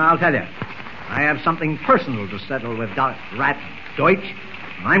 White? Then I'll tell you. I have something personal to settle with Rat Deutch.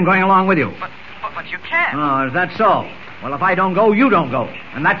 I'm going along with you. But you can't. Oh, is that so? Well, if I don't go, you don't go.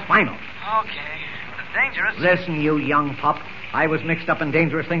 And that's final. Okay. It's dangerous. Listen, you young pup. I was mixed up in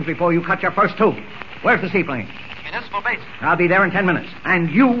dangerous things before you cut your first tooth. Where's the seaplane? Municipal base. I'll be there in 10 minutes. And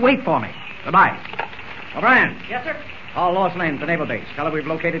you wait for me. Goodbye. O'Brien. Yes, sir? Call Lois Lane to Naval Base. Tell her we've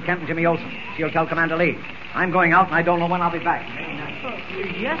located Kent and Jimmy Olsen. She'll tell Commander Lee. I'm going out, and I don't know when I'll be back.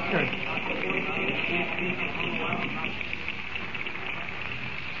 Yes, sir.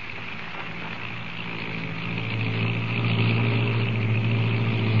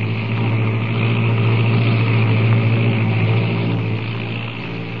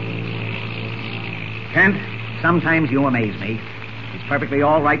 Kent, sometimes you amaze me. It's perfectly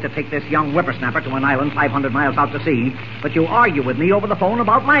all right to take this young whippersnapper to an island 500 miles out to sea, but you argue with me over the phone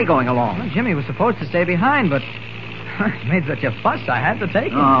about my going along. Well, Jimmy was supposed to stay behind, but he made such a fuss I had to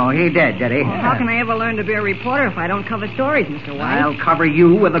take him. Oh, he did he? Well, how can I ever learn to be a reporter if I don't cover stories, Mr. White? I'll cover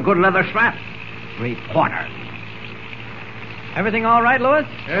you with a good leather strap. Reporter. Everything all right, Lewis?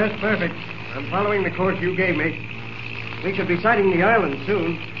 Yes, perfect. I'm following the course you gave me. We should be sighting the island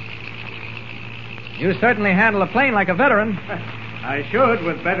soon. You certainly handle a plane like a veteran. I should,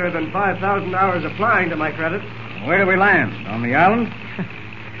 with better than 5,000 hours of flying to my credit. Where do we land? On the island?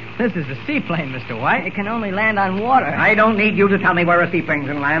 This is a seaplane, Mr. White. It can only land on water. I don't need you to tell me where a seaplane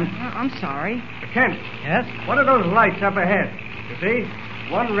can land. I'm sorry. Kent. Yes? What are those lights up ahead? You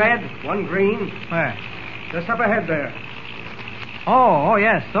see? One red, one green. Where? Just up ahead there. Oh,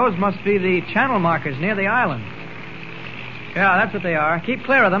 yes. Those must be the channel markers near the island. Yeah, that's what they are. Keep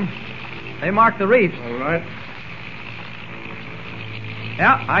clear of them. They mark the reefs. All right.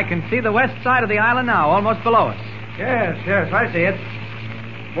 Yeah, I can see the west side of the island now, almost below us. Yes, I see it.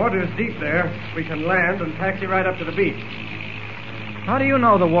 Water's deep there. We can land and taxi right up to the beach. How do you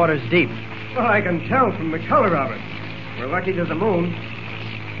know the water's deep? Well, I can tell from the color of it. We're lucky there's a moon.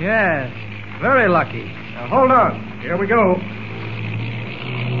 Yes, very lucky. Now, hold on. Here we go.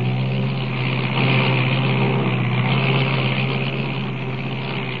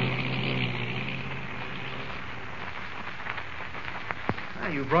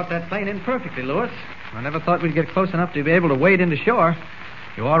 You brought that plane in perfectly, Lewis. I never thought we'd get close enough to be able to wade into shore.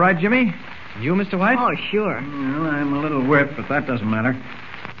 You all right, Jimmy? And you, Mr. White? Oh, sure. Well, I'm a little whipped, but that doesn't matter.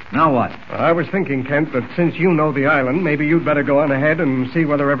 Now what? Well, I was thinking, Kent, that since you know the island, maybe you'd better go on ahead and see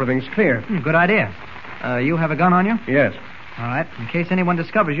whether everything's clear. Good idea. You have a gun on you? Yes. All right. In case anyone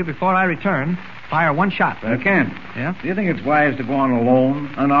discovers you before I return, fire one shot. You can. Yeah? Do you think it's wise to go on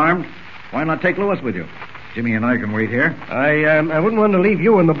alone, unarmed? Why not take Lewis with you? Jimmy and I can wait here. I wouldn't want to leave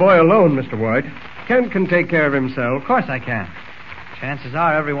you and the boy alone, Mr. White. Kent can take care of himself. Of course I can. Chances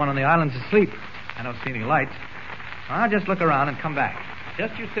are everyone on the island's asleep. I don't see any lights. I'll just look around and come back.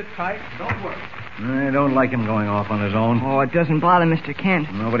 Just you sit tight and don't worry. I don't like him going off on his own. Oh, it doesn't bother Mr.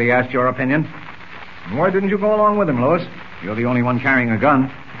 Kent. Nobody asked your opinion. Why didn't you go along with him, Lewis? You're the only one carrying a gun.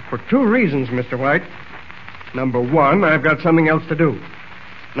 For two reasons, Mr. White. Number one, I've got something else to do.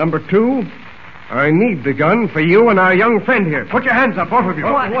 Number two, I need the gun for you and our young friend here. Put your hands up, both of you.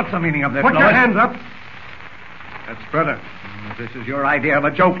 What's the meaning of this, Put Lewis? your hands up. That's better. This is your idea of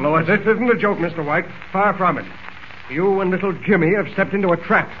a joke, Lewis. This isn't a joke, Mr. White. Far from it. You and little Jimmy have stepped into a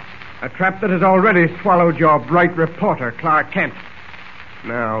trap. A trap that has already swallowed your bright reporter, Clark Kent.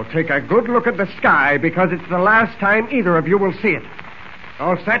 Now, take a good look at the sky, because it's the last time either of you will see it.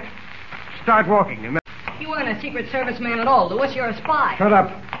 All set? Start walking. And You aren't a Secret Service man at all, Lewis. You're a spy. Shut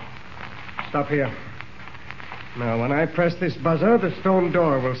up. Stop here. Now, when I press this buzzer, the stone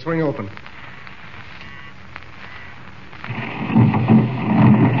door will swing open.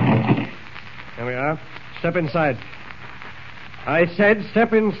 There we are. Step inside. I said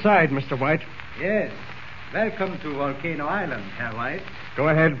step inside, Mr. White. Yes. Welcome to Volcano Island, Herr White. Go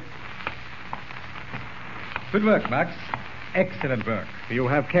ahead. Good work, Max. Excellent work. You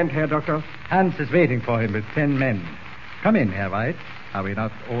have Kent here, Doctor? Hans is waiting for him with 10 men. Come in, Herr White. Are we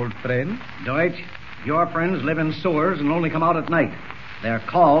not old friends? Deutch, your friends live in sewers and only come out at night. They're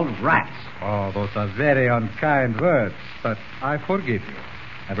called rats. Oh, those are very unkind words, but I forgive you.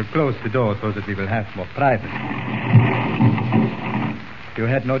 I will close the door so that we will have more privacy. You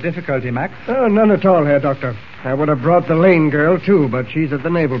had no difficulty, Max? Oh, none at all, Herr Doctor. I would have brought the Lane girl, too, but she's at the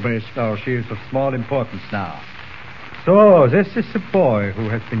naval base. Oh, she is of small importance now. So, this is the boy who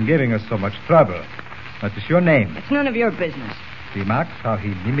has been giving us so much trouble. What is your name? It's none of your business. See, Max, how he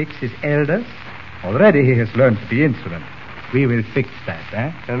mimics his elders? Already he has learned to be insolent. We will fix that,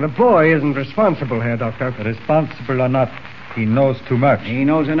 eh? And the boy isn't responsible, Herr Doctor. Responsible or not, he knows too much. He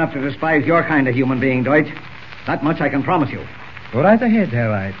knows enough to despise your kind of human being, Deutch. That much I can promise you. Go right ahead, Herr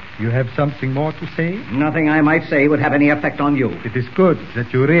White. You have something more to say? Nothing I might say would have any effect on you. It is good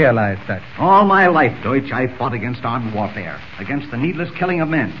that you realize that. All my life, Deutch, I fought against armed warfare, against the needless killing of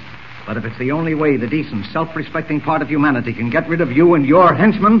men. But if it's the only way the decent, self-respecting part of humanity can get rid of you and your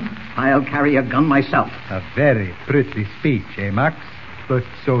henchmen, I'll carry a gun myself. A very pretty speech, eh, Max? But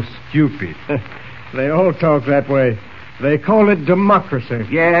so stupid. They all talk that way. They call it democracy.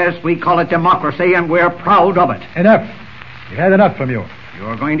 Yes, we call it democracy, and we're proud of it. Enough. We've had enough from you.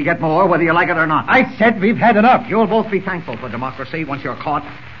 You're going to get more, whether you like it or not. I said we've had enough. You'll both be thankful for democracy once you're caught.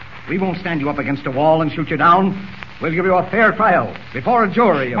 We won't stand you up against a wall and shoot you down. We'll give you a fair trial before a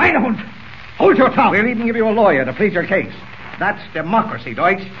jury. I don't. Hold your tongue. We'll even give you a lawyer to plead your case. That's democracy,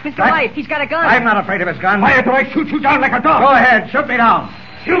 Deutch. Mr. White, he's got a gun. I'm not afraid of his gun. Quiet, or I shoot you down like a dog. Go ahead, shoot me down.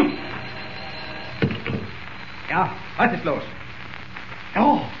 Shoot. Yeah, What is los?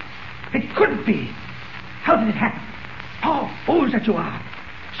 No, it couldn't be. How did it happen? Oh, fools that you are.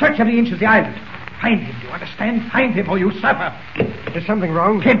 Search every inch of the island. Find him, do you understand? Find him or you suffer. Is something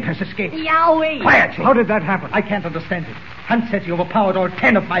wrong? Kent has escaped. Yowie! Quiet. How did that happen? I can't understand it. Hunt says he overpowered all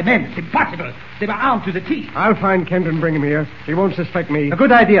 10 of my men. It's impossible. They were armed to the teeth. I'll find Kent and bring him here. He won't suspect me. A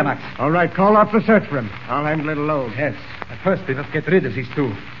good idea, Max. All right, call off the search for him. I'll handle it alone. Yes. But first we must get rid of these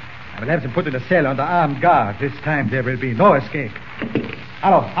two. I will have them put in a cell under armed guard. This time there will be no escape.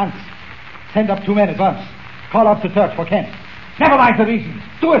 Hello, Hans. Send up 2 men at once. Call off the search for Kent. Never mind the reasons.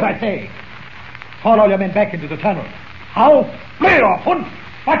 Do as I say. Call all your men back into the tunnel. How? Blöd off, Hund!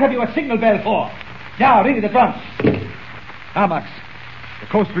 What have you a signal bell for? Now, ring it at once. Now, Max, the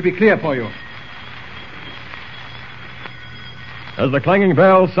coast will be clear for you. As the clanging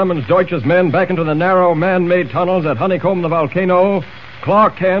bell summons Deutsch's men back into the narrow man-made tunnels that honeycomb the volcano,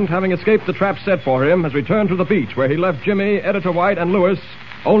 Clark Kent, having escaped the trap set for him, has returned to the beach where he left Jimmy, Editor White, and Lewis,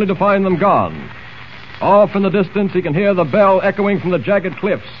 only to find them gone. Off in the distance, he can hear the bell echoing from the jagged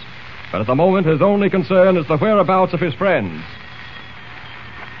cliffs. But at the moment, his only concern is the whereabouts of his friends.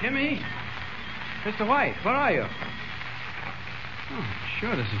 Jimmy? Mr. White, where are you? Oh,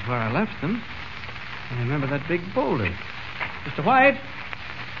 sure, this is where I left them. I remember that big boulder. Mr. White?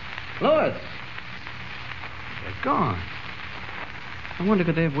 Lois? They're gone. I wonder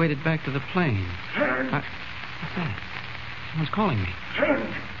could they have waded back to the plane. What's that? Someone's calling me.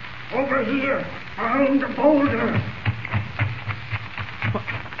 Over here, behind the boulder.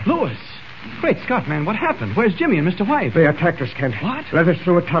 Lewis! Great Scott, man, what happened? Where's Jimmy and Mr. White? They attacked us, Kent. What? Led us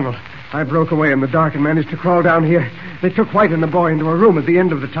through a tunnel. I broke away in the dark and managed to crawl down here. They took White and the boy into a room at the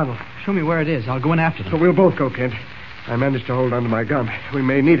end of the tunnel. Show me where it is. I'll go in after them. So we'll both go, Kent. I managed to hold onto my gun. We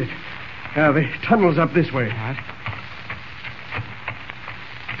may need it. The tunnel's up this way. All right.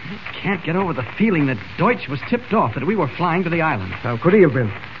 I can't get over the feeling that Deutch was tipped off that we were flying to the island. How could he have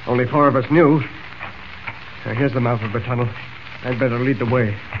been? Only 4 of us knew. Now, here's the mouth of the tunnel. I'd better lead the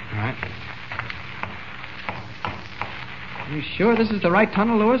way. All right. Are you sure this is the right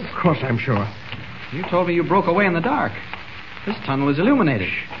tunnel, Lewis? Of course I'm sure. You told me you broke away in the dark. This tunnel is illuminated.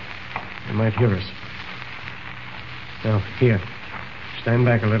 They might hear us. Now, here. Stand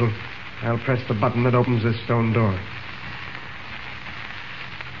back a little. I'll press the button that opens this stone door.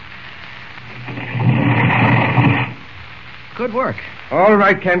 Good work. All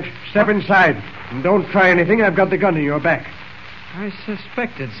right, Kent. Step inside. And don't try anything. I've got the gun in your back. I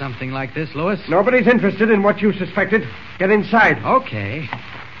suspected something like this, Lewis. Nobody's interested in what you suspected. Get inside. Okay.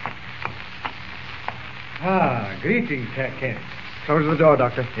 Ah, greetings, Herr Kent. Close the door,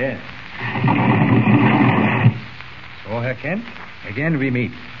 Doctor. Yes. So, Herr Kent, again we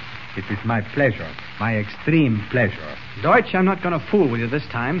meet. It is my pleasure, my extreme pleasure. Deutch, I'm not going to fool with you this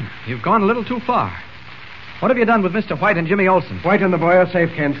time. You've gone a little too far. What have you done with Mr. White and Jimmy Olsen? White and the boy are safe,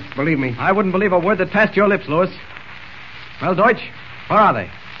 Kent. Believe me. I wouldn't believe a word that passed your lips, Lewis. Well, Deutch, where are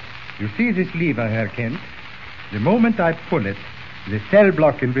they? You see this lever, Herr Kent? The moment I pull it, the cell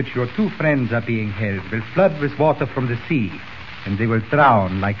block in which your two friends are being held will flood with water from the sea, and they will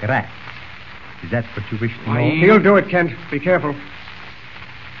drown like rats. Is that what you wish to know? He'll do it, Kent. Be careful.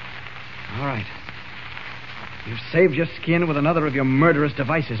 All right. You've saved your skin with another of your murderous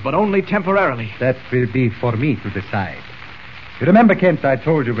devices, but only temporarily. That will be for me to decide. You remember, Kent, I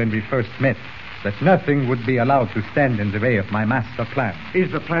told you when we first met that nothing would be allowed to stand in the way of my master plan.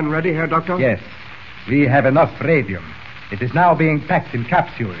 Is the plan ready, Herr Doctor? Yes. We have enough radium. It is now being packed in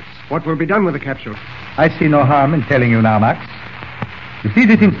capsules. What will be done with the capsule? I see no harm in telling you now, Max. You see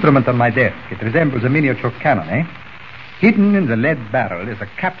this instrument on my desk? It resembles a miniature cannon, eh? Hidden in the lead barrel is a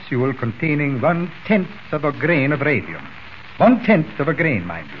capsule containing 1/10 of a grain of radium. 1/10 of a grain,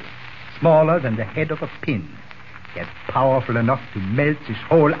 mind you. Smaller than the head of a pin. Yet powerful enough to melt this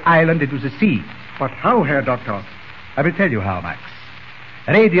whole island into the sea. But how, Herr Doctor? I will tell you how, Max.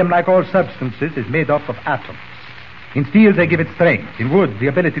 Radium, like all substances, is made up of atoms. In steel, they give it strength. In wood, the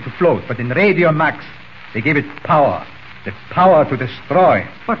ability to float. But in radium, Max, they give it power. The power to destroy.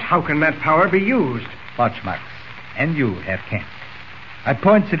 But how can that power be used? Watch, Max. And you, Herr Kent. I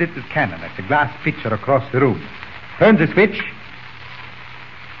point the little cannon at the glass pitcher across the room. Turn the switch.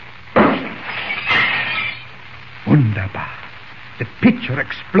 Wunderbar. The pitcher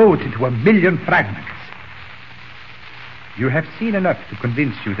explodes into 1,000,000 fragments. You have seen enough to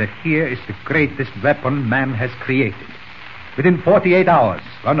convince you that here is the greatest weapon man has created. Within 48 hours,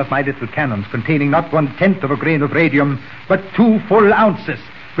 one of my little cannons containing not 1/10 of a grain of radium, but 2 full ounces,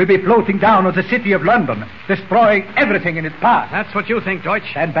 will be floating down on the city of London, destroying everything in its path. That's what you think, Deutch.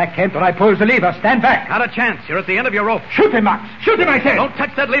 Stand back, Kent, or I pull the lever. Stand back. Not a chance. You're at the end of your rope. Shoot him, Max. Shoot him, I said. Don't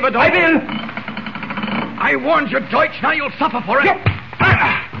touch that lever, Deutch. I will. I warned you, Deutch. Now you'll suffer for it. Kent,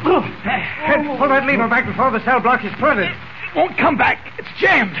 pull that lever back before the cell block is flooded. It won't come back. It's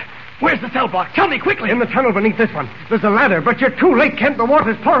jammed. Where's the cell block? Tell me quickly. In the tunnel beneath this one. There's a ladder, but you're too late, Kent. The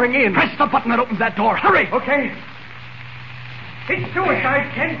water's pouring in. Press the button that opens that door. Hurry. Okay. It's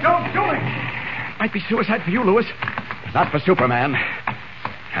suicide, Kent. Don't do it. Might be suicide for you, Lewis. Not for Superman.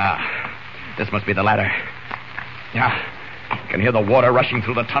 This must be the ladder. I can hear the water rushing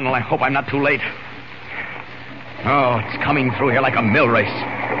through the tunnel. I hope I'm not too late. Oh, it's coming through here like a mill race.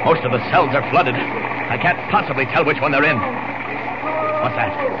 Most of the cells are flooded. I can't possibly tell which one they're in. What's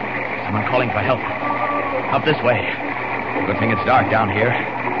that? Someone calling for help. Up this way. Good thing it's dark down here.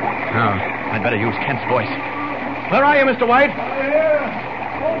 Oh, I'd better use Kent's voice. Where are you, Mr. White?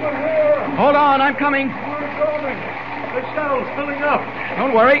 Over here. Hold on, I'm coming. We're coming. The cell's filling up.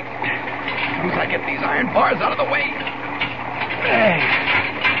 Don't worry. As soon as I get these iron bars out of the way.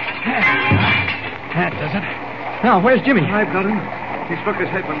 That does it. Now, where's Jimmy? I've got him. He struck his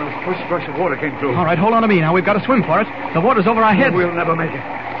head when the first rush of water came through. All right, hold on to me. Now, we've got to swim for it. The water's over our heads. We'll never make it.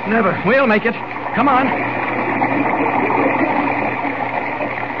 Never. We'll make it. Come on.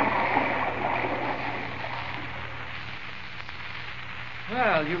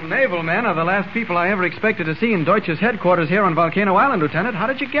 Well, you naval men are the last people I ever expected to see in Deutsch's headquarters here on Volcano Island, Lieutenant. How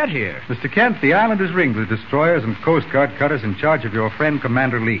did you get here? Mr. Kent, the island is ringed with destroyers and Coast Guard cutters in charge of your friend,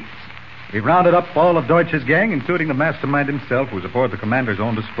 Commander Leeds. We've rounded up all of Deutsch's gang, including the mastermind himself, who's aboard the commander's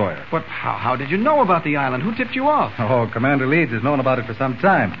own destroyer. But how did you know about the island? Who tipped you off? Oh, Commander Leeds has known about it for some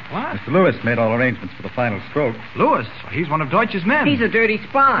time. What? Mr. Lewis made all arrangements for the final stroke. Lewis? He's one of Deutsch's men. He's a dirty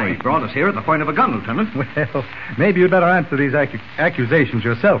spy. Well, he brought us here at the point of a gun, Lieutenant. Well, maybe you'd better answer these accusations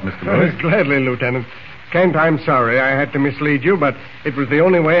yourself, Mr. Lewis. Gladly, Lieutenant. Kent, I'm sorry I had to mislead you, but it was the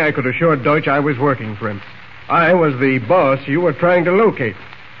only way I could assure Deutch I was working for him. I was the boss you were trying to locate.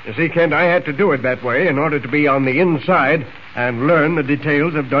 You see, Kent, I had to do it that way in order to be on the inside and learn the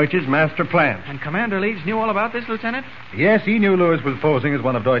details of Deutsch's master plan. And Commander Leeds knew all about this, Lieutenant? Yes, he knew Lewis was posing as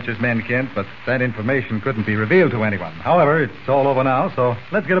one of Deutsch's men, Kent, but that information couldn't be revealed to anyone. However, it's all over now, so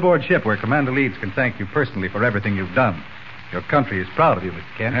let's get aboard ship where Commander Leeds can thank you personally for everything you've done. Your country is proud of you,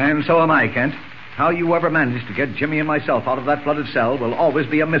 Mr. Kent. And so am I, Kent. How you ever managed to get Jimmy and myself out of that flooded cell will always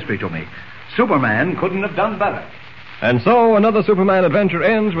be a mystery to me. Superman couldn't have done better. And so another Superman adventure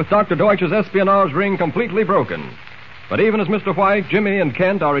ends with Dr. Deutsch's espionage ring completely broken. But even as Mr. White, Jimmy, and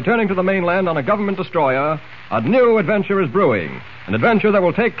Kent are returning to the mainland on a government destroyer, a new adventure is brewing. An adventure that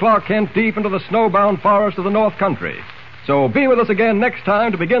will take Clark Kent deep into the snowbound forests of the North Country. So be with us again next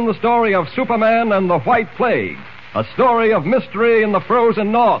time to begin the story of Superman and the White Plague. A story of mystery in the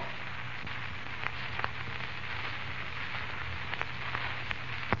frozen North.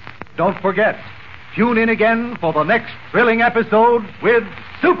 Don't forget, tune in again for the next thrilling episode with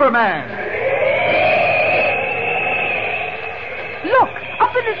Superman. Look,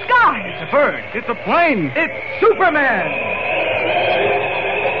 up in the sky. It's a bird. It's a plane. It's Superman.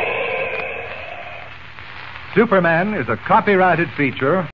 Superman is a copyrighted feature